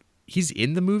 He's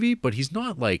in the movie, but he's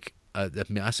not like a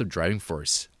massive driving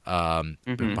force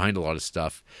behind a lot of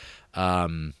stuff.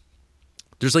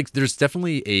 There's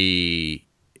definitely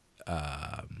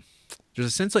there's a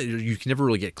sense like you can never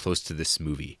really get close to this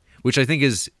movie, which I think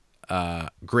is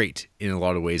great in a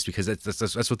lot of ways, because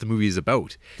that's what the movie is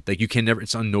about. Like, you can never,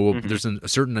 it's unknowable. There's a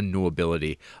certain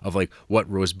unknowability of like what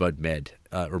Rosebud meant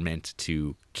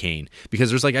to Kane, because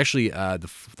there's like actually the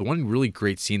one really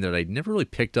great scene that I never really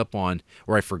picked up on,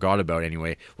 or I forgot about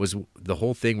anyway, was the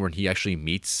whole thing when he actually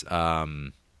meets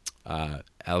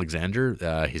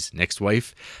Alexander, his next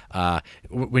wife.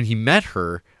 When he met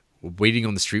her waiting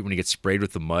on the street when he gets sprayed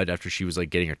with the mud after she was like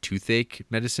getting her toothache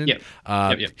medicine.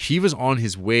 He was on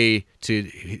his way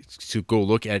to go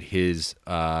look at his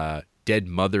dead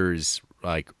mother's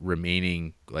like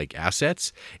remaining like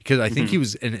assets, because I think he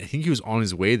was on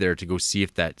his way there to go see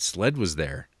if that sled was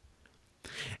there.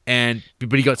 But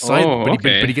he got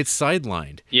but he gets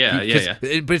sidelined.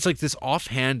 But it's like this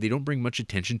offhand, they don't bring much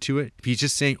attention to it. He's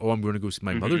just saying, "Oh, I'm going to go see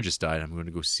my mother just died. I'm going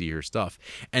to go see her stuff,"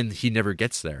 and he never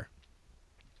gets there.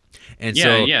 And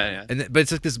but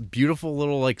it's like this beautiful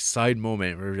little like side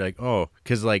moment where you're like, oh,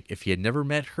 because like if he had never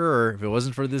met her, if it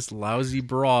wasn't for this lousy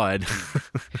broad,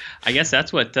 I guess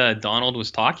that's what Donald was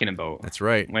talking about. That's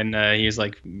right. When he was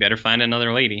like, better find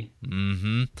another lady.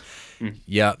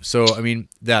 Yeah. So I mean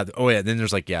that. Oh yeah. Then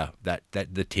there's like that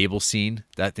the table scene.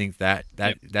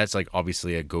 That's like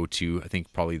obviously a go-to. I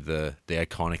think probably the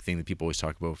iconic thing that people always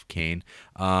talk about with Kane.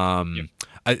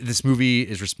 This movie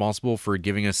is responsible for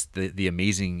giving us the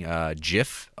amazing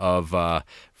GIF of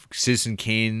Citizen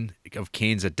Kane, of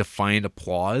Kane's defiant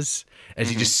applause as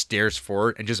he just stares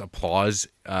forward and just applause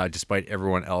despite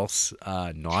everyone else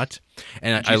not.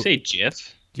 And Did you say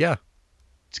GIF? Yeah,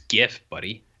 it's GIF,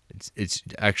 buddy. It's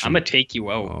actually. I'm gonna take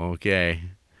you out. Okay.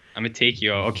 I'm gonna take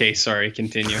you out. Okay, sorry.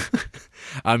 Continue.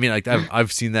 I mean, like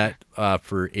I've seen that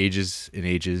for ages and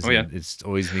ages. Oh yeah. And it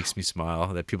always makes me smile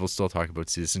that people still talk about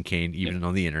Citizen Kane even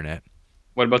on the internet.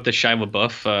 What about the Shia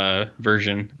LaBeouf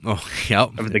version? Oh, yeah.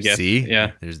 Of the GIF. See,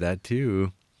 yeah. There's that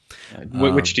too.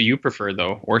 Which do you prefer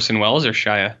though, Orson Welles or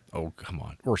Shia? Oh, come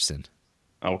on, Orson.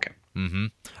 Oh, okay.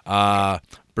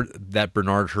 That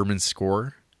Bernard Herrmann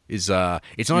score is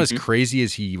it's not as crazy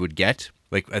as he would get.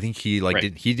 Like, I think he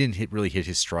didn't really hit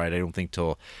his stride, I don't think,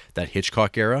 till that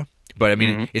Hitchcock era. But I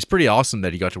mean, it's pretty awesome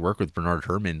that he got to work with Bernard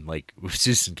Herrmann, like with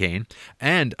Citizen Kane.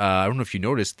 And I don't know if you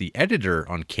noticed, the editor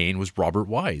on Kane was Robert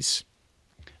Wise.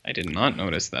 I did not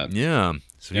notice that. Yeah.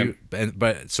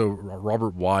 So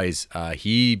Robert Wise,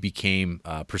 he became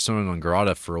persona non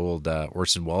grata for old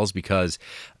Orson Welles, because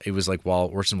it was like while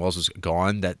Orson Welles was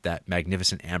gone, that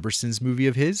Magnificent Ambersons movie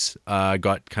of his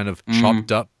got kind of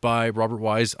chopped up by Robert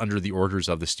Wise under the orders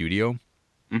of the studio.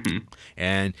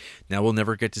 And now we'll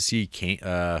never get to see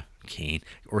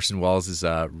Orson Welles'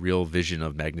 real vision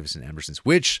of Magnificent Ambersons,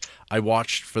 which I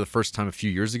watched for the first time a few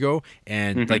years ago,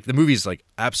 and like the movie's like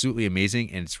absolutely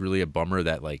amazing, and it's really a bummer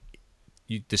that like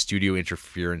the studio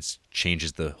interference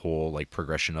changes the whole like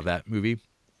progression of that movie.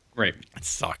 Right. It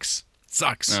sucks.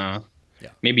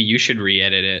 Maybe you should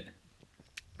re-edit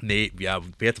it. We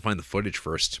have to find the footage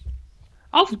first.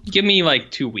 I'll give me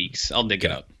like 2 weeks. I'll dig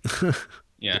it up.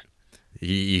 Yeah.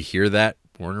 You hear that,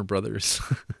 Warner Brothers?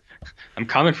 I'm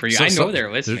coming for you. I know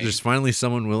they're listening. There's finally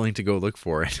someone willing to go look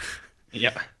for it.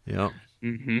 Yeah. Yeah.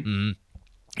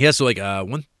 Yeah. So like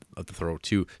one of the throw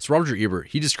too. So Roger Ebert,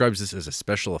 he describes this as a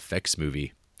special effects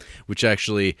movie, which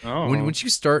actually once he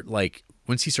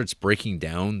starts breaking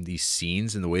down these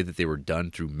scenes and the way that they were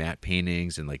done through matte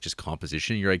paintings and like just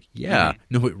composition, you're like,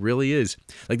 no, it really is.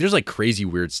 Like there's like crazy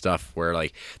weird stuff where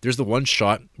like there's the one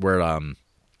shot where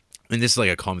and this is like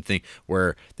a common thing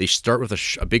where they start with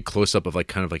a big close-up of like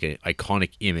kind of like an iconic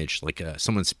image, like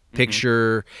someone's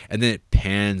picture, and then it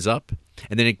pans up,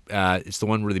 and then it's the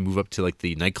one where they move up to like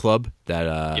the nightclub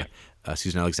that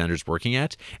Susan Alexander's working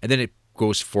at, and then it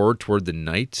goes forward toward the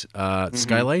night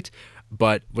skylight.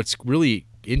 But what's really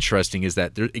interesting is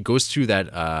that it goes through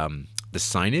that the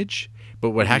signage, but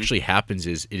what actually happens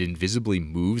is it invisibly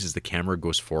moves as the camera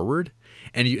goes forward.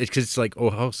 And because it's like, oh,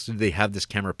 how else did they have this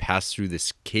camera pass through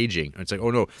this caging? And it's like,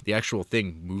 oh no, the actual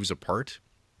thing moves apart.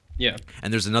 Yeah.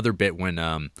 And there's another bit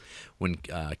when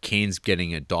Kane's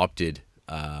getting adopted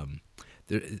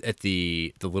at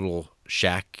the little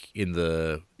shack in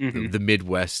the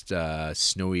Midwest,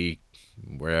 snowy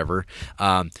wherever.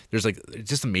 There's like, it's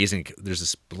just amazing. There's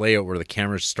this layout where the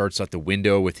camera starts at the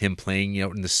window with him playing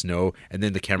out in the snow, and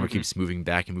then the camera keeps moving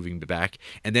back,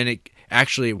 and then it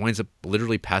actually winds up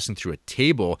literally passing through a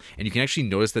table, and you can actually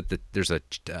notice that there's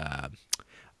a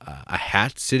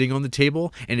hat sitting on the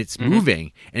table, and it's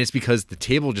moving, and it's because the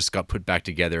table just got put back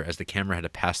together as the camera had to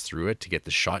pass through it to get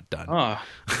the shot done. Oh,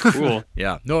 cool.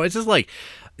 Yeah. No, it's just like,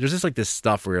 there's just like this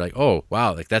stuff where you're like, oh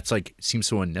wow, like that's like seems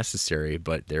so unnecessary,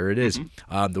 but there it is.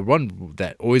 The one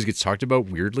that always gets talked about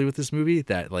weirdly with this movie,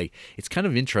 that like it's kind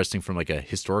of interesting from like a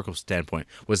historical standpoint,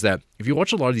 was that if you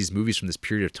watch a lot of these movies from this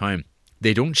period of time,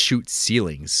 they don't shoot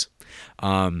ceilings.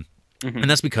 And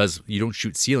that's because you don't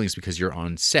shoot ceilings because you're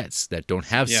on sets that don't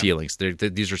have ceilings.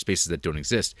 These are spaces that don't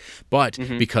exist. But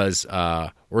because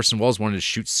Orson Welles wanted to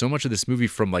shoot so much of this movie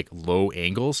from like low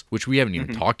angles, which we haven't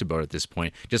even talked about at this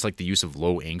point, just like the use of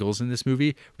low angles in this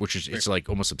movie, which is it's like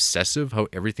almost obsessive how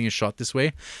everything is shot this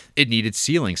way. It needed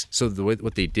ceilings. So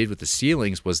what they did with the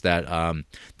ceilings was that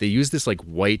they used this like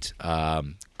white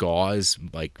gauze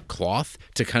like cloth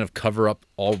to kind of cover up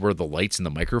all where the lights and the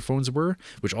microphones were,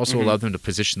 which also allowed them to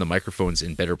position the microphones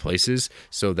in better places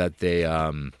so that they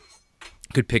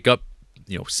could pick up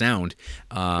sound.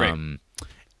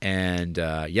 And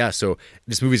so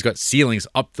this movie's got ceilings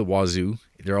up the wazoo.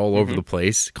 They're all over the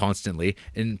place constantly,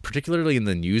 and particularly in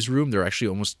the newsroom, they're actually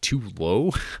almost too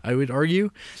low, I would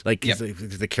argue. Like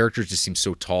the characters just seem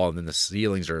so tall, and then the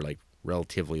ceilings are like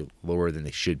relatively lower than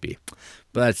they should be.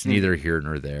 But that's neither here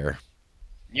nor there.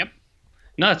 Yep.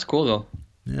 No, it's cool though.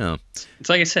 Yeah. It's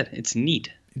like I said, it's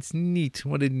neat. It's neat.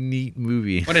 What a neat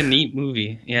movie. What a neat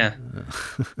movie. Yeah.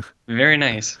 Very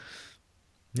nice.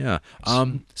 Yeah.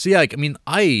 So yeah, like, I mean,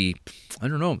 I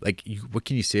don't know. Like, what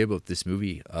can you say about this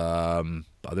movie?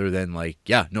 Other than like,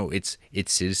 yeah, no, it's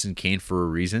Citizen Kane for a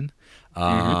reason.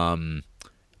 I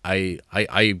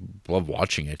love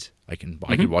watching it. I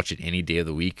could watch it any day of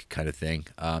the week, kind of thing.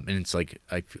 And it's like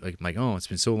I'm like, oh, it's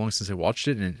been so long since I watched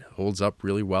it, and it holds up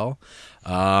really well.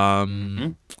 I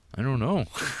don't know.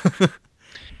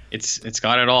 It's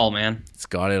got it all, man. It's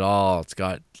got it all. It's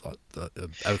got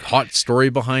a hot story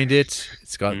behind it.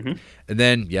 It's got, and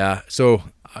then so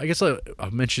I guess I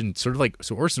mentioned sort of like,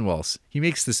 so Orson Welles, he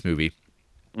makes this movie.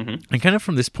 And kind of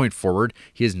from this point forward,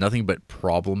 he has nothing but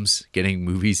problems getting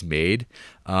movies made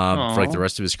for like the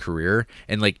rest of his career.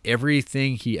 And like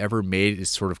everything he ever made is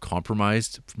sort of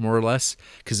compromised more or less.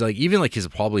 Because like even like his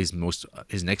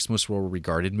next most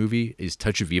well-regarded movie is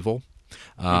Touch of Evil,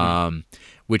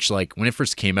 which like when it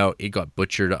first came out, it got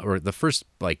butchered, or the first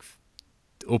like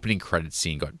opening credits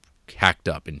scene got hacked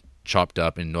up and chopped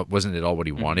up and wasn't at all what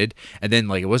he wanted. And then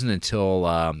like it wasn't until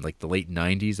like the late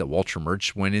 90s that Walter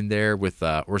Murch went in there with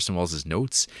Orson Welles'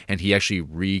 notes, and he actually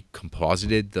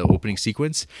recomposited the opening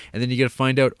sequence. And then you get to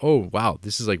find out, oh wow,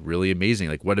 this is like really amazing.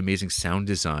 Like what amazing sound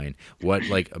design, what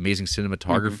like amazing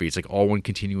cinematography. It's like all one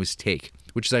continuous take,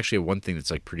 which is actually one thing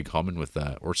that's like pretty common with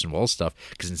Orson Welles stuff,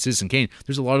 because in Citizen Kane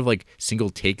there's a lot of like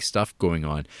single take stuff going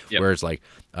on, whereas like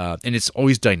and it's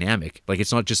always dynamic. Like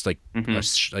it's not just like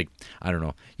like I don't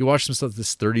know, you watch some stuff,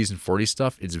 this 30s and 40s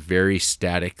stuff, it's very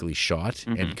statically shot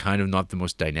and kind of not the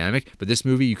most dynamic. But this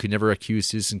movie, you could never accuse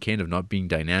Citizen Kane of not being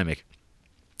dynamic.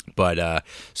 But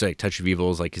so like Touch of Evil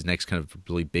is like his next kind of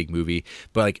really big movie.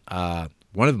 But like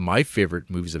one of my favorite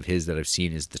movies of his that I've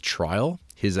seen is The Trial,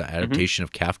 his adaptation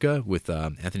of Kafka with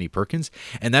Anthony Perkins.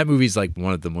 And that movie is like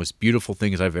one of the most beautiful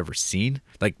things I've ever seen.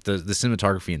 Like the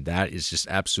cinematography in that is just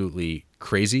absolutely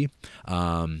crazy.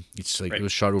 It's like it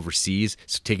was shot overseas,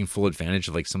 so taking full advantage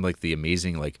of like some like the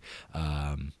amazing like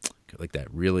that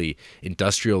really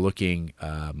industrial looking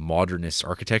modernist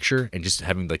architecture, and just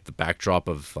having like the backdrop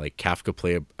of like Kafka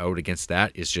play out against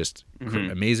that is just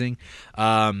amazing.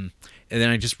 And then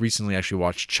I just recently actually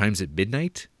watched Chimes at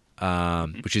Midnight,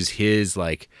 which is his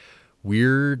like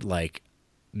weird like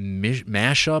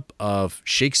mashup of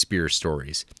Shakespeare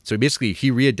stories. So basically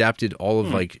he readapted all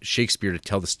of like Shakespeare to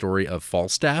tell the story of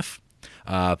Falstaff,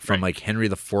 from like Henry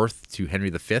IV to Henry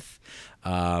V.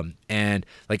 And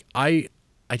like I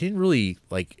didn't really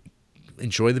like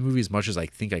enjoy the movie as much as I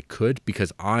think I could,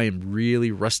 because I'm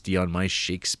really rusty on my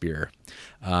Shakespeare.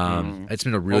 It's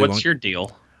been a really what's your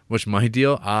deal? What's my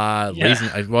deal? Lazy.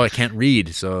 I can't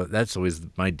read, so that's always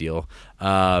my deal.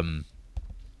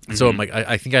 So I'm like,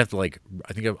 I think I have to like,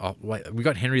 we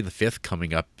got Henry V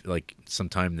coming up like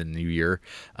sometime in the new year.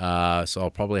 So I'll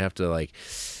probably have to like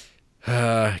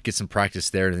get some practice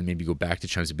there, and then maybe go back to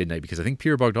Chimes of Midnight, because I think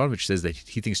Peter Bogdanovich says that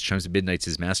he thinks Chimes of Midnight's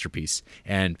his masterpiece.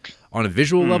 And on a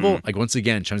visual level, like once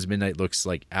again, Chimes of Midnight looks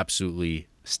like absolutely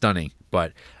stunning,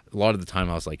 but a lot of the time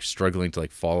I was like struggling to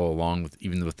like follow along with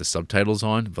even with the subtitles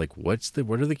on, like what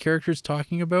are the characters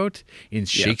talking about in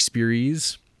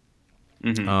Shakespeareese.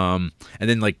 And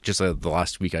then like just the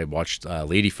last week I watched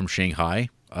Lady from Shanghai,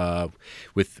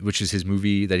 which is his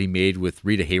movie that he made with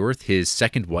Rita Hayworth, his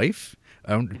second wife.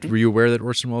 Were you aware that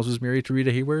Orson Welles was married to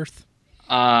Rita Hayworth?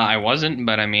 I wasn't,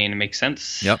 but I mean, it makes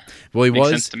sense. Yep. Well, he makes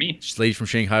was. sense to me. Lady from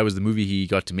Shanghai was the movie he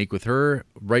got to make with her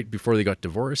right before they got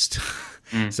divorced.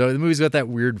 So the movie's got that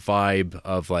weird vibe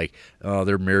of like,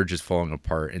 their marriage is falling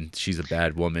apart and she's a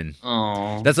bad woman.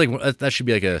 Oh, that's like that should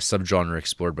be like a subgenre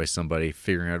explored by somebody,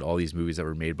 figuring out all these movies that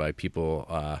were made by people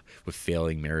with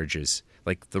failing marriages,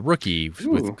 like The Rookie,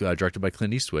 with directed by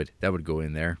Clint Eastwood. That would go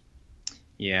in there.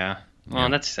 Yeah. Oh,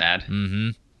 that's sad.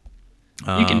 You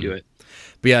can do it.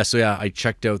 But I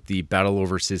checked out the Battle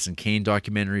Over Citizen Kane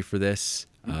documentary for this.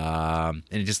 And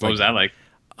it just what was that like?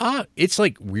 It's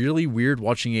like really weird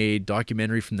watching a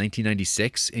documentary from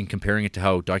 1996 and comparing it to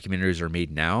how documentaries are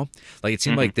made now. Like it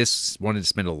seemed like this wanted to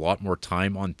spend a lot more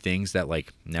time on things that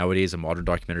like nowadays a modern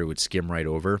documentary would skim right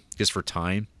over just for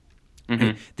time.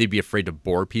 They'd be afraid to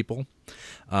bore people.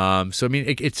 So I mean,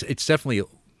 it's definitely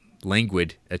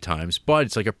languid at times, but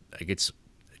it's it's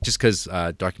just because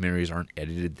documentaries aren't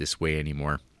edited this way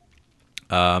anymore.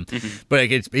 But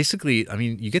like, it's basically, I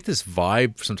mean, you get this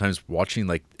vibe sometimes watching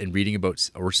like and reading about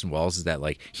Orson Welles is that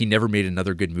like he never made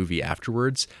another good movie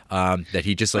afterwards. That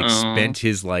he just like spent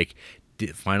his like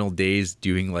final days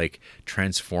doing like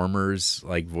Transformers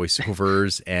like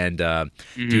voiceovers and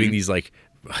doing these like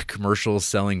commercials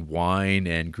selling wine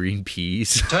and green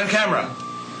peas. Turn camera.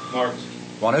 Mark.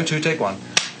 102, take one.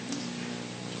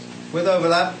 With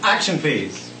overlap, action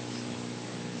please.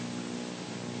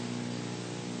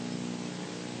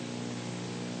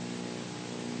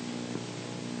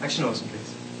 Action Orson,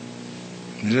 please.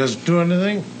 You just do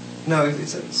anything? No,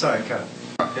 sorry, cut.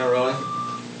 Yeah, rolling.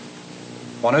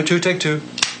 102, take two.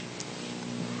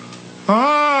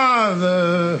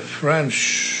 The French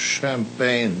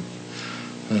champagne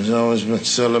has always been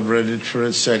celebrated for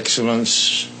its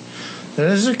excellence. There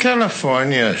is a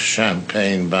California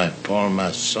champagne by Paul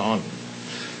Masson,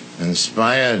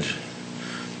 inspired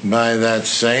by that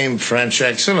same French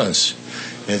excellence.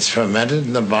 It's fermented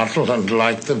in the bottle, and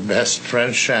like the best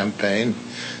French champagne,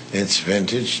 it's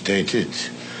vintage dated.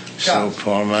 So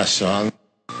Paul Masson.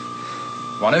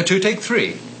 102, take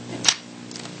three.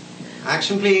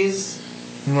 Action, please.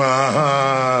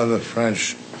 The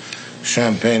French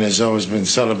champagne has always been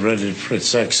celebrated for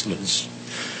its excellence.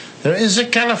 There is a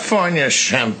California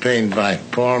champagne by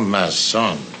Paul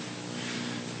Masson,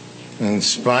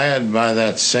 inspired by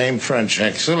that same French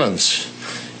excellence.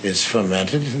 It's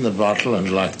fermented in the bottle,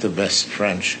 and like the best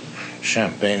French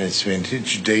champagne, it's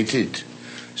vintage dated.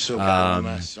 So Paul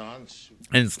Masson.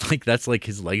 And it's like that's like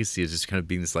his legacy is just kind of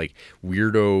being this like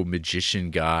weirdo magician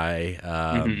guy,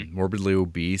 morbidly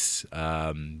obese,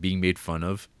 being made fun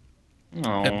of.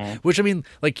 Which I mean,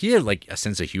 like he had like a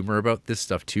sense of humor about this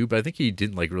stuff too, but I think he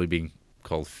didn't like really being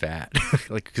called fat,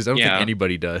 like because I don't think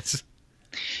anybody does.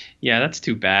 Yeah, that's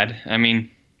too bad. I mean,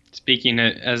 speaking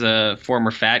as a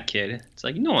former fat kid, it's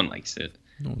like no one likes it,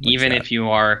 even if you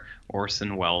are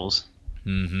Orson Welles.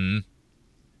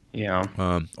 Yeah.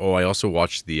 I also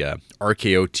watched the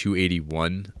RKO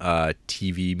 281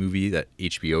 TV movie that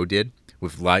HBO did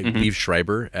with Liev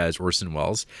Schreiber as Orson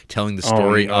Welles, telling the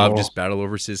story of just Battle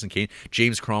Over Citizen Kane.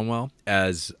 James Cromwell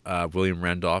as William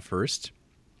Randolph Hearst.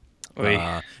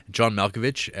 John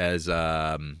Malkovich as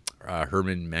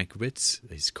Herman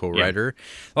Mankiewicz, his co-writer.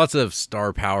 Lots of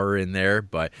star power in there,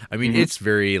 but I mean, it's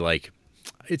very like,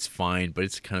 it's fine, but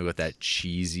it's kind of got that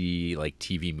cheesy like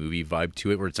TV movie vibe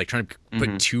to it, where it's like trying to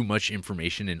put too much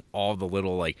information in all the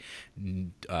little like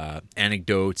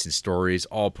anecdotes and stories,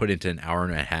 all put into an hour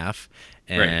and a half.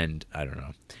 And I don't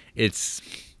know, it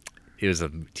was a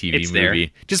TV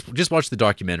movie. Just watch the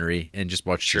documentary and just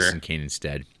watch Citizen Kane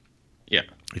instead. Yeah,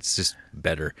 it's just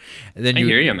better. And then I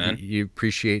hear you, man. You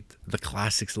appreciate the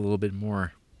classics a little bit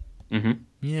more.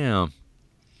 Yeah.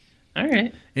 All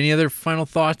right. Any other final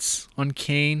thoughts on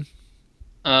Kane?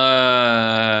 Nope.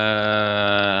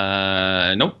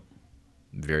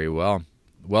 Very well.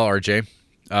 Well, RJ,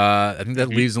 I think that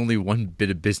leaves only one bit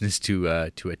of business to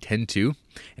attend to,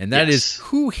 and that is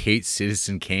who hates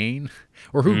Citizen Kane,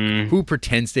 or who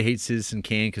pretends to hate Citizen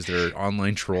Kane because they're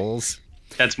online trolls.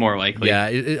 That's more likely. Yeah,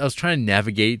 I was trying to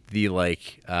navigate the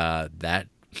that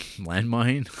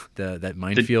landmine, that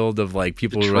minefield of like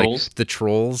people who are trolls? like the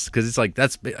trolls, because it's like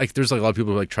that's like there's like a lot of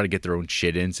people who like try to get their own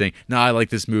shit in, saying, "No, I like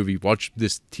this movie. Watch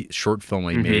this short film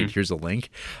I made. Here's a link."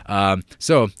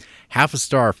 So half a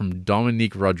star from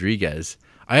Dominique Rodriguez.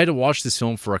 I had to watch this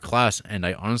film for a class, and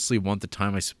I honestly want the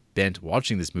time I spent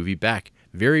watching this movie back.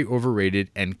 Very overrated,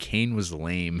 and Kane was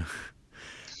lame.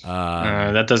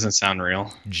 That doesn't sound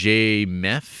real. J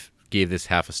Meth gave this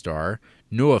half a star.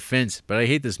 No offense, but I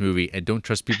hate this movie and don't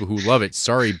trust people who love it.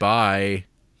 Sorry, bye.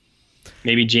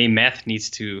 Maybe J Meth needs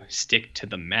to stick to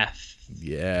the meth.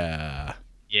 Yeah.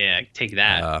 Yeah, take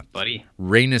that, buddy.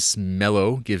 Rainus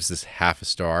Mello gives this half a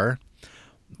star.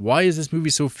 Why is this movie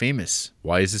so famous?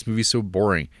 Why is this movie so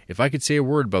boring? If I could say a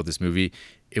word about this movie,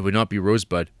 it would not be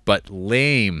Rosebud, but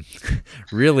lame.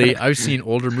 Really, I've seen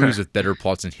older movies with better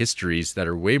plots and histories that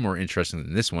are way more interesting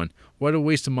than this one. What a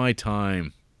waste of my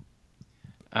time.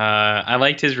 I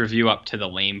liked his review up to the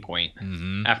lame point.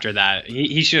 After that,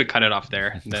 he should have cut it off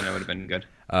there. Then it would have been good.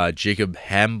 Jacob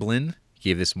Hamblin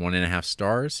gave this 1.5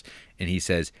 stars, and he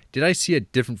says, "Did I see a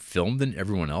different film than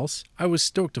everyone else? I was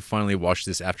stoked to finally watch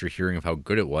this after hearing of how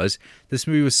good it was. This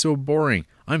movie was so boring.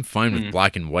 I'm fine with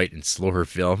black and white and slower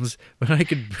films, but I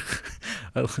could..."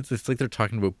 It's like they're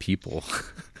talking about people.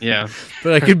 Yeah.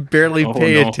 But I could barely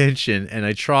pay attention, and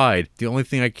I tried. The only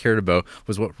thing I cared about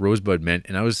was what Rosebud meant,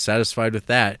 and I was satisfied with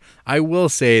that. I will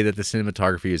say that the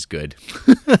cinematography is good.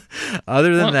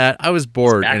 Other than that, I was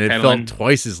bored, and it felt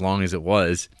twice as long as it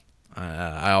was.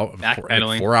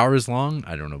 4 hours long?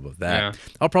 I don't know about that. Yeah.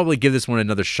 I'll probably give this one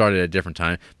another shot at a different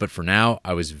time, but for now,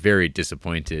 I was very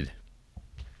disappointed.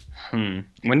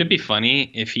 Wouldn't it be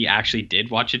funny if he actually did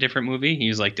watch a different movie? He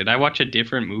was like, "Did I watch a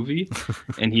different movie?"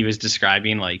 And he was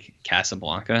describing like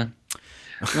Casablanca.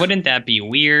 Wouldn't that be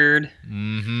weird?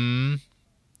 Wow,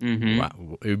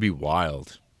 it would be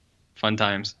wild. Fun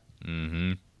times.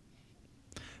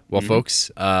 Well,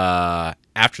 folks,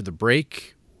 after the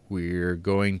break, we're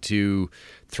going to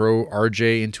throw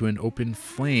RJ into an open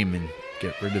flame and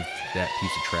get rid of that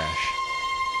piece of trash.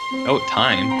 Oh,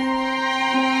 time.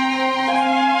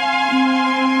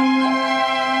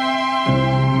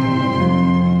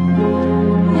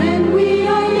 When we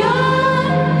are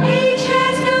young, each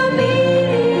has no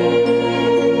meaning.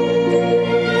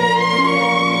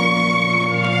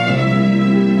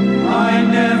 I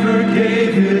never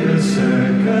gave it a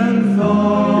second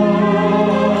thought.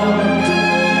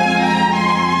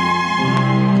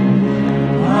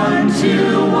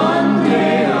 Until one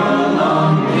day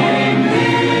along came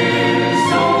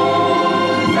this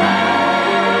old man.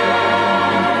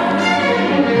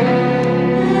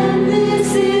 And this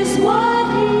is what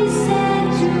he said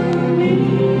to me.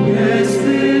 Yes,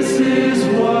 this is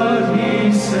what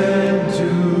he said to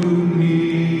me.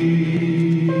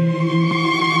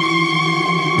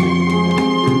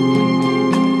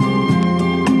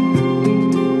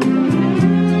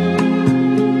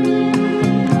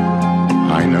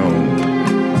 I know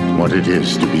what it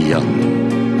is to be young.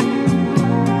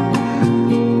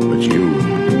 But you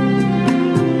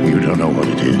don't know what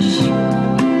it is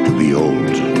to be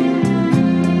old.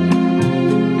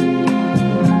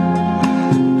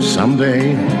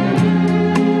 Someday,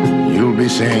 you'll be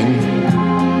saying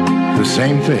the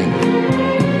same thing.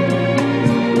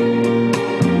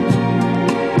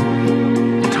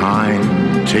 Time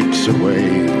takes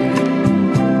away,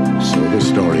 so the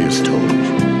story is told.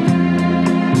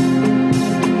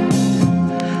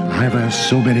 I've asked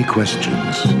so many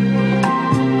questions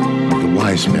of the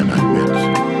wise men I met.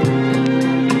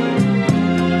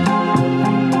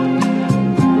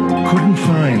 Couldn't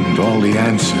find all the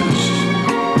answers.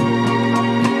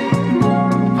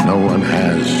 No one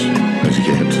has as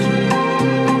yet.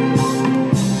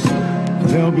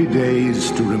 There'll be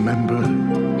days to remember,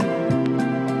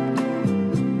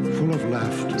 full of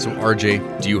laughter. So, RJ,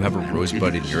 do you have a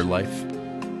Rosebud in your life?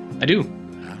 I do.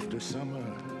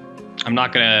 I'm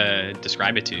not gonna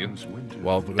describe it to you.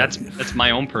 Well, that's my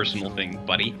own personal thing,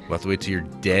 buddy. We'll have to wait till you're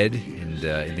dead and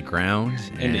in the ground.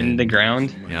 And in the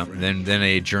ground. Yeah. And then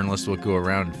a journalist will go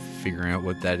around figuring out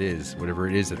what that is, whatever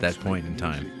it is at that point in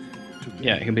time.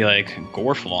 Yeah, it could be like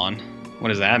Gorflon. What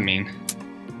does that mean?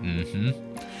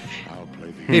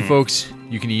 Hey, folks,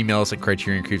 you can email us at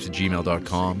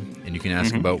criterioncreeps@gmail.com, and you can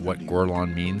ask about what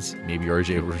Gorlon means. Maybe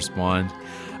RJ will respond.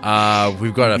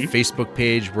 We've got a Facebook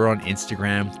page. We're on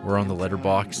Instagram. We're on the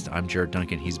Letterboxd. I'm Jared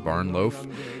Duncan. He's Barnloaf.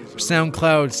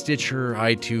 SoundCloud, Stitcher,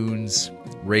 iTunes.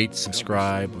 Rate,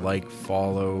 subscribe, like,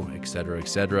 follow, etc.,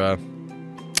 etc.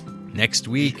 Next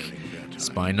week,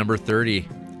 Spy Number 30.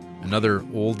 Another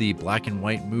oldie black and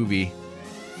white movie.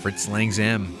 Fritz Lang's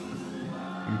M.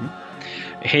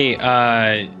 Hey,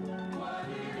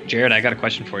 Jared, I got a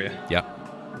question for you. Yeah.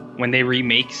 when they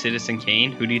remake Citizen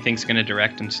Kane, who do you think's going to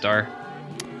direct and star?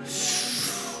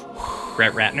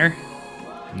 Brett Ratner?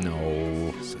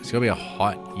 No, it's gonna be a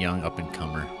hot young up and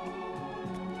comer.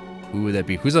 Who would that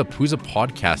be? Who's a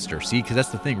podcaster? See, because that's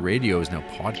the thing. Radio is now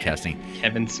podcasting.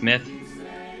 Kevin Smith.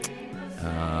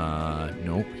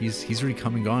 No, he's already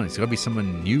come and gone. It's got to be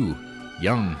someone new,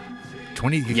 young,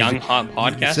 20. Young hot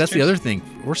podcasters. So that's the other thing.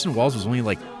 Orson Welles was only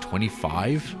like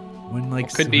 25 when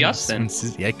like. Could be us then.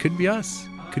 Yeah, it could be us.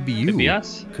 Could be you. Could be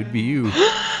us. Could be you.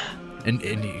 and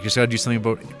you just got to do something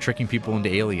about tricking people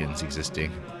into aliens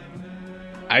existing.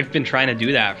 I've been trying to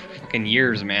do that for fucking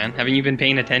years, man. Haven't you been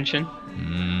paying attention?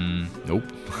 Nope.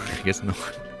 I guess not.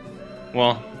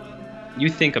 Well, you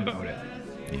think about it.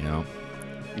 Yeah.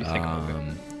 You think about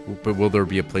it. But will there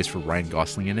be a place for Ryan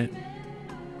Gosling in it?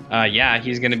 Yeah,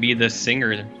 he's gonna be the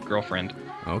singer girlfriend.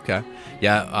 Okay.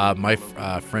 Yeah, my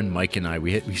friend Mike and I,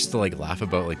 we used to like laugh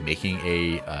about like making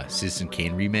a Citizen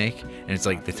Kane remake, and it's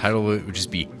like the title would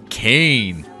just be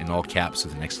Kane in all caps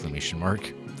with an exclamation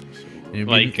mark.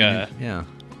 Like, yeah.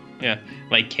 Yeah,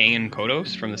 like Kang and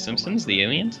Kodos from The Simpsons, the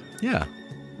aliens? Yeah.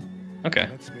 Okay.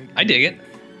 I dig it.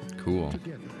 Cool.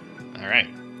 All right.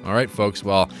 All right, folks.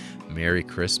 Well, Merry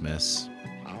Christmas.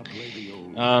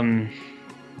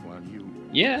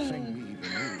 Yeah.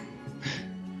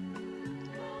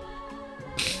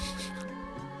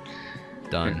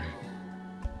 Done.